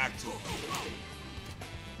Jin's back tool.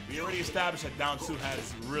 We already established that down 2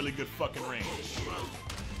 has really good fucking range.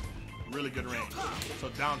 Really good range. So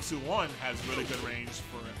down 2-1 has really good range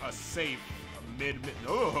for a safe mid.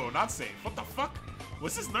 No, not safe. What the fuck?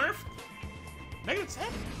 Was this nerfed?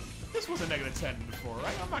 -10? This was a -10 before,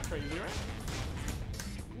 right? I'm not crazy, right?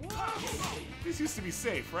 What? This used to be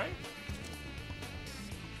safe, right?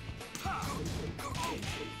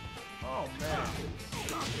 Oh man.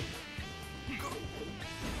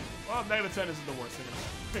 Well, -10 isn't the worst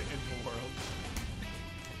thing in the world.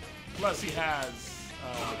 Plus, he has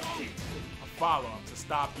a follow-up to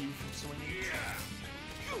stop you from swinging.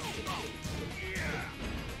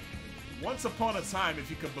 Once upon a time, if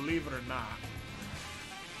you could believe it or not,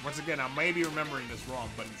 once again, I may be remembering this wrong,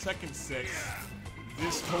 but in Tekken 6,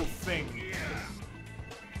 this whole thing...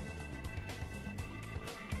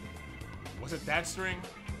 Was it that string?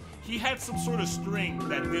 He had some sort of string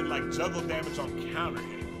that did like juggle damage on counter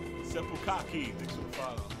hit. Sepukaki, thanks for the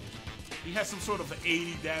follow. He had some sort of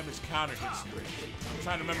 80 damage counter hit string. I'm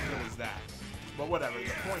trying to remember if it was that. But whatever, the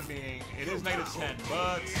point being, it is -10,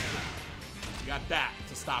 but you got that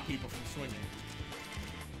to stop people from swinging.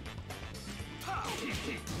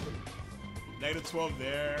 -12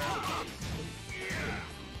 there.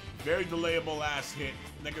 Very delayable last hit.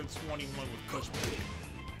 -21 with pushback.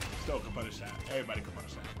 Still can punish that. Everybody can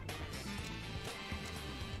punish that.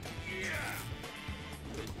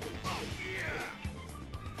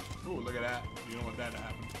 Ooh, look at that. You don't want that to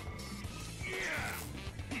happen.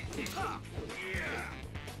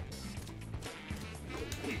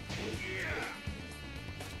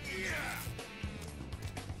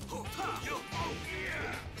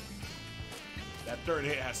 That third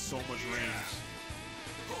hit has so much range.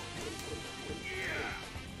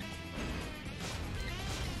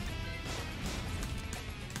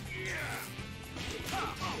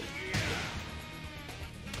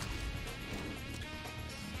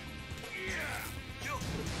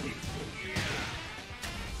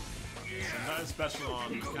 special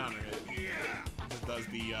on the counter hit. It just does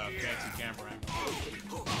the fancy camera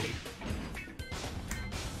angle.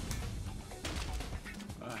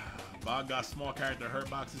 Bob got small character hurt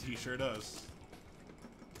boxes. He sure does.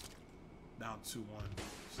 Down 2-1.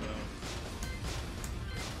 So.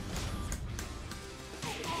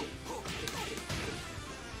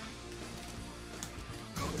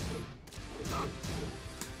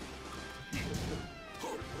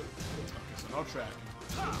 Okay, so no track.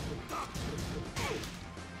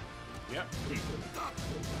 Yep.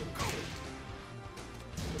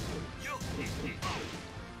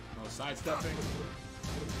 No sidestepping.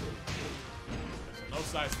 So no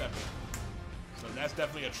sidestepping. So that's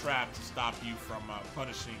definitely a trap to stop you from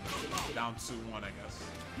punishing down 2-1, I guess.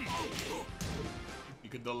 You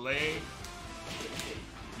could delay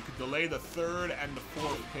the third and the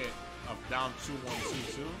fourth hit of down 2-1,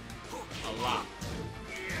 2-2 a lot.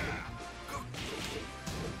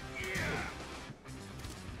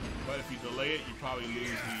 But if you delay it, you probably lose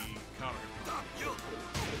the counter.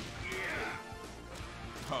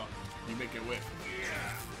 Oh, you make it whiff.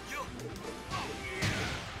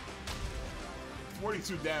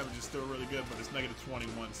 42 damage is still really good, but it's negative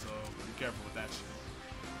 21, so be careful with that shit.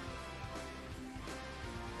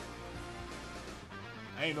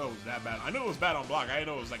 I didn't know it was that bad. I knew it was bad on block. I didn't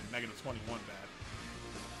know it was like negative 21 bad.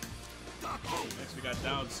 Next we got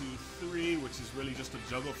down 2-3, which is really just a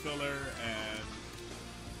juggle filler, and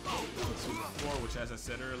 2-4, which as I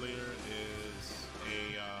said earlier is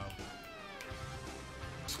a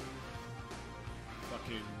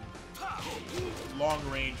fucking long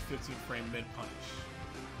range 15 frame mid punch.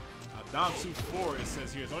 Down 2-4, it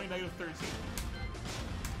says here, it's only negative 13.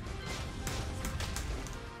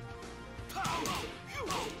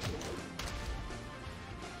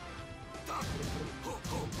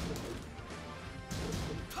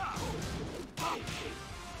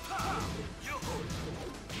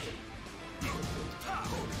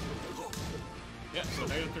 Yeah, so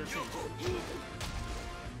negative 13.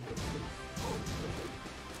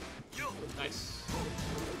 Nice.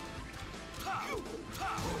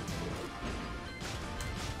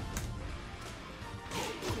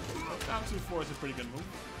 Down 2-4 is a pretty good move.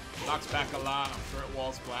 Knocks back a lot. I'm sure it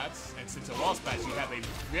wall splats. And since it wall splats, you have a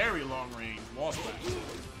very long range wall splat.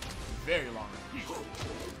 Very long range.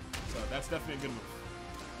 So that's definitely a good move.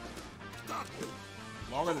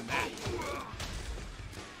 Longer than that.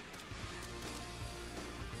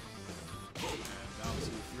 And down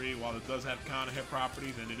 2-3. While it does have counter hit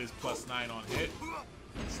properties and it is +9 on hit,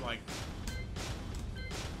 it's like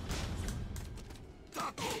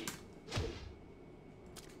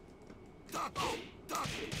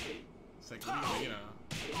it's like, you know.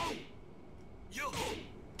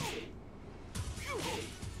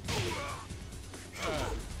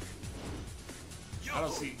 I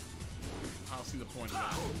don't see the point of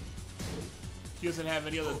that. He doesn't have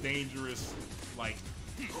any other dangerous, like,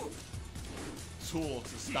 tool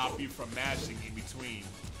to stop you from mashing in between.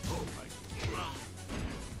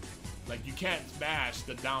 Like you can't mash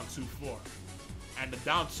the down 2-4. And the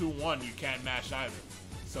down 2-1 you can't mash either.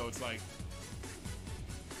 So it's like,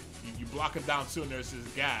 you block it down 2 and there's this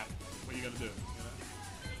gap. What are you gonna do? You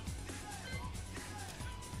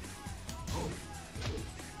know?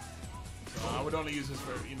 So I would only use this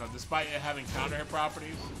for, you know, despite it having counter hit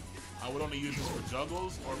properties, I would only use this for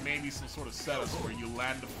juggles or maybe some sort of setups where you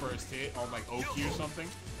land the first hit on like Oki or something,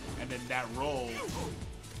 and then that roll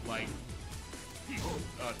like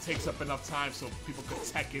takes up enough time so people could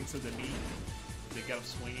tech into the knee. They get up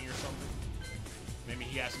swinging or something. Maybe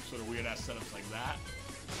he has some sort of weird ass setups like that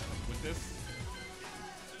with this.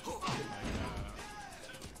 Like,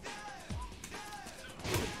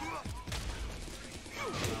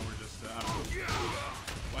 now we're just, I don't know.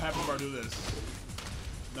 What happens if I do this?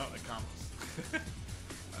 No, it combos.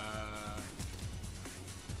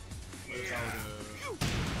 What if I were to...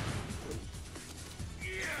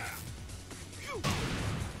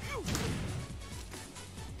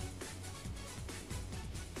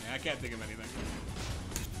 Yeah, I can't think of anything.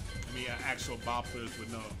 I mean, actual bop players would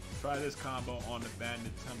know. Try this combo on the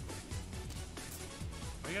banded temple.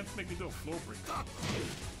 Why you have to make me do a floor break combo?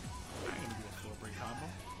 I ain't gonna do a floor break combo.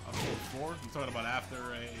 A floor 4? You talking about after a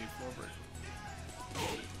floor break?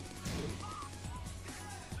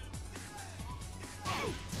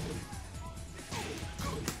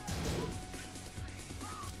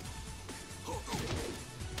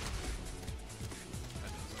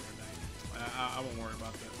 I won't worry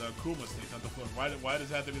about that. The Kuma stage, not the floor. Why does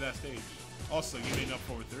it have to be that stage? Also, you made up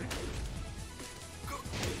forward 3.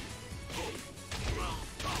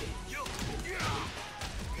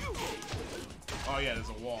 Oh yeah, there's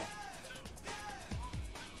a wall.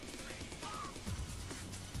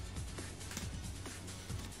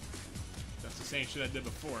 same shit I did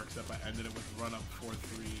before, except I ended it with run up 4-3,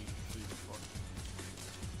 3-4.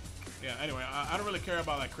 Yeah, anyway, I don't really care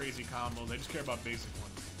about like crazy combos. I just care about basic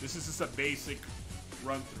ones. This is just a basic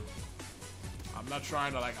run through. I'm not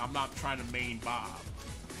trying to main Bob.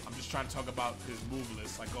 I'm just trying to talk about his move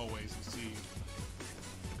list like always and see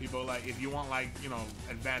people like, if you want like, you know,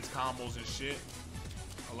 advanced combos and shit,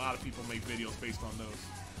 a lot of people make videos based on those.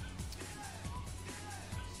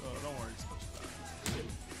 So don't worry so much about it.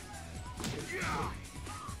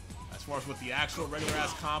 As far as what the actual regular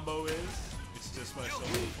ass combo is, it's just what I showed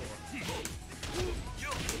you before.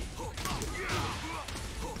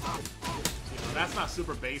 So that's not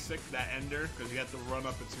super basic, that ender, because you have to run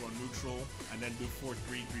up into a neutral and then do 4-3,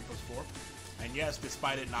 3+4. And yes,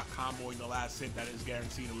 despite it not comboing the last hit, that is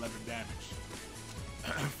guaranteed 11 damage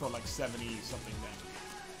for like 70 something damage.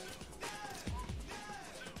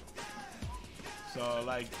 So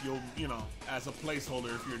like you know, as a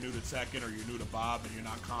placeholder, if you're new to Tekken or you're new to Bob and you're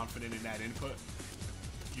not confident in that input,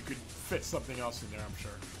 you could fit something else in there, I'm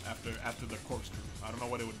sure. After the corkscrew, I don't know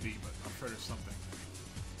what it would be, but I'm sure there's something.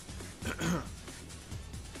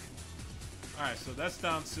 All right, so that's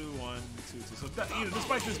down to 1, 2, 2. So that, you know,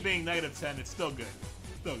 despite this being -10, it's still good.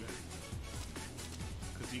 Still good.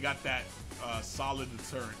 Because you got that solid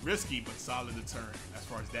deterrent, risky but solid deterrent as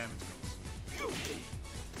far as damage goes.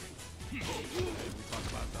 We talked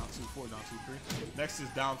about down 2-4, down 2-3. Next is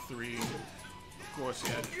down 3. Of course,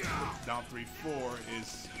 yeah, down 3-4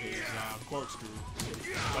 is corkscrew,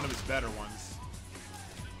 one of his better ones.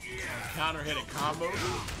 Counter hitting combos.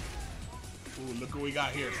 Ooh, look what we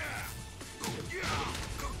got here.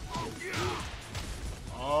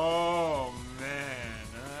 Oh man,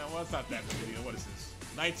 well, it's not that big a deal. What is this?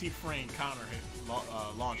 19 frame counter hit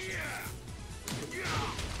launcher.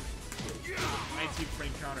 19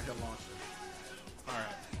 frame counter hit launcher. All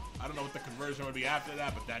right. I don't know what the conversion would be after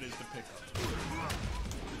that, but that is the pickup.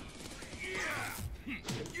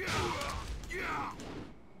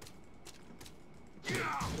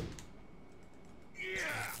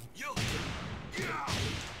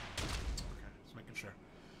 Okay, just making sure.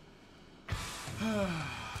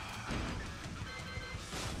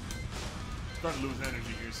 Starting to lose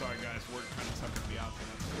energy here. Sorry, guys. Work kind of tucking me out there.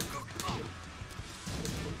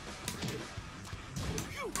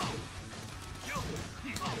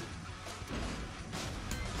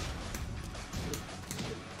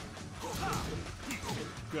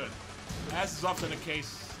 Good. As is often the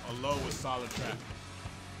case, a low with solid tracking.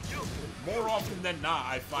 More often than not,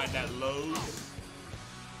 I find that lows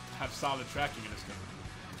have solid tracking in this game.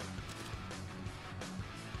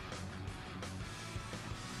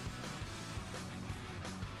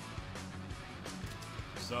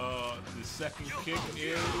 So the second kick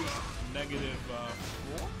is -4.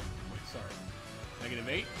 Wait, sorry,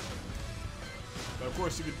 -8. But of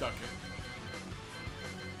course you could duck it.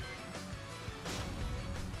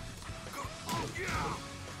 It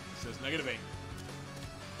says -8.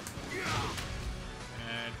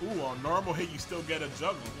 And ooh, on normal hit you still get a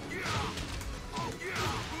juggle.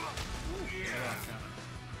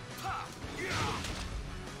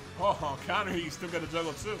 Oh, on counter hit you still get a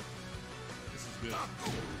juggle too. This is good.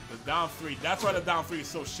 The down 3, that's why the down 3 is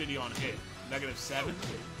so shitty on hit. -7.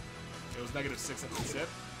 It was -6 at the tip.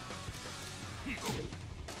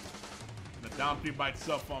 And the down 3 by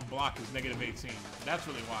itself on block is -18. That's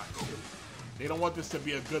really why. They don't want this to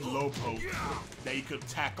be a good low poke that you could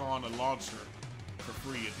tack on a launcher for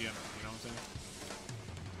free at the end of it, you know what I'm saying?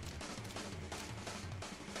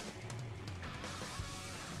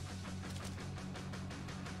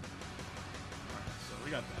 Alright, so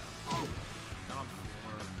we got that. Down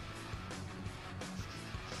 4.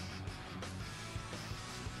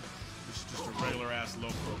 This is just a regular ass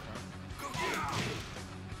low poke, huh?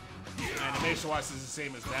 Animation wise is the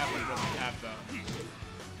same as that, but it doesn't have the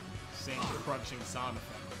same crunching sound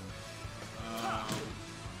effect.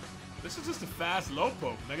 This is just a fast low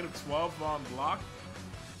poke. -12 on block,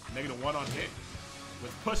 -1 on hit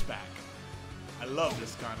with pushback. I love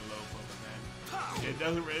this kind of low pokes, man. It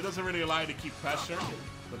doesn't really allow you to keep pressure,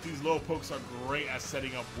 but these low pokes are great at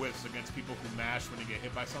setting up whiffs against people who mash when they get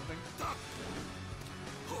hit by something.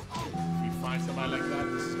 If you find somebody like that,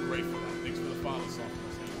 this is great for that. Thanks for the follow, Sophomore.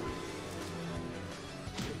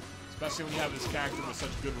 Especially when you have this character with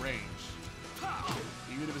such good range.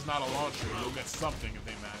 Even if it's not a launcher, you'll get something if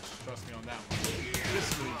they match. Trust me on that one. This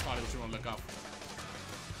is really probably what you want to look out for.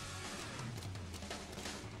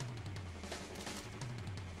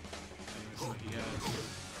 Anyway, so he has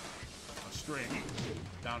a string.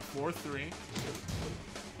 Down 4-3.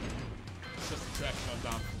 It's just a tracking on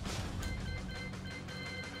down 4.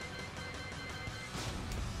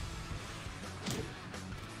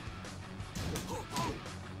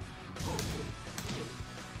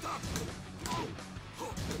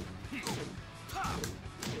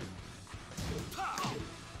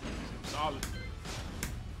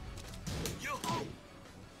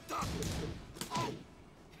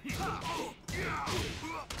 I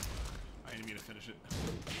didn't mean to finish it.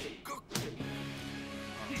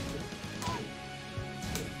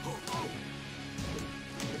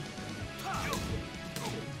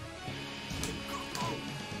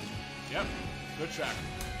 Yep, good track.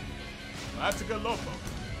 Well, that's a good low poke.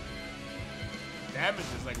 Damage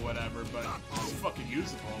is like whatever, but it's fucking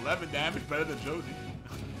usable. 11 damage, better than Josie.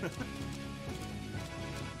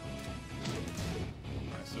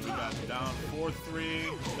 Alright, so we got down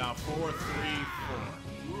 4-3, down 4-3, 4.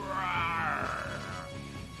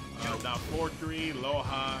 Down 4-3, low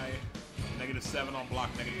high, -7 on block,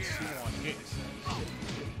 -2 on hit.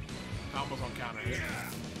 Combos on counter hit.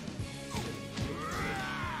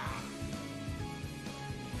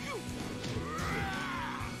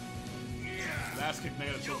 Last kick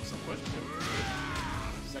 -2 with some push.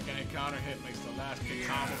 Second hit counter hit makes the last kick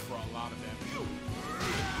combo for a lot of damage.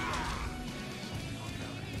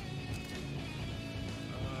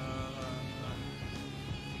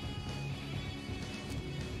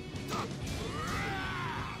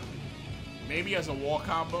 Maybe as a wall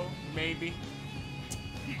combo, maybe.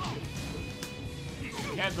 You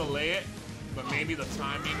can't delay it, but maybe the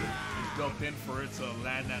timing is built in for it to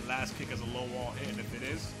land that last kick as a low wall hit, and if it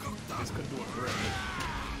is, this could do a grip.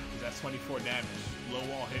 That's 24 damage. Low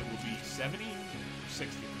wall hit will be 70 or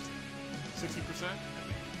 60%? 60%? I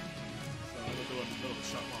think. So it'll do a little bit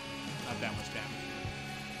short long. Not that much damage.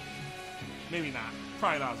 Maybe not.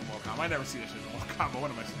 Probably not as a wall combo. I never see this shit as a wall combo.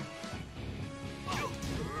 What am I saying?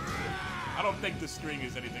 I don't think this string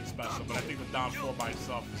is anything special, but I think the down 4 by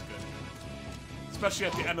itself is good. Especially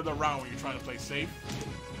at the end of the round when you're trying to play safe.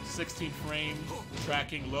 16 frame,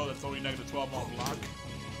 tracking low, that's only -12 on block.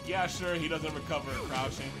 Yeah, sure, he doesn't recover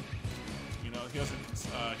crouching. You know, he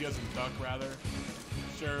doesn't duck rather.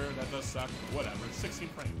 Sure, that does suck, but whatever. 16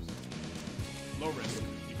 frames. Low risk.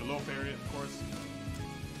 You can low parry it, of course.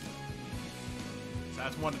 So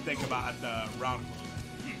that's one to think about at the round close.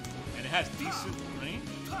 And it has decent range.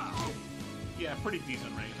 Yeah, pretty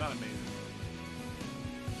decent range, not amazing.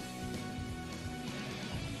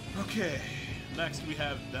 Okay, next we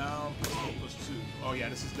have down +2. Oh yeah,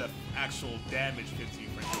 this is the actual damage 15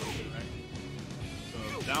 frames, right? So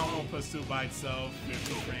down 1+2 by itself,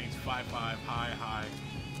 15 frames, 5-5, high, high.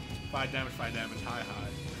 5 damage, high,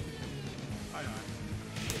 high. High, high.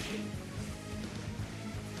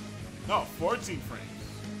 No, 14 frames.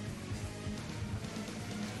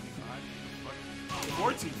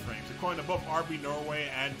 14 frames, according to both RB Norway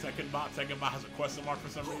and Tekken Bot. Tekken Bot has a question mark for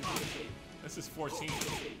some reason. This is 14.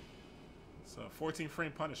 So 14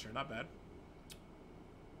 frame Punisher, not bad.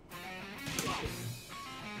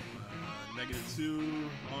 -2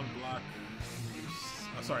 on block.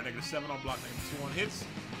 Sorry, -7 on block, -2 on hits.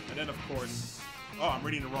 And then of course, oh, I'm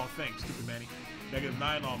reading the wrong thing, stupid Manny.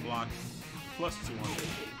 -9 on block, +2 on hit.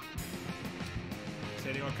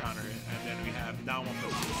 Hitting on counter hit. And then we have down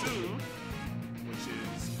 1+2. Which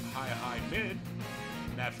is high, mid,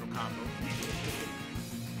 natural combo.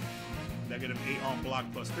 -8 on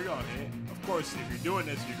block, +3 on hit. Of course, if you're doing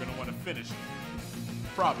this, you're gonna want to finish it.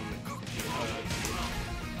 Probably.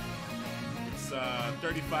 It's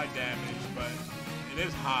 35 damage, but it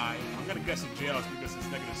is high. I'm gonna guess it jails because it's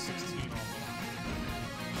 -16 on block.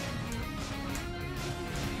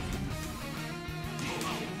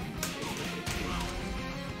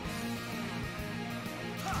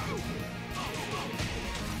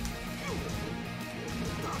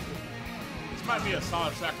 Might be a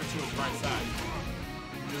solid tracker to his right side.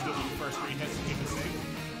 Just do the first 3 hits to keep it safe.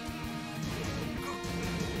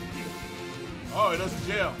 Oh, it doesn't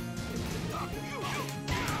jail.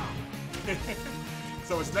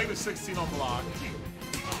 So it's -16 on block.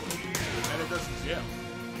 And it doesn't jail.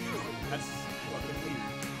 That's fucking weird.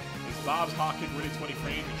 Is Bob's Hawking really 20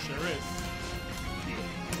 frames? It sure is.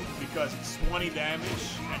 Because it's 20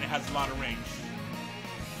 damage and it has a lot of range.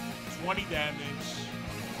 20 damage,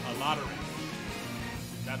 a lot of range.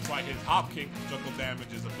 That's why his hop kick juggle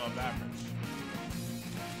damage is above average.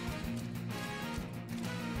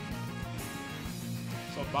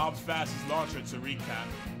 So Bob's fastest launcher, to recap,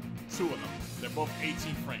 2 of them. They're both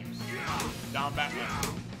 18 frames. Down back 1.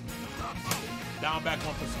 Down back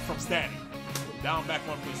 1 from standing. Down back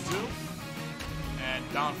 1+2. And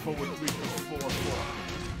down forward 3+4, 4.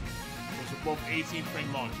 Those are both 18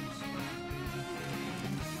 frame launchers.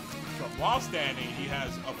 So while standing, he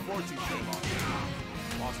has a 14 frame launcher.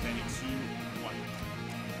 While standing 2-1.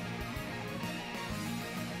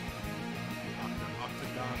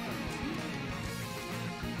 Octagon 32.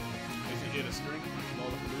 Is he hit a string?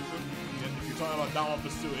 Lollapalooza? If you're talking about down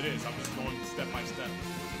 1+2, it is. I'm just going step by step.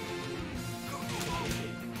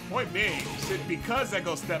 Point being, because I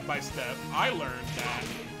go step by step, I learned that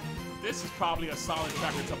this is probably a solid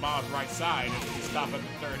tracker to Bob's right side if you stop at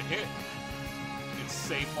the third hit. It's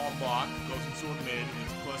safe on block, goes into a mid,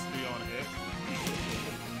 it's +3 on hit.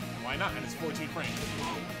 Why not? And it's 14 frames.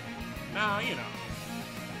 Now, you know.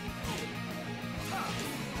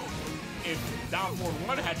 If down forward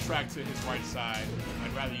 1 had track to his right side,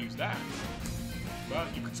 I'd rather use that.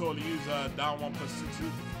 But you could totally use down 1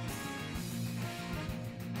 +2/2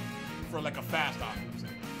 for like a fast option. I'm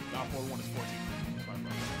saying. Down forward 1 is 14.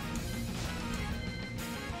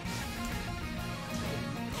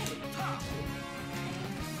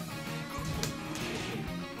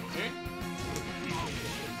 See?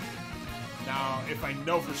 Now, if I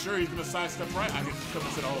know for sure he's gonna sidestep right, I can just come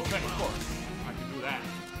into the whole thing. Of course, I can do that.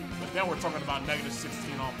 But then we're talking about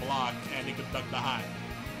 -16 on block, and he could duck the high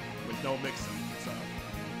with no mixing. So,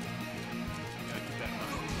 gotta keep that in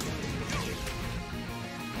mind.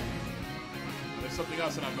 There's something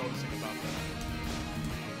else that I'm noticing about that.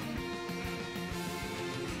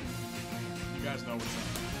 You guys know what's up.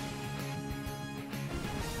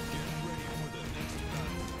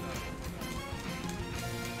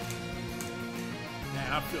 Man,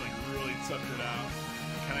 I'm feeling really tuckered out.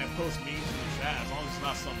 Can I post memes in the chat as long as it's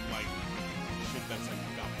not something like shit that's like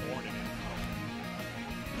got porn in it?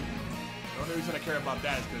 The only reason I care about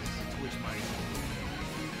that is because Twitch might.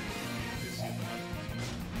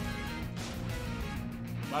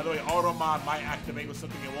 By the way, auto mod might activate with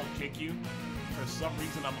something it won't kick you. For some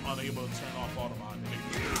reason, I'm unable to turn off auto mod.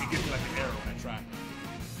 It gives me like an arrow when I try.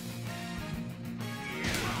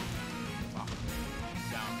 Top.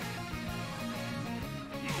 Down.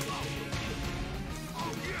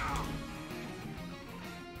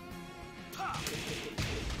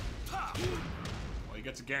 Well, you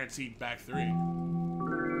get to guaranteed back 3.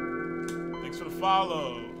 Thanks for the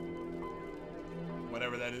follow.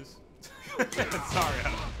 Whatever that is. Sorry,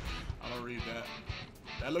 I don't read that.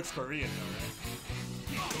 That looks Korean though, right?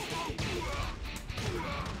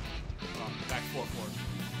 Oh, back 4-4.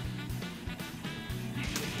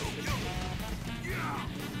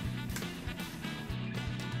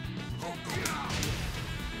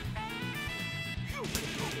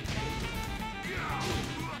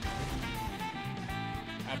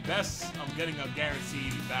 At best, I'm getting a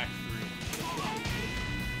guaranteed back 3.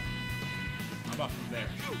 How about from there?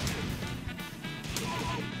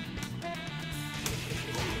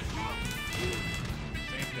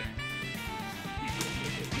 Same thing.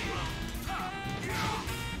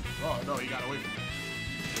 Oh no, you got away from me.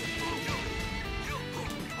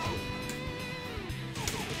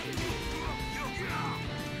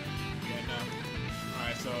 Yeah, no.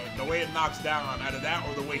 Alright, so the way it knocks down, either that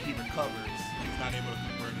or the way he recovers, he's not able to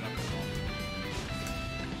convert it up at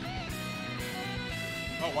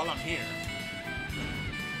all. Oh, while I'm here.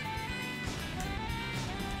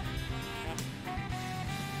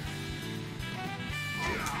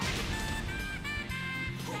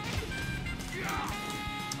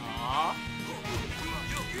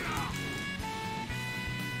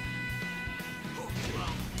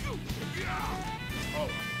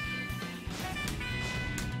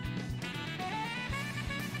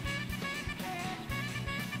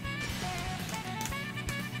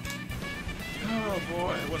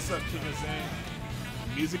 What's up, King of Zane?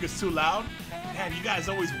 Music is too loud? Man, you guys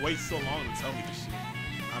always wait so long to tell me this shit.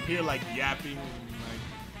 I'm here like yapping,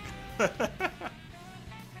 like...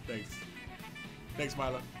 Thanks. Thanks,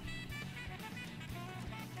 Milo.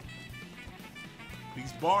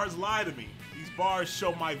 These bars lie to me. These bars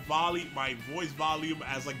show my voice volume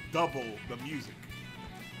as like double the music.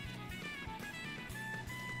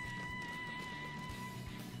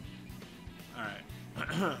 Alright.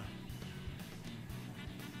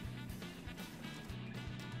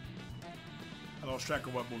 I lost track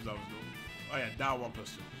of what moves I was doing. Oh yeah, down 1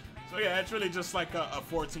 +2. So yeah, it's really just like a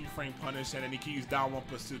 14 frame punish, and then he can use down 1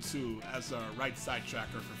 +2/2 as a right side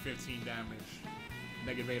tracker for 15 damage,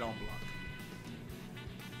 -8 on block.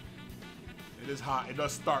 It is high. It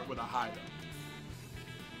does start with a high though.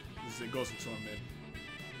 It goes into a mid.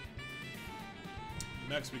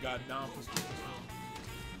 Next we got down +2/2.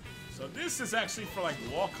 So this is actually for like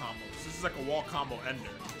wall combos. This is like a wall combo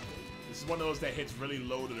ender. This is one of those that hits really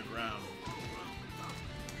low to the ground.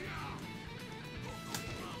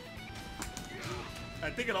 I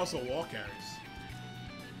think it also wall carries.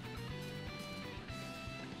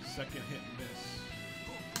 Second hit and miss.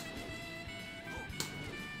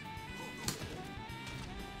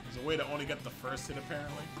 There's a way to only get the first hit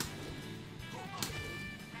apparently.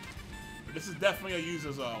 But this is definitely a use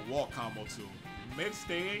as a wall combo too. Mid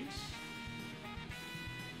stage.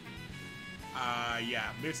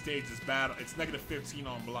 Yeah, mid stage is bad. It's -15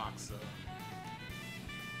 on block, so.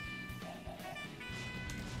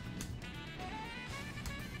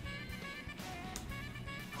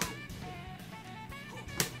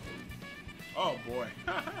 Oh boy.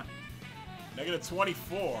 Negative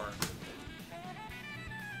 24.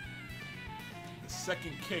 The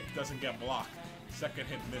second kick doesn't get blocked. Second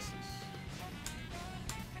hit misses.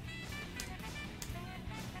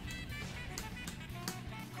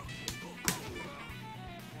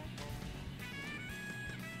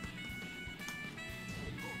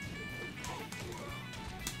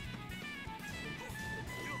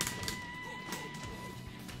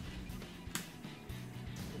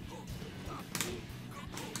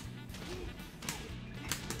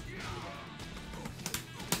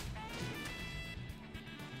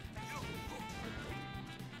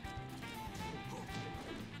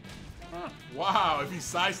 Wow, if he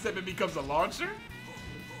sidestep, it becomes a launcher?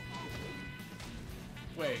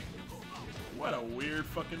 Wait, what a weird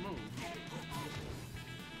fucking move.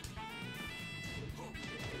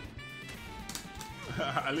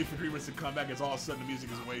 I leave for 3 minutes to come back, as all of a sudden the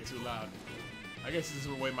music is way too loud. I guess this is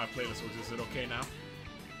the way my playlist was. Is it okay now?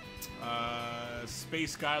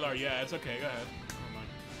 Space Skylar, yeah, it's okay, go ahead.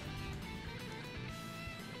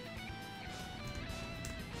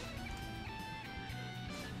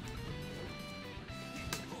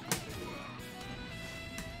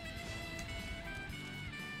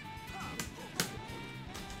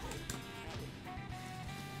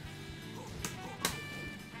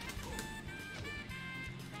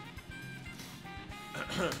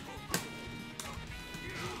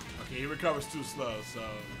 Okay, he recovers too slow, so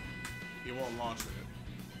he won't launch with it.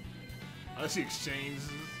 Unless he exchanges,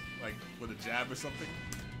 like, with a jab or something.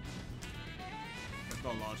 There's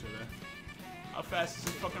no launcher there. How fast is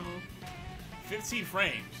this fucking move? 15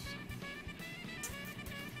 frames.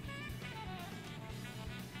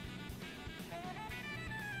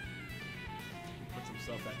 He puts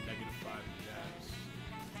himself at -5 jabs.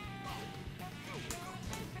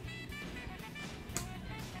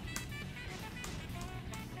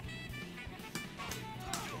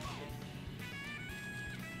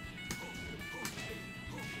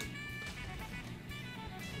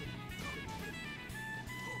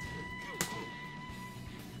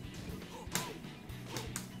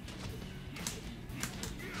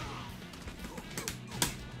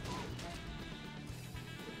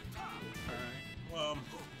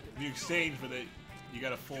 If you exchange for it, you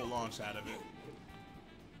get a full launch out of it.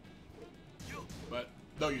 But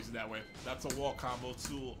don't use it that way. That's a wall combo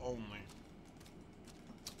tool only.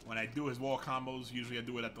 When I do his wall combos, usually I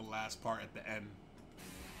do it at the last part, at the end.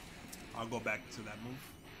 I'll go back to that move.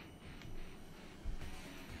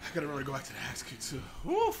 I gotta remember to go back to the axe kick too.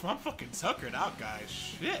 Oof, I'm fucking tuckered out, guys.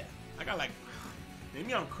 Shit. I got like...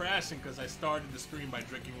 Maybe I'm crashing because I started the stream by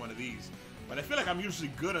drinking one of these. But I feel like I'm usually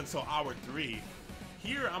good until hour 3.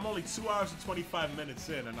 Here, I'm only 2 hours and 25 minutes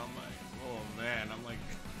in, and I'm like, oh man, I'm like,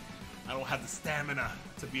 I don't have the stamina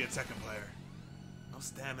to be a Tekken player. No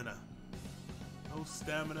stamina. No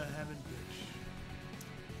stamina having bitch.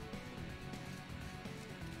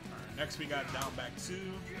 Alright, next we got down back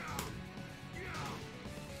 2.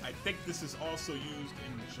 I think this is also used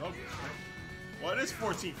in the juggles, right? Well, it is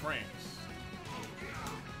 14 frames.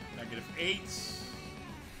 -8.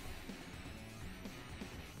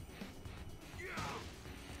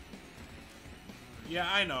 Yeah,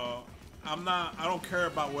 I know. I don't care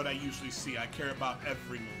about what I usually see. I care about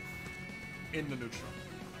every move in the neutral.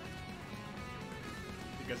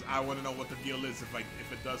 Because I want to know what the deal is if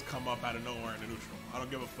it does come up out of nowhere in the neutral. I don't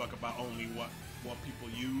give a fuck about only what people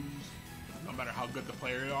use, no matter how good the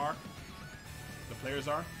players are.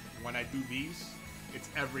 When I do these, it's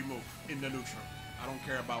every move in the neutral. I don't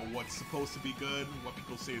care about what's supposed to be good, what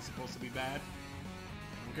people say is supposed to be bad.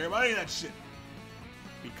 I don't care about any of that shit.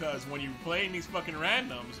 Because when you're playing these fucking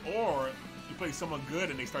randoms, or you play someone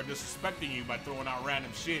good and they start disrespecting you by throwing out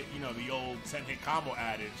random shit, you know, the old 10-hit combo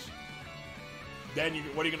adage, then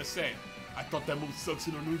what are you gonna say? I thought that move sucks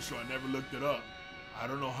in the neutral, I never looked it up. I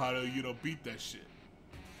don't know how to, you know, beat that shit.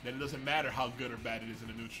 Then it doesn't matter how good or bad it is in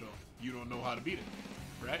the neutral. You don't know how to beat it,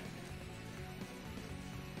 right?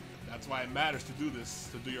 That's why it matters to do this,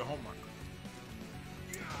 to do your homework.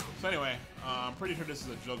 So anyway, I'm pretty sure this is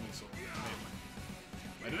a juggling tool.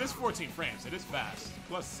 But it is 14 frames. It is fast.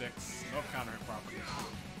 +6. No counter hit properties.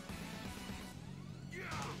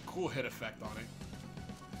 Cool hit effect on it.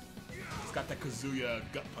 It's got that Kazuya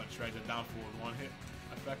gut punch, right? The down forward one hit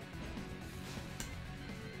effect.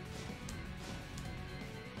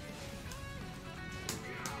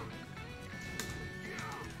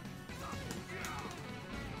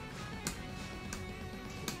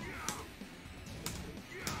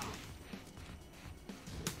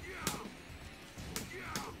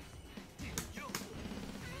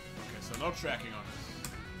 No tracking on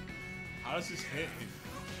this. How does this hit?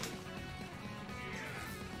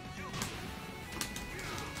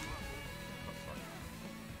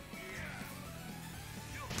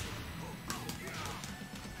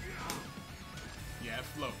 it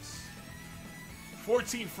floats.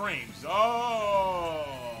 14 frames. Oh,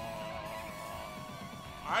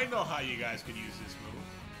 I know how you guys could use this move.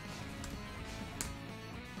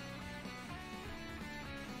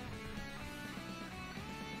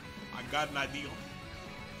 I got an idea.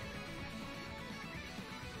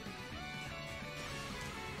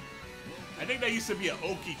 I think that used to be an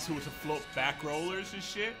Oki tool to float back rollers and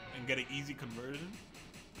shit and get an easy conversion.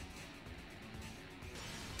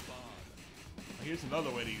 Here's another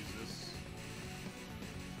way to use this.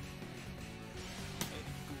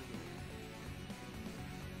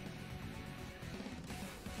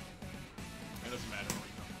 It doesn't matter where we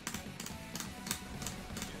go.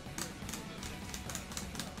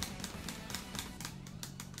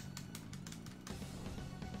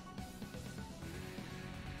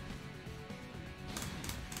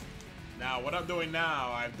 Now, what I'm doing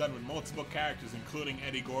now, I've done with multiple characters, including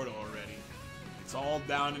Eddie Gordo already. It's all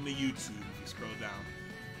down in the YouTube if you scroll down.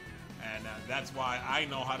 And that's why I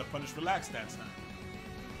know how to punish relax stance now.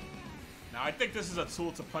 Now, I think this is a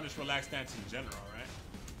tool to punish relax stance in general, right?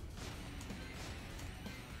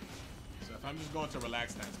 So if I'm just going to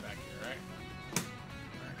relax stance back here, right?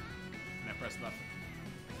 And I press nothing.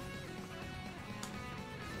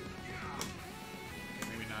 Okay,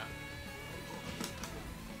 maybe not.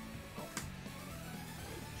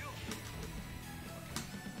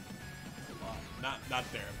 Not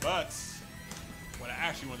there, but what I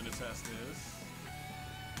actually wanted to test is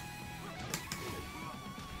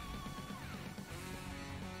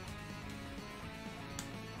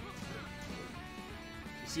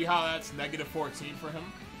you see how that's negative 14 for him?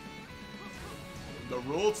 The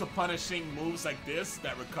rule to punishing moves like this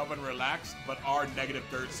that recover and relax but are negative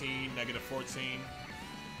 13, negative 14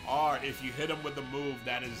 are if you hit him with a move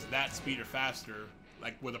that is that speed or faster,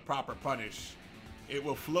 like with a proper punish, it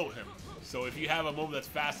will float him. So if you have a move that's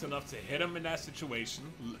fast enough to hit him in that situation,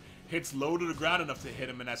 hits low to the ground enough to hit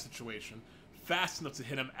him in that situation, fast enough to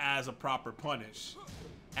hit him as a proper punish,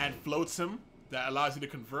 and floats him, that allows you to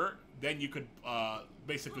convert, then you could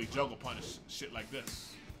basically juggle punish shit like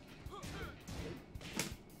this.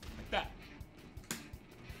 Like that.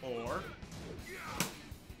 Or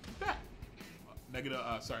that. Negative,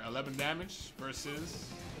 11 damage versus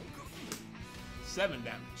 7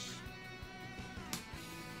 damage.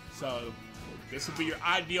 So this would be your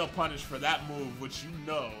ideal punish for that move, which you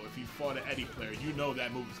know, if you fought an Eddie player, you know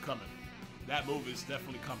that move is coming. That move is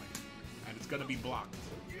definitely coming, and it's gonna be blocked.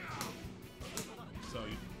 So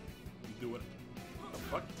you do it. What the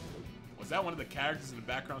fuck? Was that one of the characters in the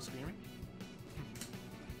background screaming?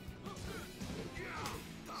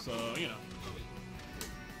 So, you know.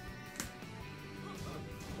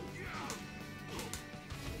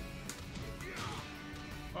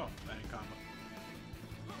 Oh, that ain't combo.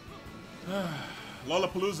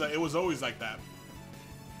 Lollapalooza, it was always like that.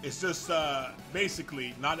 It's just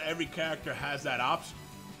basically not every character has that option.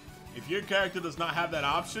 If your character does not have that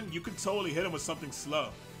option, you could totally hit him with something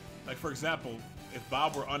slow. Like for example, if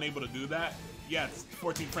Bob were unable to do that, yeah, it's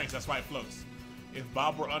 14 frames, that's why it floats. If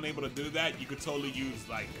Bob were unable to do that, you could totally use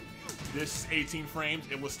like this 18 frames,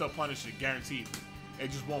 it will still punish it, guaranteed.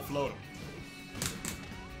 It just won't float him.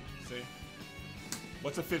 See?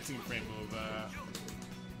 What's a 15 frame move?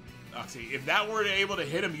 See, if that were able to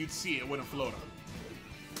hit him, you'd see it wouldn't float him.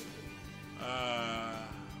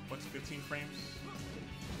 What's 15 frames?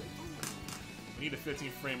 We need a 15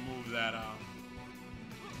 frame move that, oh,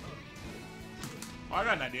 I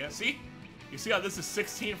got an idea. See? You see how this is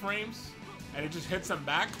 16 frames? And it just hits him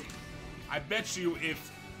back? I bet you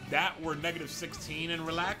if that were negative 16 and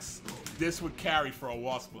relax, this would carry for a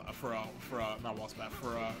wall splat, for a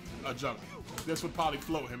juggle. This would probably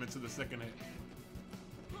float him into the second hit.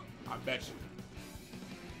 I bet you.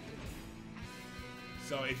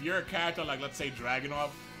 So if you're a character like, let's say,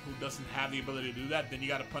 Dragunov, who doesn't have the ability to do that, then you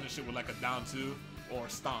gotta punish it with like a down 2 or a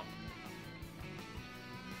stomp.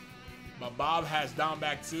 But Bob has down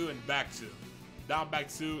back 2 and back 2. Down back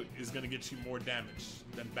 2 is gonna get you more damage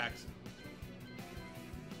than back 2.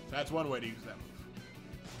 So that's one way to use that move.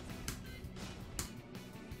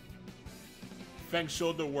 Feng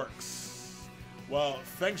Shoulder works. Well,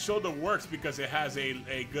 Feng Shoulder works because it has a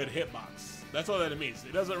good hitbox. That's all that it means.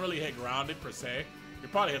 It doesn't really hit grounded per se.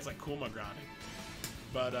 It probably hits like Kuma grounded.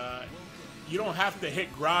 But you don't have to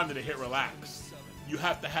hit grounded to hit relaxed. You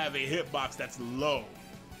have to have a hitbox that's low.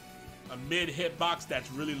 A mid hitbox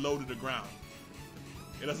that's really low to the ground.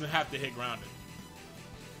 It doesn't have to hit grounded.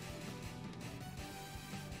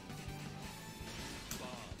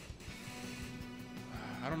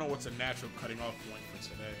 I don't know what's a natural cutting off point for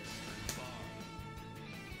today.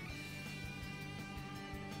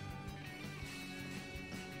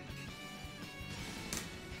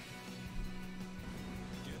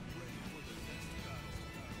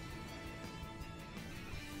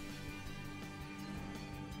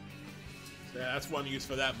 Yeah, that's one used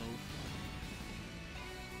for that move.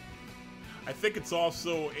 I think it's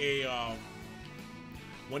also a,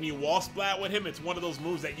 when you wall splat with him, it's one of those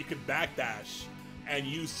moves that you can backdash and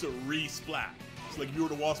use to re-splat. So like you were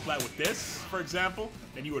to wall splat with this, for example,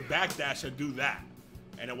 and you would backdash and do that.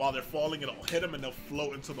 And then while they're falling, it'll hit them and they'll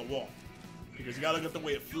float into the wall. Because you gotta look at the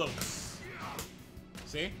way it floats.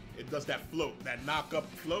 See? It does that float, that knock-up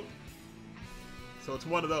float. So it's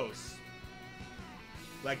one of those.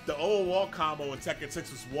 Like the old wall combo in Tekken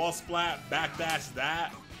 6 was wall splat, backdash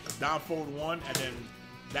that, down forward one, and then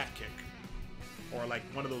that kick. Or like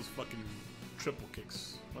one of those fucking triple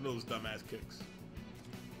kicks. One of those dumbass kicks.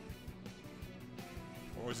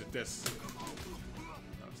 Or is it this? No,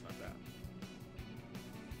 it's not that.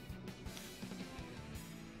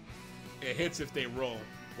 It hits if they roll.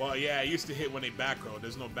 Well, yeah, it used to hit when they back roll.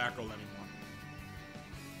 There's no back roll anymore.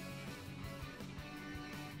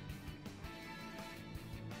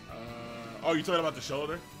 Oh, you're talking about the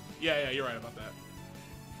shoulder? Yeah, you're right about that.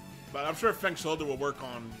 But I'm sure Feng's shoulder will work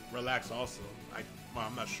on relax also. Well,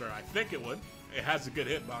 I'm not sure. I think it would. It has a good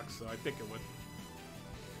hitbox, so I think it would.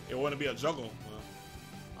 It wouldn't be a juggle.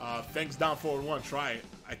 Feng's down forward one. Try it.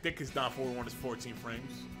 I think his down forward one is 14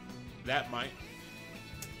 frames. That might.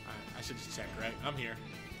 I should just check, right? I'm here.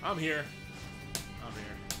 I'm here. I'm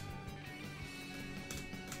here.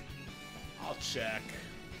 I'll check.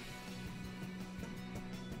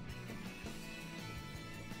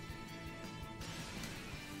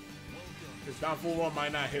 His down forward one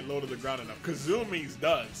might not hit low to the ground enough. Kazumi's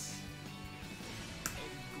does.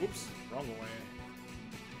 Oops, wrong way.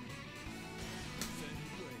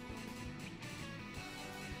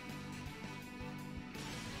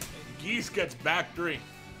 Geese gets back three.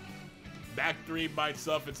 Back three by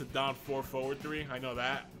itself, it's a down four, forward three. I know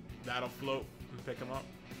that. That'll float and pick him up.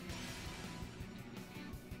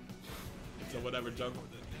 It's a whatever juggle.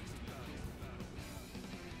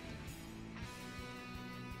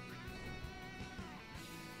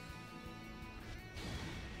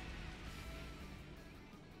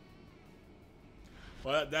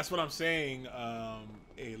 Well, that's what I'm saying,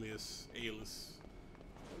 Alias. It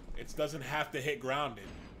doesn't have to hit grounded.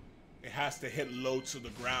 It has to hit low to the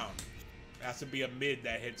ground. It has to be a mid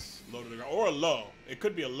that hits low to the ground. Or a low. It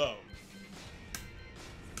could be a low.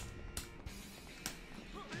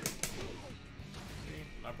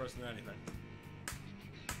 Not pressing anything.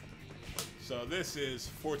 So this is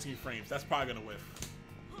 14 frames. That's probably going to whiff.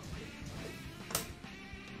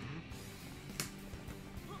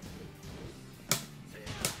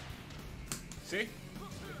 See?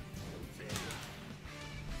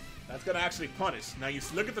 That's gonna actually punish. Now you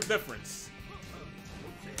look at the difference.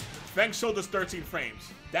 Feng's shoulder's 13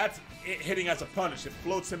 frames. That's it hitting as a punish. It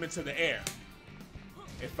floats him into the air.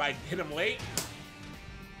 If I hit him late,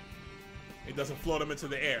 it doesn't float him into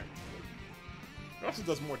the air. It also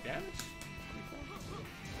does more damage.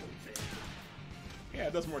 Yeah,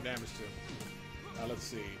 it does more damage too. Let's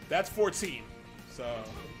see. That's 14. So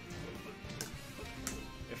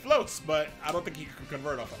it floats, but I don't think he can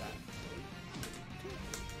convert off of that.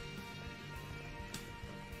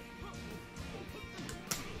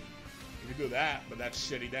 You can do that, but that's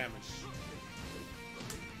shitty damage.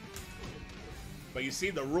 But you see,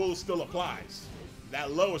 the rule still applies.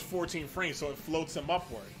 That low is 14 frames, so it floats him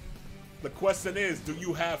upward. The question is, do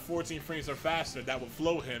you have 14 frames or faster that will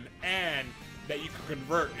float him and that you can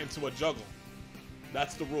convert into a juggle?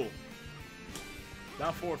 That's the rule.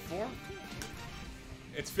 Down forward 4?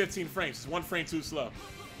 It's 15 frames. It's 1 frame too slow.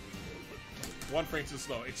 1 frame too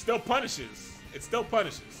slow. It still punishes. It still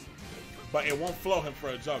punishes. But it won't flow him for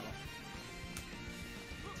a juggle.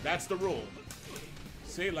 That's the rule.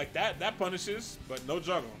 See, like that punishes, but no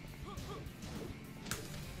juggle.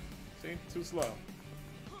 See, too slow.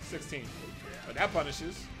 16. But that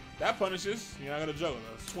punishes. That punishes. You're not gonna juggle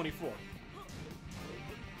though. It's 24.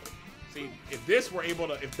 See, if this were able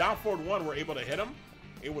to, if down forward 1 were able to hit him,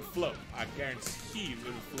 it would float. I guarantee it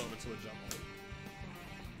would float into a jump.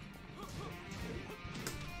 Oh,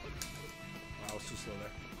 I was too slow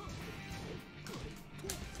there.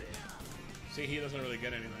 See, he doesn't really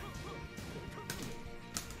get anything.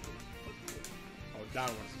 Oh,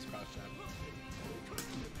 downwards is crouch jab.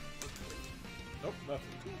 Nope,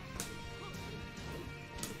 nothing.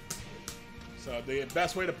 So the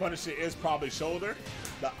best way to punish it is probably shoulder.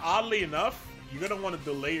 Oddly enough, you're gonna want to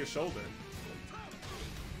delay your shoulder.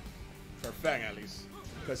 For Feng, at least.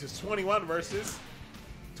 Because it's 21 versus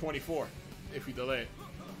 24, if you delay it.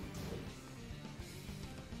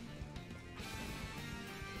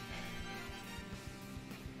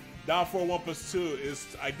 Down 4-1 plus 2 is,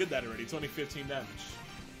 I did that already. It's only 15 damage.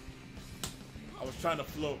 I was trying to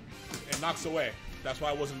float. It knocks away. That's why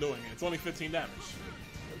I wasn't doing it. It's only 15 damage.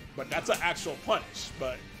 But that's an actual punish.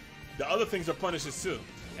 But the other things are punishes too.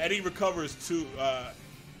 Eddie recovers too.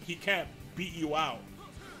 He can't beat you out.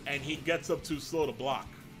 And he gets up too slow to block.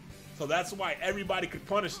 So that's why everybody could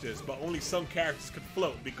punish this, but only some characters could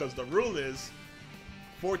float. Because the rule is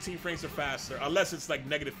 14 frames or faster, unless it's like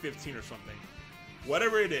negative 15 or something.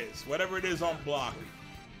 Whatever it is on block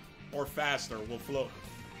or faster will float.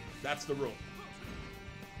 That's the rule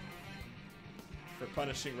for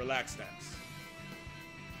punishing relaxed stance.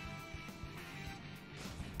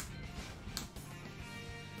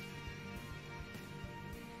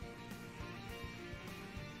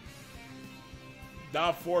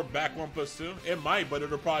 Down 4, back 1+2. It might, but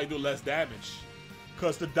it'll probably do less damage.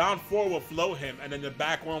 Because the down 4 will float him, and then the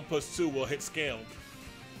back 1+2 will hit scaled.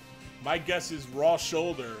 My guess is raw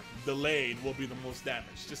shoulder delayed will be the most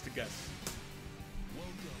damage. Just a guess.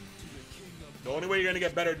 The only way you're going to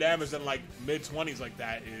get better damage than like mid-20s like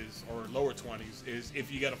that is, or lower 20s, is if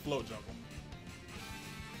you get a float juggle.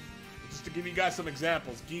 Just to give you guys some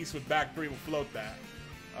examples, Geese with back 3 will float that.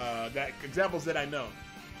 Examples that I know.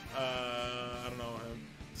 I don't know him.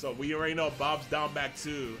 So we already know Bob's down back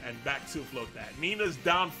 2 and back 2 float that. Nina's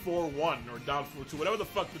down 4-1 or down 4-2, whatever the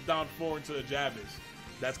fuck the down 4 into the jab is.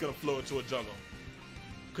 That's gonna float into a juggle.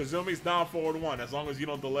 Kazumi's down forward 1 as long as you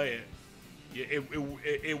don't delay it.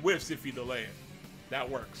 It whiffs if you delay it. That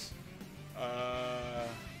works. I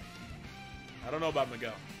don't know about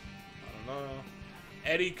Miguel. I don't know.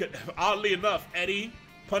 Eddie could, oddly enough, Eddie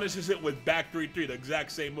punishes it with back 3-3, the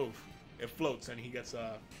exact same move. It floats and he gets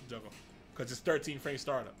a juggle. Because it's 13 frame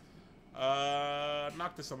startup.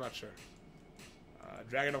 Noctis, I'm not sure.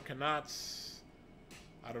 Dragon of Kanats.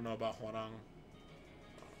 I don't know about Huarang.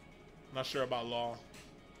 Not sure about Law.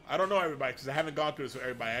 I don't know everybody because I haven't gone through this with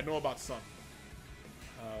everybody. I know about some.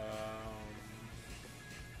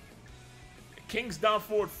 King's down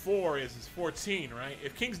forward 4 is 14, right?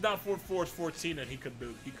 If King's down forward 4 is 14, then he could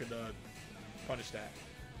punish that.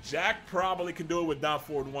 Jack probably can do it with down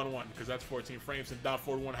forward 1-1 because that's 14 frames, and down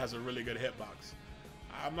forward 1 has a really good hitbox.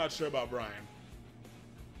 I'm not sure about Brian.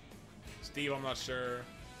 Steve, I'm not sure.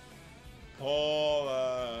 Paul,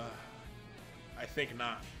 I think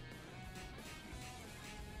not.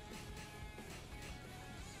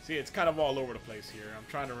 See, it's kind of all over the place here. I'm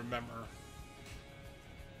trying to remember.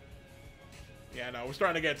 Yeah, no, we're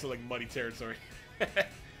starting to get to like muddy territory.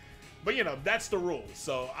 But you know, that's the rule.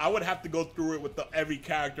 So I would have to go through it with every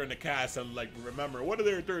character in the cast and like remember what are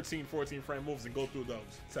their 13, 14 frame moves and go through those.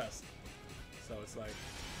 Test. So it's like,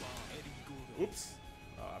 oops.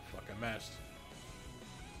 Oh, I fucking matched.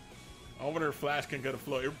 I wonder if Flash can get a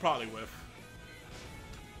flow. It probably whiff.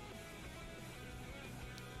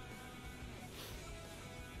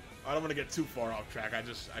 I don't want to get too far off track.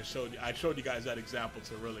 I showed you guys that example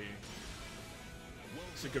to really,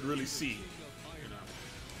 so you could really see, you know.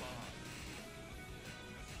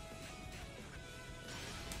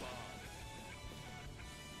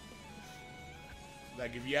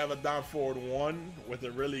 Like if you have a down forward 1 with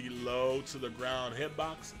a really low to the ground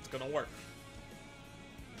hitbox, it's gonna work.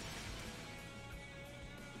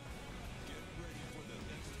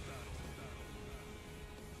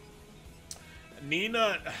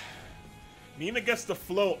 Nina gets the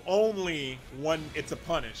flow only when it's a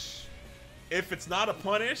punish. If it's not a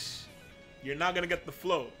punish, you're not gonna get the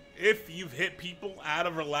float. If you've hit people out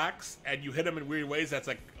of relax and you hit them in weird ways, that's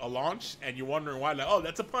like a launch, and you're wondering why, like, oh,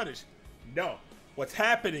 that's a punish. No, what's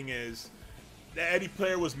happening is the Eddie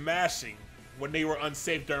player was mashing when they were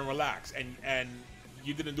unsafe during relax, and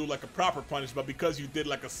you didn't do like a proper punish, but because you did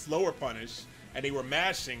like a slower punish and they were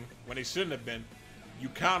mashing when they shouldn't have been, you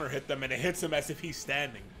counter hit them and it hits him as if he's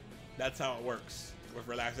standing. That's how it works with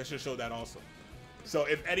relax. I should show that also. So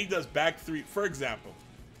if Eddie does back 3, for example,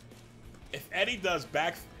 if Eddie does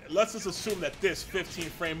back, let's just assume that this 15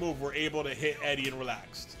 frame move we're able to hit Eddie and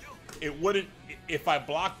relaxed. It wouldn't, if I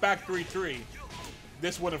block back 3-3,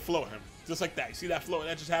 this wouldn't float him. Just like that. You see that float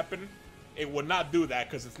that just happened? It would not do that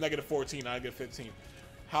because it's negative 14, not negative 15.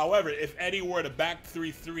 However, if Eddie were to back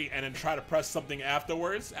 3-3 and then try to press something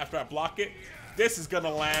afterwards, after I block it, this is going to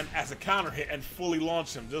land as a counter hit and fully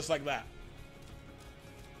launch him, just like that.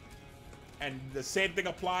 And the same thing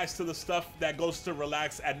applies to the stuff that goes to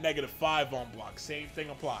relax at -5 on block. Same thing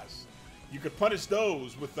applies. You could punish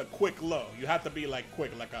those with a quick low. You have to be like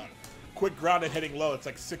quick, like a quick grounded hitting low. It's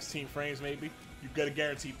like 16 frames maybe. You get a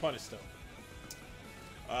guaranteed punish though.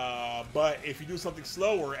 But if you do something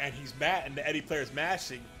slower and he's mad and the Eddie player's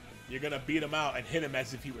mashing, you're going to beat him out and hit him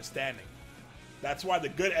as if he were standing. That's why the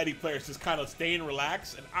good Eddie players just kind of stay in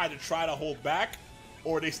relax and either try to hold back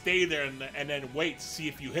or they stay there and then wait to see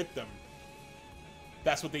if you hit them.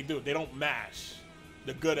 That's what they do. They don't mash.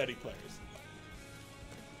 The good Eddie players.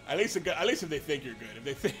 At least if they think you're good.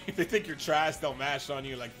 If they think you're trash, they'll mash on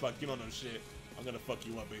you like, fuck, you don't know shit. I'm gonna fuck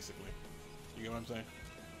you up, basically. You get what I'm saying?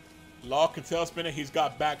 Law can tail spin it. He's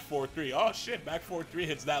got back 4-3. Oh shit, back 4-3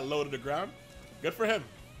 hits that low to the ground. Good for him.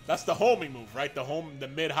 That's the homing move, right? The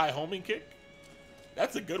mid-high homing kick.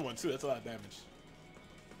 That's a good one too. That's a lot of damage.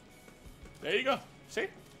 There you go. See?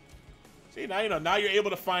 See, now you know. Now you're able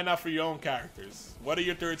to find out for your own characters. What are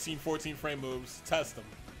your 13, 14 frame moves? Test them.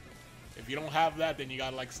 If you don't have that, then you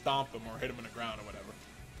gotta like stomp them or hit them in the ground or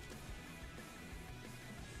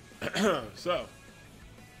whatever. So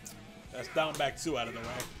that's down back 2 out of the way.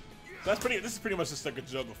 So that's this is pretty much just like a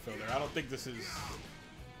juggle filler. I don't think this is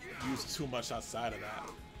used too much outside of that.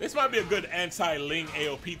 This might be a good anti-Ling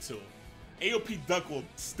AOP tool. AOP Duck will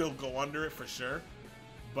still go under it for sure,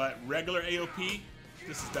 but regular AOP,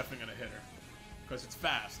 this is definitely gonna hit her because it's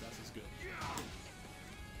fast. That's what's good.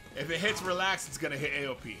 If it hits relaxed, it's gonna hit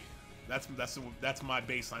AOP. That's my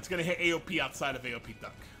baseline. It's gonna hit AOP outside of AOP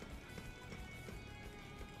Duck.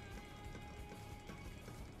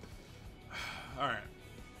 All right.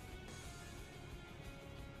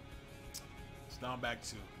 It's down back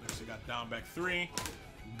 2. Next we got down back 3.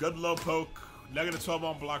 Good low poke. Negative 12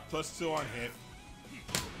 on block. Plus 2 on hit.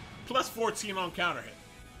 Plus 14 on counter hit.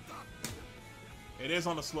 It is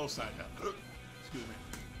on the slow side now. Excuse me.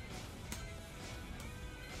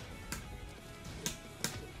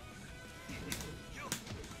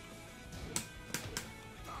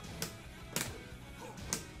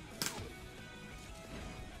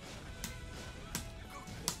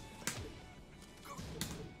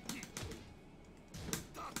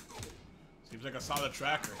 Seems like a solid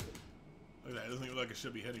tracker. Look at that. It doesn't even look like it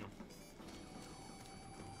should be hitting him.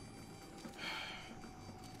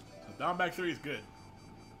 So down back 3 is good.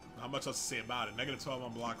 Not much else to say about it. Negative 12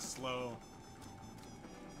 on block, slow.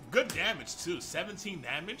 Good damage too. 17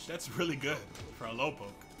 damage. That's really good for a low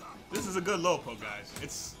poke. This is a good low poke, guys.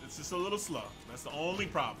 It's just a little slow. That's the only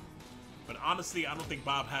problem. But honestly, I don't think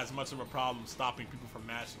Bob has much of a problem stopping people from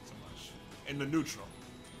mashing so much. In the neutral,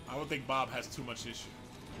 I don't think Bob has too much issue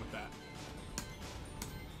with that.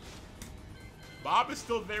 Bob is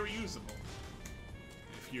still very usable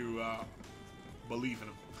if you believe in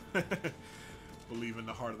him. Believe in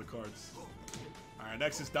the heart of the cards. Alright,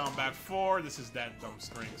 next is down back 4. This is that dumb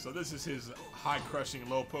string. So this is his high crushing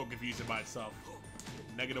low poke if you use it by itself.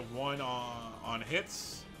 Negative 1 on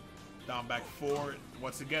hits. Down back 4.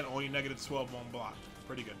 Once again, only negative 12 on block.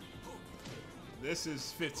 Pretty good. This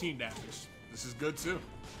is 15 damage. This is good too.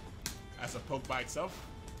 As a poke by itself.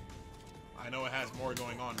 I know it has more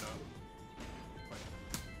going on though.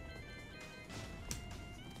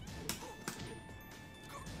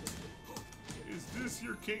 Is this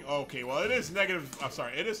your king? Okay, well it is negative. I'm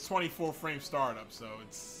sorry, it is 24 frame startup, so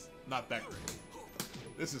it's not that great.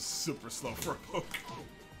 This is super slow for a poke.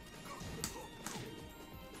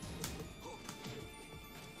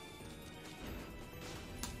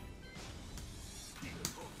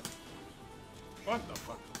 What the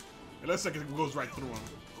fuck? It looks like it goes right through him.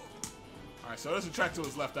 Alright, so it doesn't track to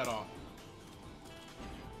his left at all.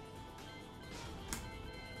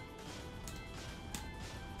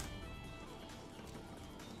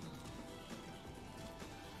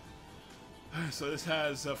 So this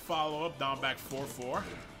has a follow-up, down back 4-4.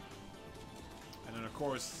 And then of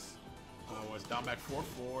course, what's down back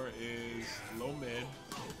 4-4 is low mid.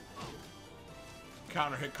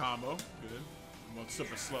 Counter hit combo. Good. Well, it's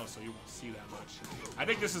super slow, so you won't see that much. I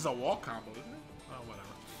think this is a wall combo, isn't it? Oh,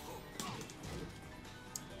 whatever.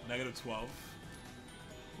 Negative 12.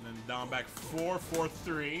 And then down back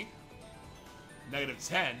 4-4-3. Negative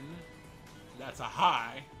 10. That's a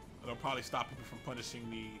high. It'll probably stop people from punishing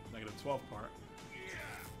the negative 12 part.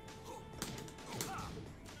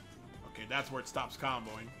 Okay, that's where it stops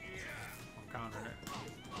comboing. On counter hit.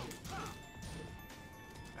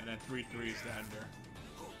 And then 3-3 is the ender.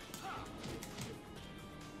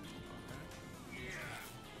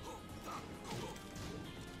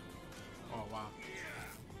 Oh, wow.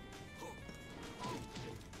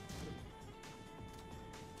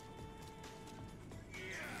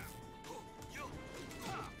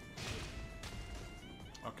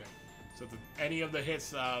 Okay. So if any of the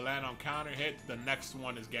hits land on counter hit, the next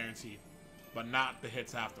one is guaranteed. But not the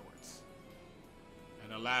hits afterwards.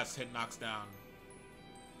 And the last hit knocks down.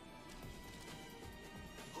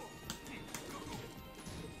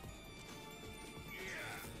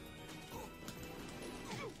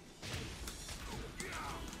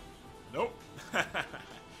 Nope.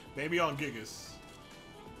 Maybe on Gigas.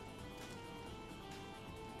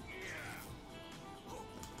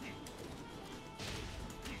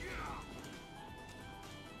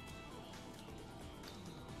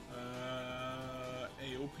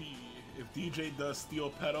 TJ does steel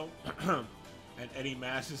pedal, and Eddie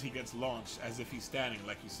mashes, he gets launched as if he's standing,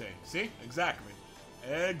 like you say. See? Exactly.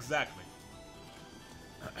 Exactly.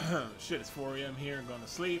 Shit, it's 4 a.m. here. I'm going to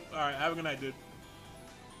sleep. Alright, have a good night, dude.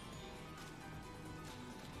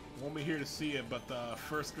 Won't be here to see it, but the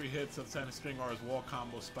first 3 hits of tennis string are his wall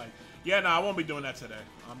combo spike. Yeah, no, I won't be doing that today.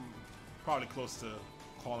 I'm probably close to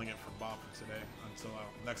calling it for Bob for today until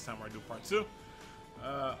next time where I do part 2.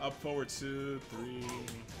 Up forward 2, 3, 4.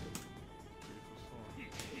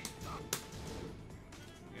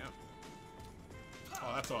 Yep.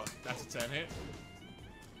 Oh, that's all. That's a 10 hit.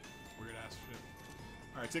 Weird ass shit.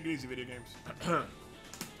 Alright, take it easy, video games.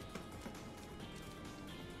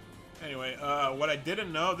 Anyway, what I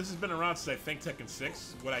didn't know, this has been around since I think Tekken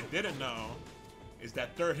 6. What I didn't know is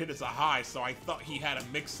that third hit is a high, so I thought he had a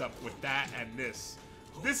mix-up with that and this.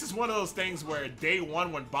 This is one of those things where day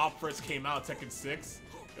 1 when Bob first came out, Tekken 6,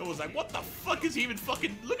 it was like, what the fuck is he even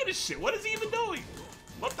fucking, look at this shit, what is he even doing?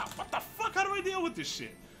 What the fuck, how do I deal with this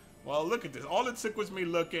shit? Well, look at this, all it took was me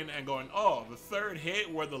looking and going, oh, the third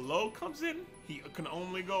hit where the low comes in, he can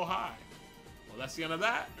only go high. Well, that's the end of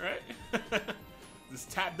that, right? Just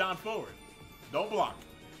tap down forward. Don't block.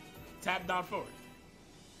 Tap down forward.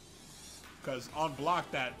 Because on block,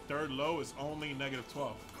 that third low is only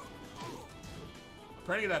 -12.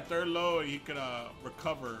 Apparently that third low, he could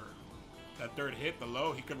recover, that third hit, the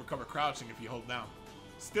low, he could recover crouching if you hold down.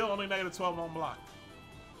 Still only -12 on block.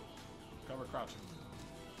 Cover crouching.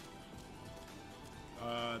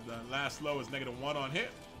 The last low is -1 on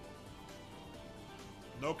hit.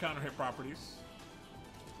 No counter hit properties.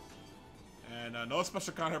 And no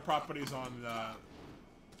special counter properties on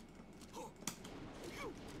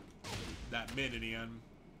that mid in the end.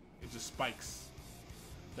 It just spikes.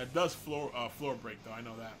 That does floor break though, I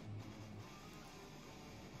know that.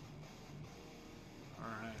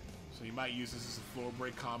 Alright, so you might use this as a floor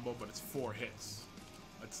break combo, but it's 4 hits.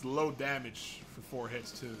 It's low damage for 4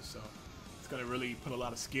 hits too, so it's gonna really put a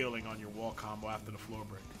lot of scaling on your wall combo after the floor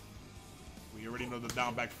break. We already know the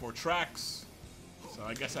down back 4 tracks, so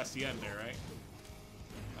I guess that's the end there, right?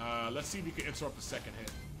 Let's see if you can interrupt the second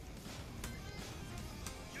hit.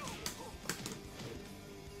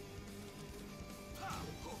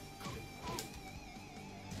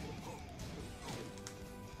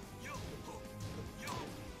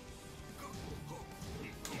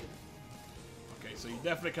 Okay, so you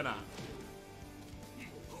definitely cannot.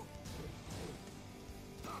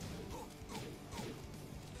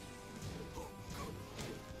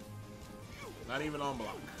 Not even on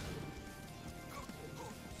block.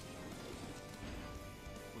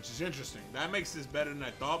 Which is interesting. That makes this better than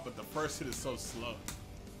I thought, but the first hit is so slow.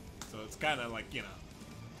 So it's kind of like, you know.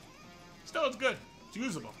 Still, it's good. It's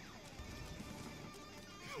usable.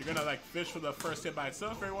 You're gonna like fish for the first hit by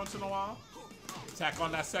itself every once in a while. Attack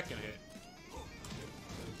on that second hit.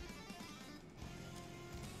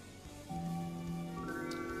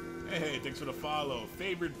 Hey, thanks for the follow.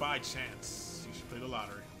 Favored by chance. You should play the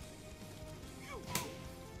lottery.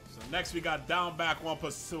 Next we got down back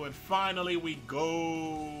 1+2, and finally we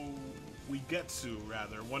get to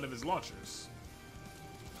one of his launchers.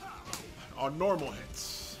 On normal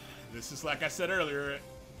hits. This is, like I said earlier,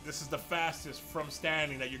 this is the fastest from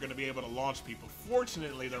standing that you're going to be able to launch people.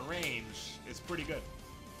 Fortunately, the range is pretty good.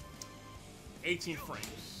 18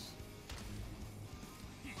 frames.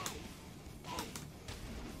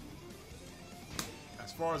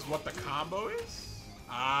 As far as what the combo is?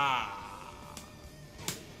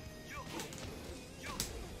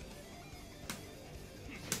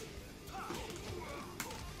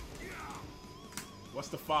 What's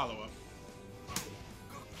the follow-up?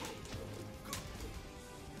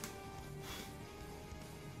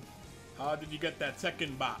 How did you get that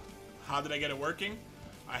Tekken bot? How did I get it working?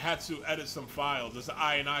 I had to edit some files. There's an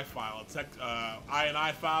INI file.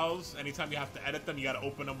 INI files, anytime you have to edit them, you gotta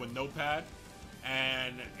open them with Notepad.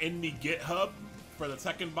 And in the GitHub for the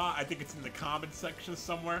Tekken bot, I think it's in the comment section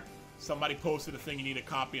somewhere, somebody posted a thing you need to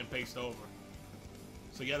copy and paste over.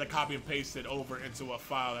 So you have to copy and paste it over into a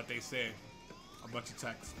file that they save. A bunch of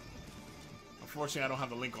text. Unfortunately, I don't have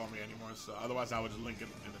the link on me anymore, so otherwise I would just link it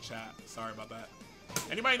in the chat. Sorry about that.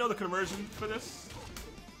 Anybody know the conversion for this?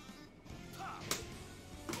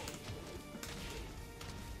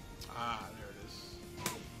 Ah, there it is.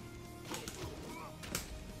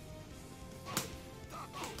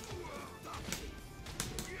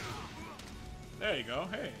 There you go.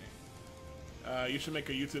 Hey. You should make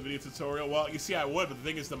a YouTube video tutorial. Well, you see, I would, but the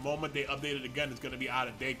thing is, the moment they update it again, it's gonna be out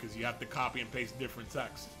of date because you have to copy and paste different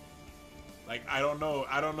text. Like, I don't know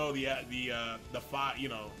the font, you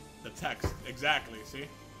know, the text exactly. See,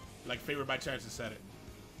 like Favored by Chance just said it.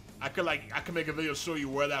 I could make a video show you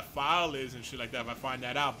where that file is and shit like that if I find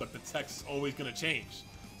that out, but the text is always gonna change.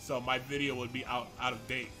 So my video would be out of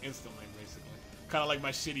date instantly, basically. Kind of like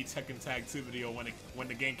my shitty Tekken Tag 2 video when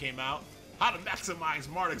the game came out. How to maximize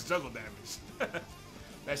MannyBiggz juggle damage.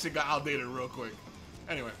 That shit got outdated real quick.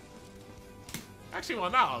 Anyway. Actually,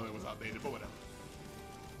 well, not all of it was outdated, but whatever.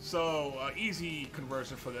 So, easy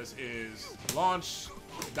conversion for this is launch,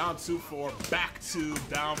 down 2-4, back 2,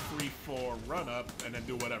 down 3-4, run up, and then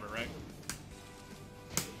do whatever, right?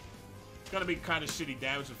 It's gonna be kind of shitty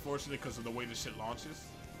damage, unfortunately, because of the way this shit launches.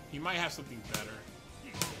 He might have something better.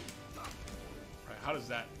 Right, how does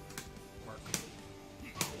that work?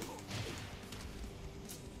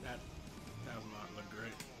 That does not look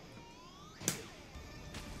great.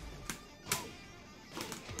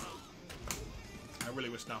 I really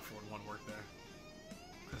wish down forward 1 worked there.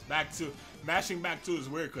 Because back 2, mashing back 2 is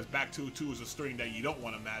weird because back 2 is a string that you don't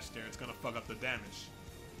want to mash there. It's going to fuck up the damage.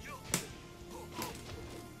 So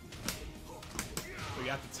you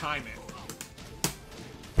have to time it.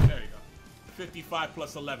 There you go. 55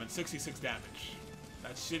 plus 11, 66 damage.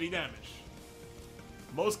 That's shitty damage.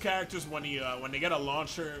 Most characters, when they get a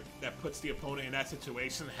launcher that puts the opponent in that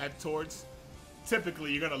situation, head towards,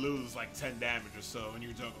 typically you're gonna lose like 10 damage or so in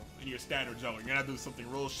your juggle, in your standard juggle. You're gonna do something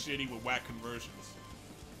real shitty with whack conversions.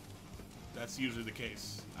 That's usually the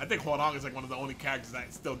case. I think Huarong is like one of the only characters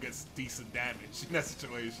that still gets decent damage in that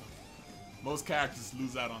situation. Most characters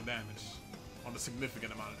lose out on damage, on a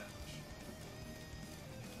significant amount of damage.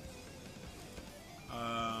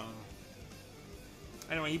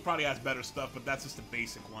 Anyway, he probably has better stuff, but that's just the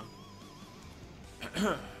basic one.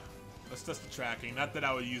 That's just the tracking. Not that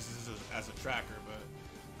I would use this as a tracker, but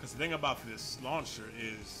because the thing about this launcher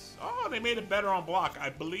is, oh, they made it better on block. I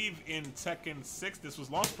believe in Tekken 6 this was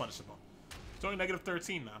launch punishable. It's only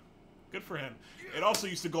 -13 now. Good for him. It also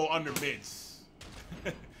used to go under mids.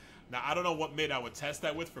 Now I don't know what mid I would test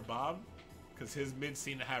that with for Bob, because his mids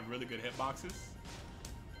seem to have really good hitboxes.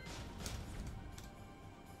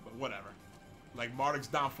 But whatever. Like MannyBiggz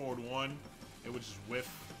down forward 1, it would just whiff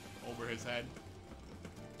over his head.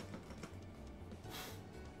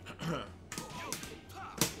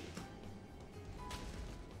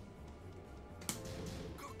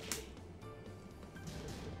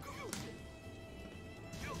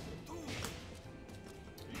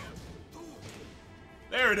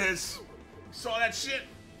 There it is. Saw that shit?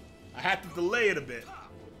 I had to delay it a bit.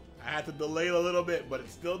 I had to delay it a little bit, but it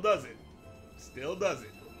still does it. Still does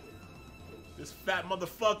it. This fat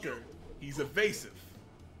motherfucker, he's evasive.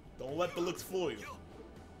 Don't let the looks fool you.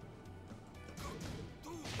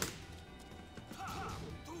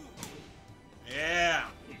 Yeah.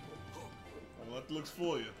 Don't let the looks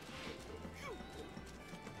fool you.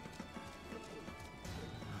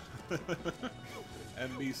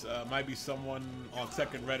 MB, might be someone on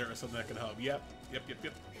Tekken Reddit or something that can help. Yep.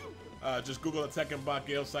 Just Google the Tekken bot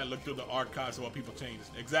Gale site, look through the archives of what people changed.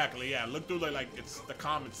 Exactly, yeah. Look through like it's the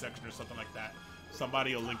comment section or something like that.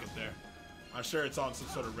 Somebody will link it there. I'm sure it's on some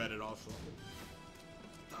sort of Reddit also.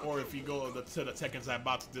 Or if you go to the Tekken site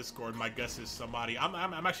bot's Discord, my guess is somebody.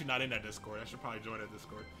 I'm actually not in that Discord. I should probably join that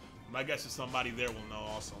Discord. My guess is somebody there will know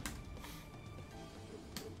also.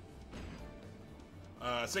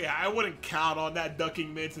 So yeah, I wouldn't count on that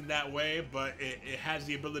ducking mids in that way, but it has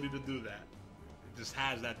the ability to do that. It just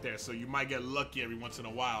has that there, so you might get lucky every once in a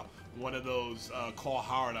while. One of those call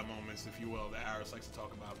Howard moments, if you will, that Aris likes to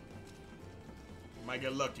talk about. You might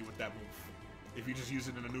get lucky with that move if you just use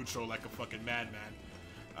it in a neutral like a fucking madman.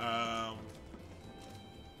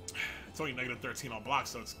 It's only -13 on block,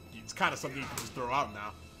 so it's kind of something you can just throw out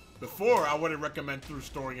now. Before, I wouldn't recommend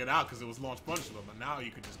storing it out because it was launch punishable, but now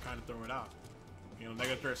you can just kind of throw it out. You know,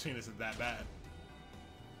 -13 isn't that bad.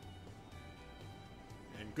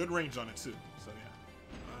 And good range on it too, so yeah.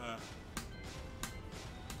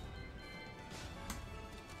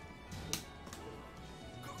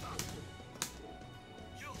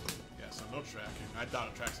 Yeah, so no tracking. I doubt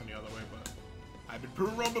it tracks any other way, but I've been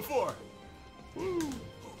proven wrong before. Woo!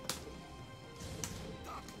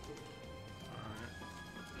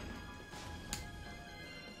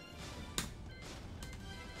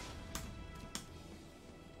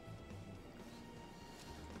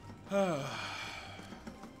 No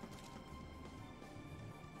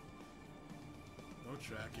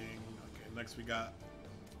tracking. Okay, next we got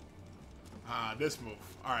this move.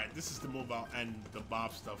 Alright, this is the move I'll end the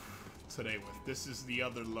Bob stuff today with. This is the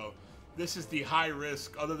other low. This is the high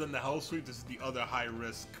risk, other than the hell sweep, this is the other high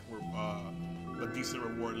risk but decent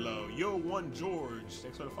reward low. Yo, one George.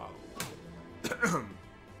 Thanks for the follow.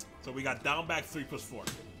 So we got down back 3+4.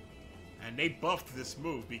 And they buffed this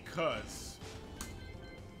move because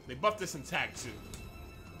they buffed this in Tag 2.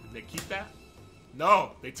 They keep that?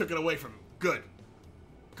 No, they took it away from him. Good.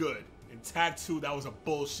 Good. In Tag 2, that was a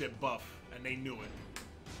bullshit buff, and they knew it.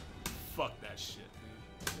 Fuck that shit,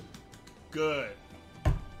 man. Good.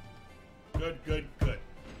 Good, good, good.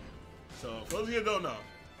 So, for those of you who don't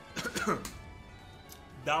know,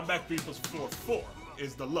 down back 3 plus 4, 4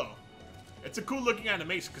 is the low. It's a cool looking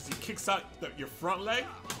animation because he kicks out your front leg,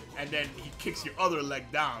 and then he kicks your other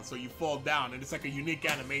leg down, so you fall down, and it's like a unique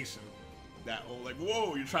animation. That whole like,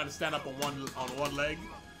 whoa, you're trying to stand up on one leg.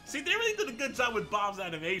 See, they really did a good job with Bob's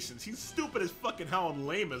animations. He's stupid as fucking hell and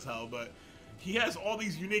lame as hell, but he has all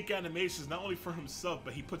these unique animations, not only for himself,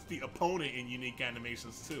 but he puts the opponent in unique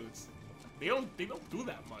animations too. They don't do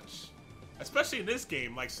that much, especially in this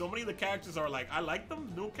game. Like, so many of the characters are like, I like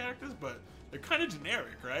them, new characters, but they're kind of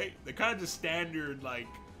generic, right? They're kind of just standard, like,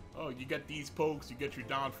 oh, you get these pokes, you get your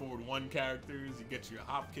down forward 1 characters, you get your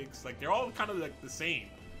hop kicks. Like, they're all kind of like the same.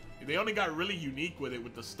 They only got really unique with it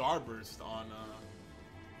with the Starburst on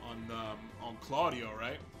Claudio,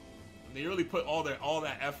 right? And they really put all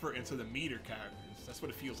that effort into the meter characters. That's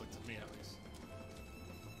what it feels like to me, at least.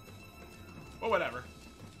 But whatever.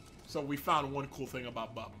 So we found one cool thing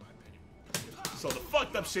about Bob, in my opinion. So the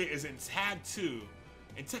fucked up shit is in Tag 2.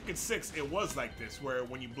 In Tekken 6, it was like this, where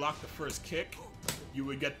when you block the first kick, you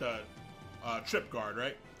would get the trip guard,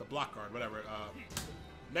 right? The block guard, whatever.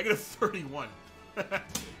 Negative 31.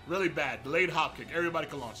 Really bad. Delayed hop kick. Everybody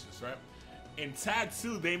can launch this, right? In Tag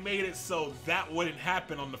 2, they made it so that wouldn't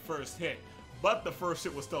happen on the first hit. But the first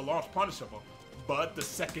hit was still launch punishable. But the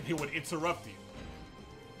second hit would interrupt you.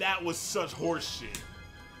 That was such horse shit.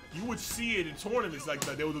 You would see it in tournaments like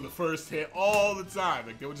that. They would do the first hit all the time.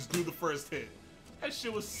 Like, they would just do the first hit. That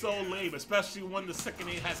shit was so lame, especially when the second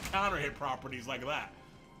hit has counter hit properties like that.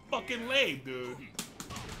 Fucking lame, dude.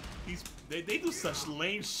 They do such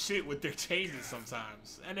lame shit with their changes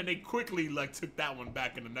sometimes. And then they quickly, like, took that one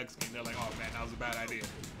back in the next game. They're like, oh man, that was a bad idea.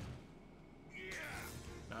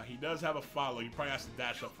 Now, he does have a follow. He probably has to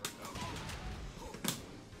dash up for it, though.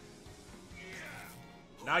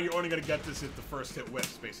 Now you're only gonna get this if the first hit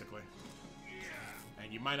whips, basically.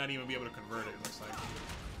 And you might not even be able to convert it, it looks like.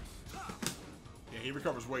 Yeah, he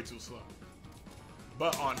recovers way too slow.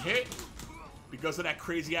 But on hit, because of that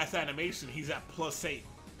crazy ass animation, he's at +8.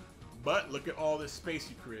 But look at all this space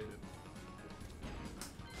you created.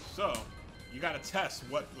 So, you gotta test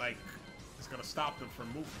what, like, is gonna stop them from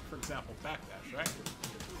moving. For example, backdash, right?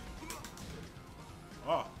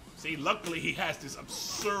 Oh, see, luckily he has this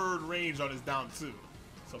absurd range on his down 2.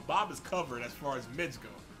 So Bob is covered as far as mids go.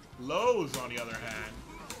 Lows, on the other hand.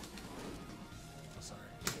 Oh, sorry.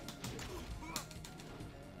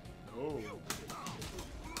 No.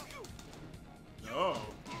 No.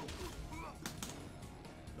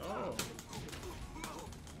 No.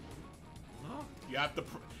 No. You have to,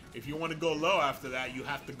 if you want to go low after that, you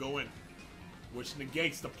have to go in, which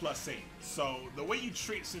negates the +8. So the way you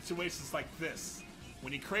treat situations like this,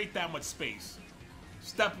 when you create that much space,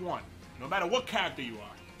 step 1, no matter what character you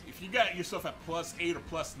are, if you got yourself at +8 or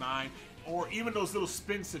 +9, or even those little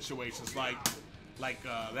spin situations like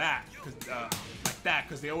that,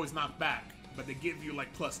 because they always knock back, but they give you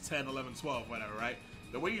like +10, 11, 12, whatever, right?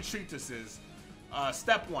 The way you treat this is,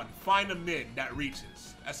 step 1, find a mid that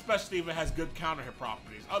reaches, especially if it has good counter hit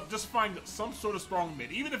properties. Just find some sort of strong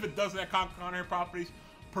mid, even if it doesn't have counter hit properties,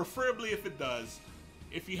 preferably if it does.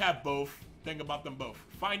 If you have both, think about them both.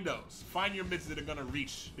 Find those. Find your mids that are gonna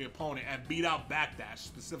reach the opponent and beat out backdash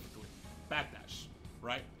specifically. Backdash,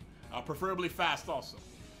 right? Preferably fast also.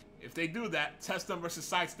 If they do that, test them versus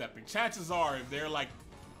sidestepping. Chances are, if they're like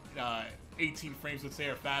 18 frames, let's say,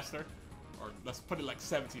 or faster, or let's put it like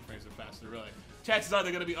 17 frames or faster, really. Chances are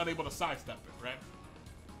they're going to be unable to sidestep it, right?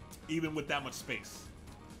 Even with that much space.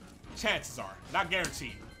 Chances are. Not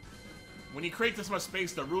guaranteed. When you create this much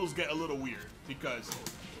space, the rules get a little weird. Because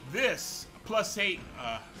this +8...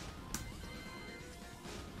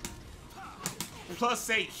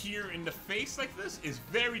 +8 here in the face like this is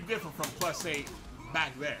very different from +8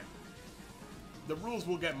 back there. The rules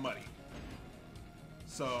will get muddy.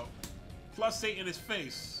 So, +8 in his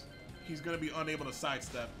face, he's going to be unable to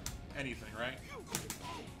sidestep anything, right?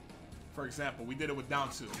 For example, we did it with down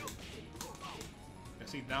 2. Yeah,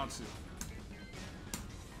 see, down 2.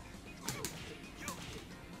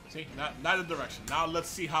 See, not the direction. Now let's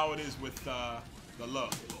see how it is with the low.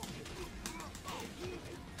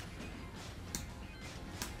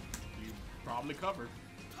 You probably covered.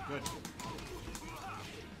 Good.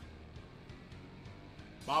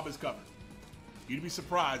 Bob is covered. You'd be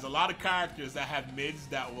surprised. A lot of characters that have mids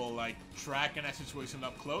that will like track in that situation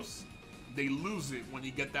up close, they lose it when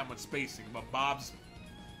you get that much spacing. But Bob's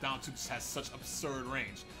down 2 just has such absurd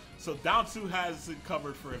range. So down 2 has it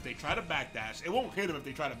covered for if they try to backdash. It won't hit him if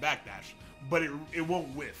they try to backdash, but it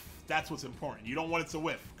won't whiff. That's what's important. You don't want it to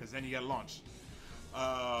whiff, because then you get launched.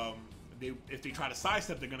 If they try to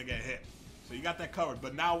sidestep, they're gonna get hit. So you got that covered.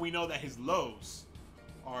 But now we know that his lows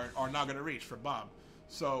are not gonna reach for Bob.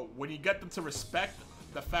 So when you get them to respect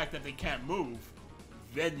the fact that they can't move,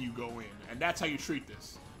 then you go in, and that's how you treat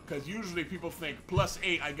this. Because usually people think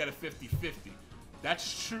 +8, I get a 50-50.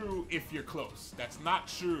 That's true if you're close. That's not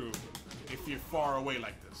true if you're far away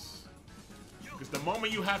like this. Because the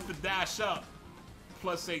moment you have to dash up,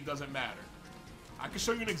 +8 doesn't matter. I can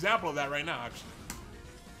show you an example of that right now, actually.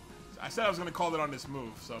 I said I was going to call it on this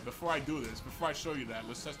move, so before I do this, before I show you that,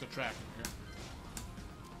 let's test the tracking here.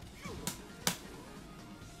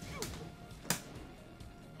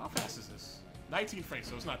 How fast is this? 19 frames,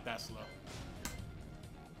 so it's not that slow.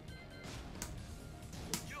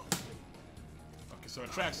 Okay, so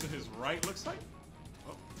it tracks to his right, looks like.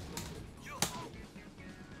 Oh.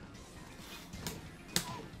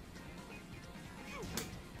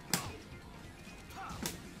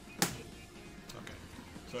 Okay,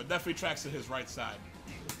 so it definitely tracks to his right side.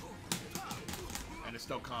 And it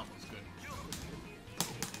still combos, good.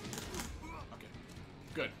 Okay,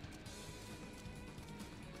 good.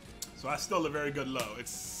 So that's still a very good low. It's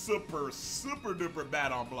super, super duper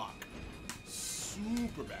bad on block.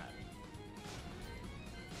 Super bad.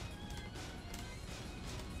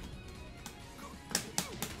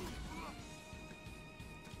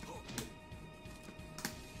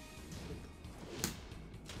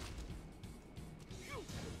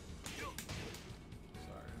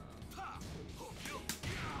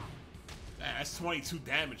 That's 22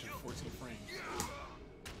 damage in 14 frames.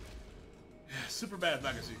 Yeah, super bad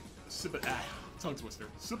block as you tongue twister.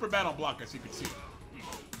 Super bad on block as you can see.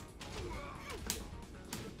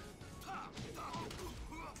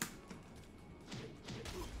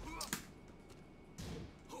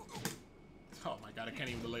 Oh my god, I can't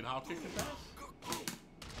even delay the hop kick that fast.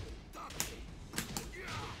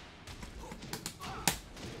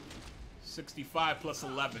 $65 plus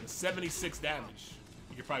 11, 76 damage.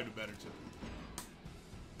 You could probably do better too.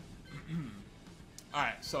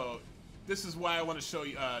 Alright, so this is why I want to show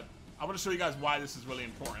you, I want to show you guys why this is really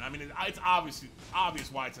important. I mean, it's obvious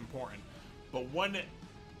why it's important, but one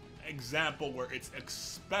example where it's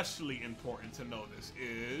especially important to know this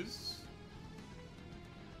is...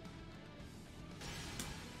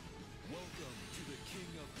 Welcome to the King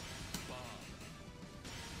of Bob.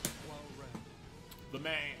 The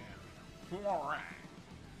man. Horang.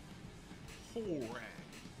 Horang.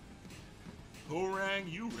 Horang,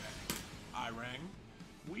 you rang. I rang.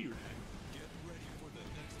 We rang. Get ready for the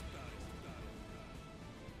next battle.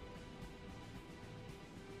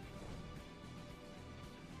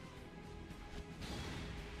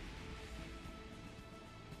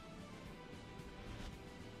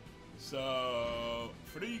 So,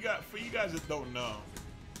 for you guys that don't know,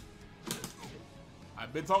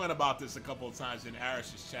 I've been talking about this a couple of times in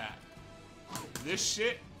Arish's chat. This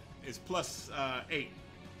shit is +8.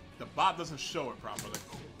 The bot doesn't show it properly.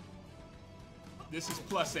 This is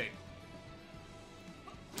 +8.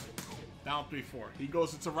 Down 3-4. He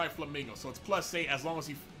goes into right flamingo, so it's +8 as long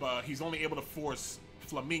as he's only able to force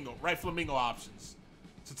flamingo, right flamingo options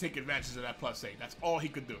to take advantage of that +8. That's all he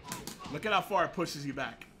could do. Look at how far it pushes you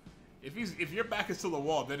back. If your back is to the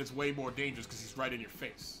wall, then it's way more dangerous because he's right in your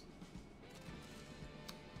face.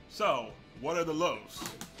 So, what are the lows?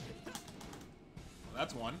 Well,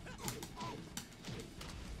 that's one.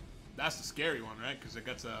 That's the scary one, right? Because it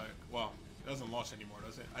gets a... Well, it doesn't launch anymore,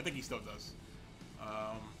 does it? I think he still does.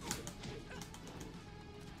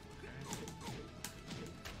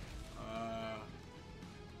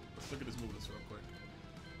 Let's look at his movements real quick.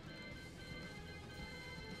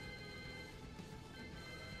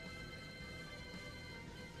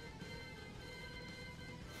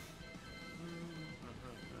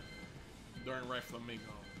 During right flamingo.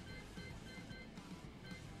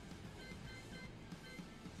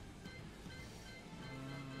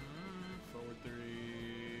 Forward 3.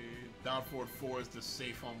 Down forward 4 is the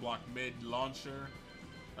safe on block mid launcher.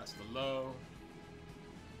 That's the low.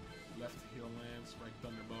 Left heel lance, right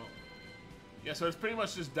thunderbolt. Yeah, so it's pretty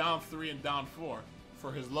much just down 3 and down 4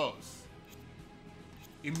 for his lows.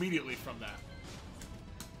 Immediately from that.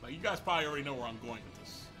 Like, you guys probably already know where I'm going with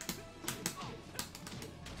this.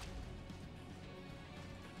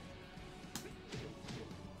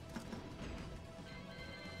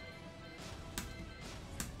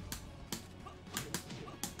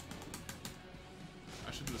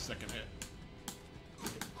 I should do the second hit.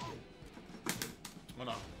 Oh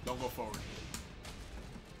no, don't go forward.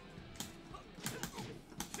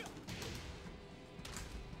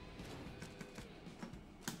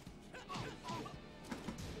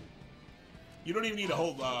 You don't even need to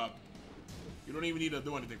hold. You don't even need to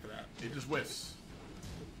do anything for that. It just whiffs.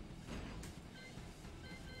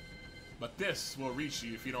 But this will reach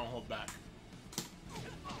you if you don't hold back.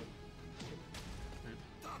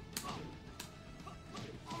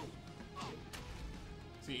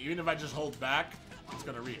 See, even if I just hold back, it's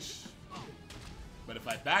gonna reach. But if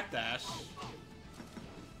I backdash,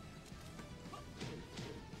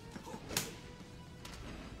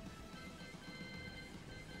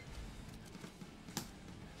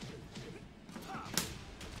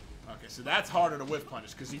 okay, so that's harder to whiff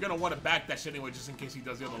punish because you're gonna want to backdash anyway, just in case he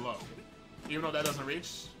does the other low. Even though that doesn't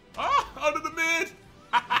reach. Oh, under the mid.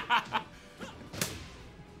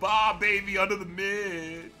 Bob, baby, under the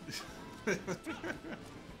mid.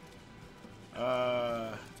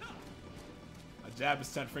 A jab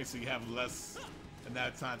is 10 frames, so you have less than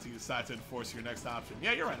that time to decide to enforce your next option.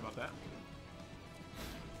 Yeah, you're right about that.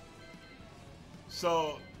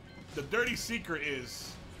 So, the dirty secret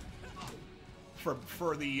is for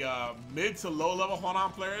the mid to low level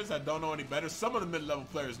Hwanan players that don't know any better. Some of the mid level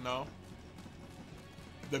players know.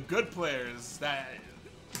 The good players that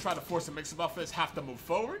try to force a mix-up off this have to move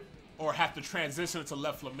forward or have to transition into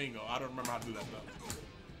left flamingo. I don't remember how to do that though.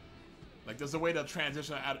 Like there's a way to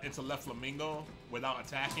transition out into left flamingo without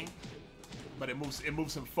attacking, but it moves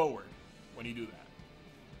him forward when you do that.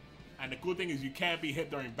 And the cool thing is you can't be hit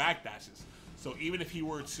during backdashes. So even if he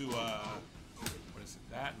were to what is it?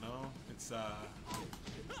 That no, it's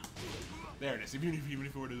there it is. Even if he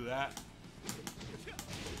were to do that,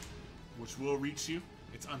 which will reach you,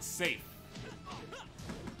 it's unsafe.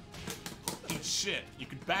 Eat shit. You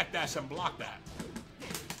can backdash and block that.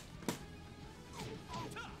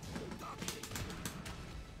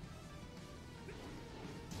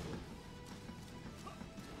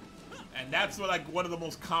 And that's what, like, one of the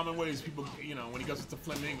most common ways people, you know, when he goes into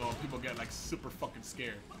flamingo, people get like super fucking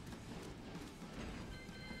scared.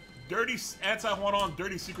 Dirty anti-Hwanan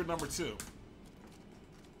dirty secret number 2.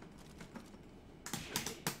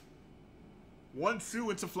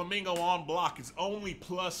 1-2 into flamingo on block is only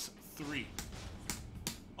 +3.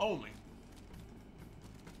 Only.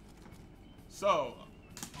 So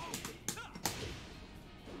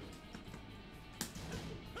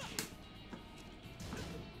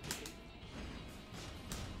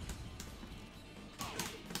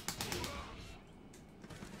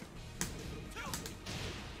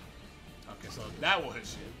okay, so that will hit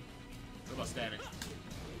you. What about standing?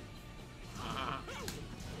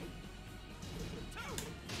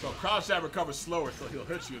 So crouch jab recovers slower, so he'll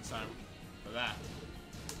hit you in time for that.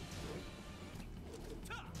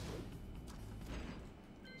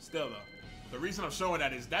 Still though, the reason I'm showing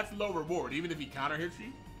that is that's low reward. Even if he counter hits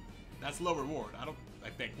you, that's low reward. I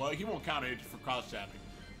think. Well, he won't counter hit you for crouch jabbing.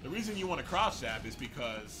 The reason you want to crouch jab is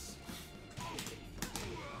because.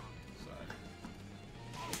 Sorry.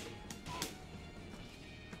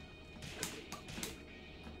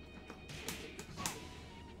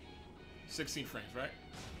 16 frames, right?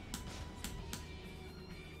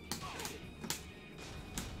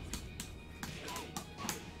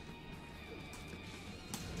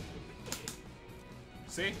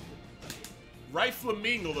 See? Right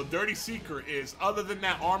flamingo, the dirty secret is, other than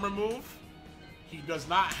that armor move, he does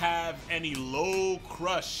not have any low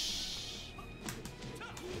crush.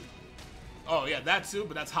 Oh yeah, that too,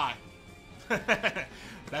 but that's high.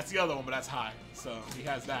 That's the other one, but that's high. So he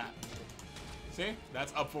has that. See?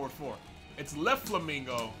 That's up forward 4. It's left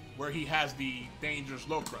flamingo where he has the dangerous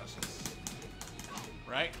low crushes.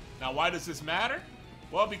 Right? Now why does this matter?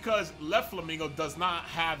 Well, because left flamingo does not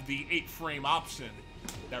have the 8 frame option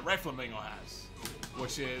that right flamingo has,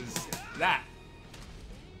 which is that.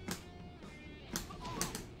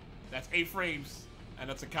 That's 8 frames, and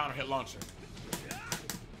that's a counter hit launcher.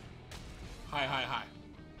 High, high, high.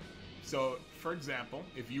 So, for example,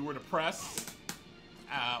 if you were to press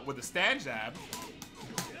with a stand jab,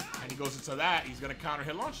 and he goes into that, he's gonna counter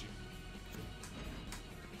hit launch you.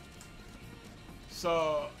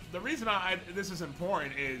 So the reason this is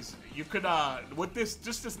important is you could with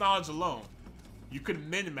just this knowledge alone, you could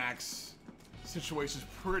min-max situations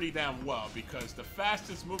pretty damn well, because the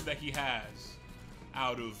fastest move that he has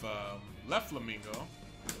out of left flamingo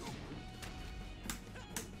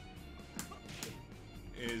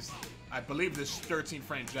is, I believe, this 13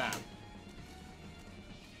 frame jab.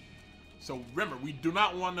 So remember, we do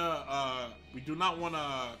not want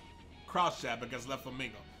to cross jab against left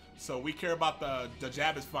flamingo. So we care about the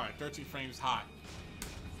jab is fine. 13 frames high.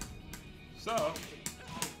 So,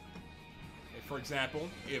 if, for example,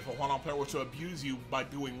 if a Hwanan player were to abuse you by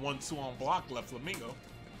doing 1-2 on block left flamingo,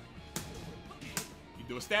 you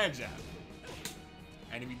do a stand jab.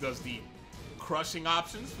 And if he does the crushing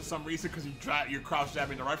options for some reason because you're crouch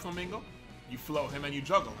jabbing the right flamingo. You float him and you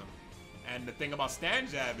juggle him. And the thing about stand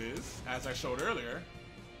jab is, as I showed earlier,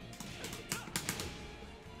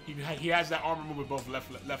 he has that armor move with both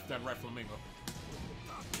left and right flamingo.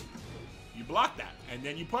 You block that, and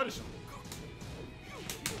then you punish him.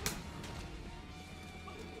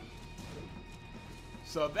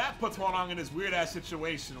 So that puts Hwoarang in this weird ass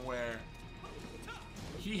situation where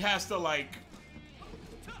he has to like.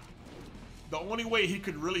 The only way he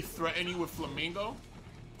could really threaten you with flamingo,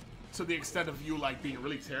 to the extent of you like being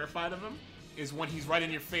really terrified of him, is when he's right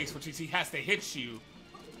in your face, which is he has to hit you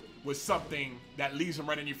with something that leaves him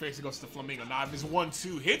right in your face and goes to flamingo. Now, if his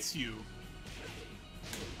 1-2 hits you,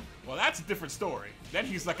 well, that's a different story. Then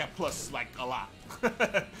he's like at plus like a lot.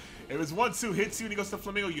 If his 1-2 hits you and he goes to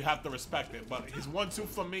flamingo, you have to respect it. But his 1-2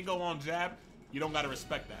 flamingo on jab, you don't gotta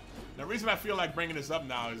respect that. The reason I feel like bringing this up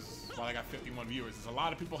now is, while I got 51 viewers, is a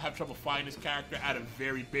lot of people have trouble finding this character at a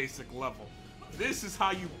very basic level. This is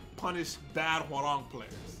how you punish bad Hwoarang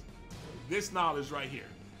players. This knowledge right here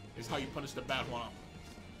is how you punish the bad Hwoarang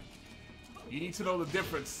players. You need to know the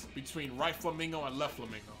difference between right flamingo and left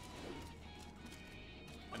flamingo.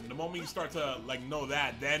 And the moment you start to like know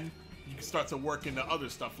that, then you can start to work into other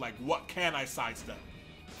stuff like what can I sidestep?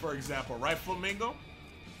 For example, right flamingo,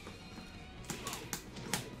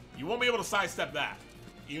 you won't be able to sidestep that,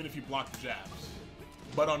 even if you block the jabs.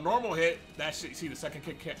 But on normal hit, that shit, see the second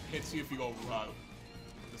kick hits you if you go,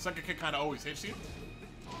 the second kick kind of always hits you.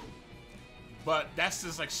 But that's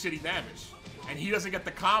just like shitty damage. And he doesn't get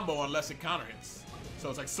the combo unless it counter hits. So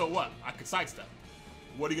it's like, so what? I could sidestep.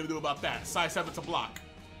 What are you gonna do about that? Sidestep it to block.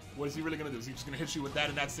 What is he really gonna do? Is he just gonna hit you with that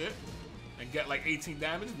and that's it? And get like 18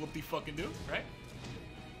 damage? Whoop de fucking do, right?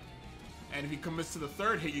 And if he commits to the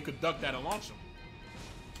third hit, you could duck that and launch him.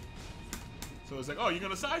 So it's like, oh, you're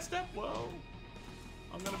gonna sidestep? Well,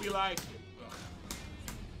 I'm gonna be like, ugh.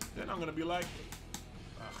 Then I'm gonna be like,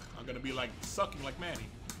 ugh. I'm gonna be like sucking like Manny.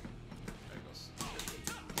 There he goes.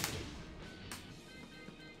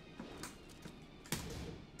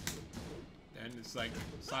 And it's like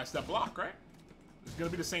sidestep block, right? It's gonna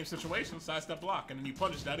be the same situation, sidestep block, and then you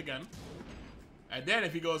punish that again. And then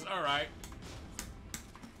if he goes, all right,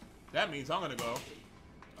 that means I'm gonna go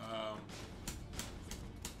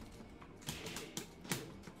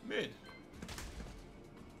mid.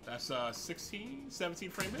 That's 16, 17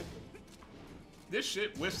 frame mid. This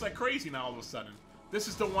shit whiffs like crazy now all of a sudden. This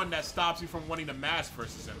is the one that stops you from wanting to mass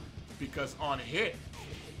versus him. Because on hit,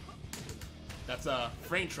 that's a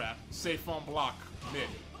frame trap, safe on block, mid.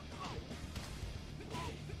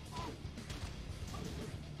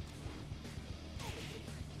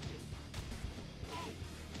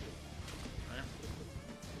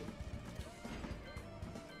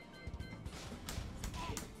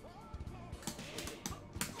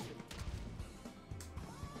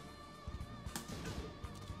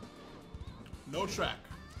 No track.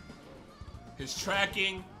 His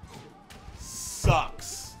tracking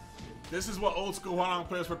sucks. This is what old school Hwoarang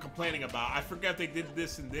players were complaining about. I forget if they did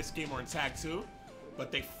this in this game or in Tag 2, but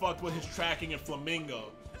they fucked with his tracking in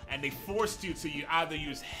Flamingo, and they forced you to either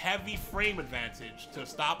use heavy frame advantage to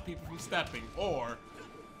stop people from stepping, or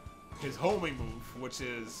his homing move, which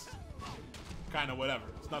is kind of whatever.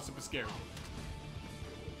 It's not super scary.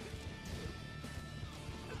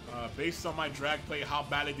 Based on my drag play, how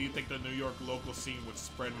badly do you think the New York local scene would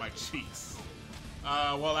spread my cheeks?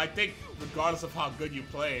 Well, I think regardless of how good you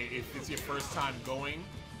play, if it's your first time going,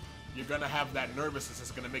 you're gonna have that nervousness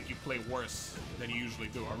that's gonna make you play worse than you usually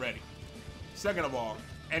do already. Second of all,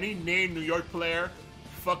 any named New York player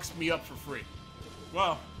fucks me up for free.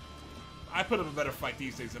 Well, I put up a better fight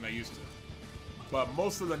these days than I used to. But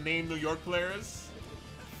most of the named New York players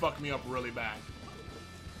fuck me up really bad.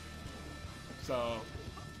 So,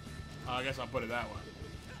 I guess I'll put it that way.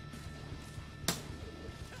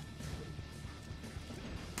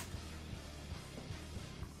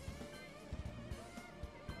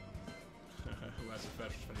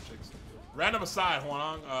 Random aside,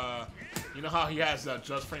 Hwoarang, you know how he has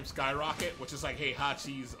Just Frame Skyrocket, which is like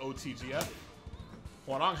Heihachi's OTGF?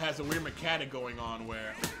 Hwoarang has a weird mechanic going on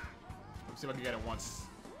where... Let's see if I can get it once.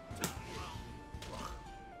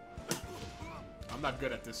 I'm not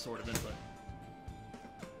good at this sort of input.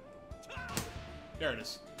 There it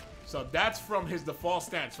is. So that's from his default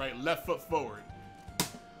stance, right? Left foot forward.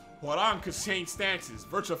 Hwoarang could change stances,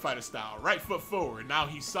 Virtua Fighter style. Right foot forward. Now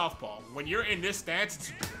he's southpaw. When you're in this stance,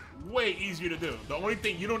 it's way easier to do. The only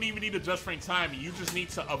thing, you don't even need to just frame timing. You just need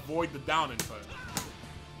to avoid the down input.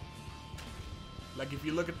 Like if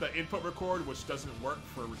you look at the input record, which doesn't work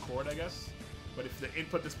for record, I guess. But if the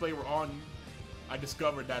input display were on, I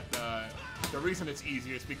discovered that the reason it's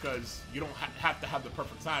easier is because you don't have to have the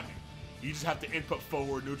perfect timing. You just have to input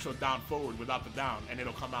forward, neutral, down, forward without the down, and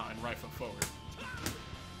it'll come out and right foot forward.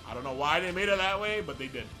 I don't know why they made it that way, but they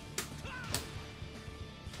did.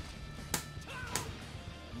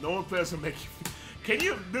 No one plays will make you... Can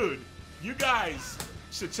you... Dude, you guys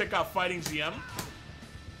should check out Fighting GM.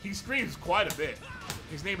 He streams quite a bit.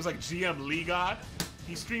 His name is like GM Lee God.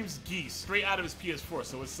 He streams Geese straight out of his PS4,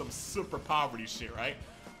 so it's some super poverty shit, right?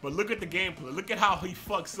 But look at the gameplay. Look at how he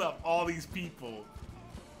fucks up all these people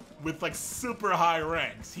with like super high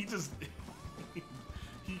ranks. He just...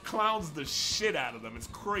 he clowns the shit out of them. It's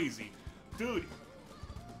crazy. Dude,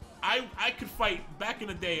 I could fight... Back in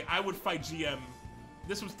the day, I would fight GM...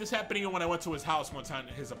 This happened even when I went to his house one time,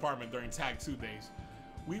 his apartment during Tag 2 days.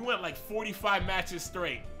 We went like 45 matches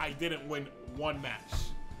straight. I didn't win one match.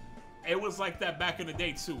 It was like that back in the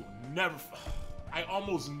day too. Never, I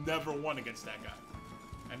almost never won against that guy.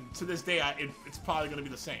 And to this day, it's probably gonna be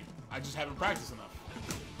the same. I just haven't practiced enough.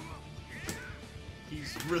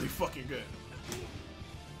 He's really fucking good.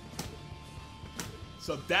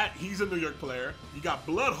 So he's a New York player. You got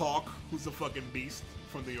Bloodhawk, who's a fucking beast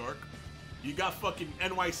from New York. You got fucking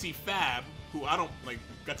NYC Fab, who I don't like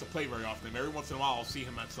get to play very often. Every once in a while I'll see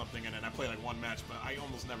him at something and then I play like one match, but I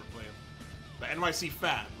almost never play him. But NYC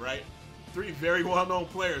Fab, right? 3 very well-known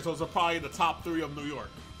players. Those are probably the top 3 of New York,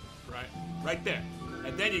 right? Right there.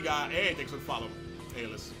 And then you got, hey, thanks for the follow. Hey,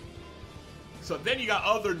 listen. So then you got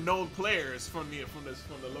other known players from the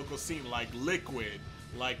local scene like Liquid,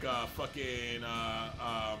 like fucking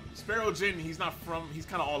Sparrow Jin. He's kind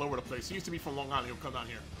of all over the place. He used to be from Long Island. He'll come down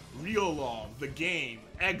here. Real Law, The Game,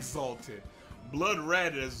 Exalted, Blood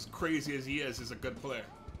Red, as crazy as he is a good player.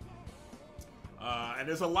 And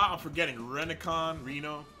there's a lot I'm forgetting. Renicon,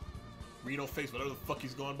 Reno Face, whatever the fuck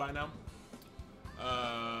he's going by now.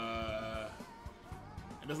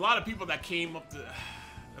 And there's a lot of people that came up to.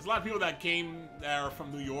 There's a lot of people that are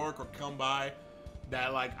from New York or come by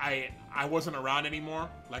that like I wasn't around anymore.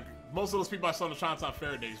 Like most of those people I saw in the Chinatown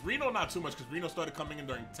Fair days. Reno not too much because Reno started coming in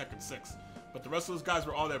during Tekken 6. But the rest of those guys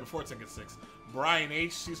were all there before Tekken 6. Brian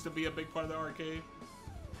H used to be a big part of the arcade.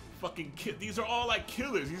 Fucking these are all like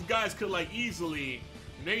killers. These guys could like easily,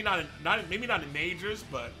 maybe not in majors,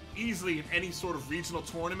 but easily in any sort of regional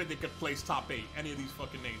tournament they could place top 8. Any of these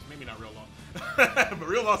fucking names. Maybe not Real Law, but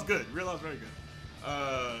Real Law's good. Real Law's very good.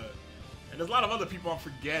 And there's a lot of other people I'm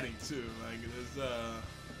forgetting too. Like there's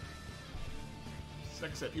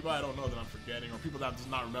like I said, people I don't know that I'm forgetting, or people that I'm just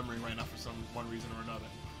not remembering right now for one reason or another,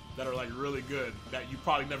 that are like really good, that you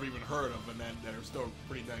probably never even heard of, and then that are still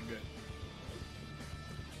pretty dang good.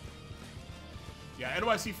 Yeah,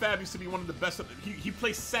 NYC Fab used to be one of the best. He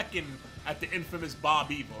placed second at the infamous Bob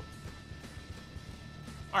Evo.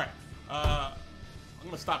 All right, I'm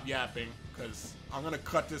gonna stop yapping because I'm gonna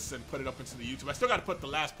cut this and put it up into the YouTube. I still gotta put the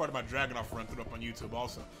last part of my Dragunov run through up on YouTube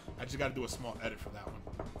also. I just gotta do a small edit for that one.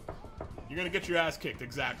 You're gonna get your ass kicked,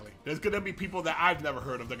 exactly. There's gonna be people that I've never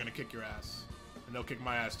heard of that are gonna kick your ass. And they'll kick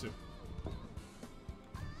my ass too.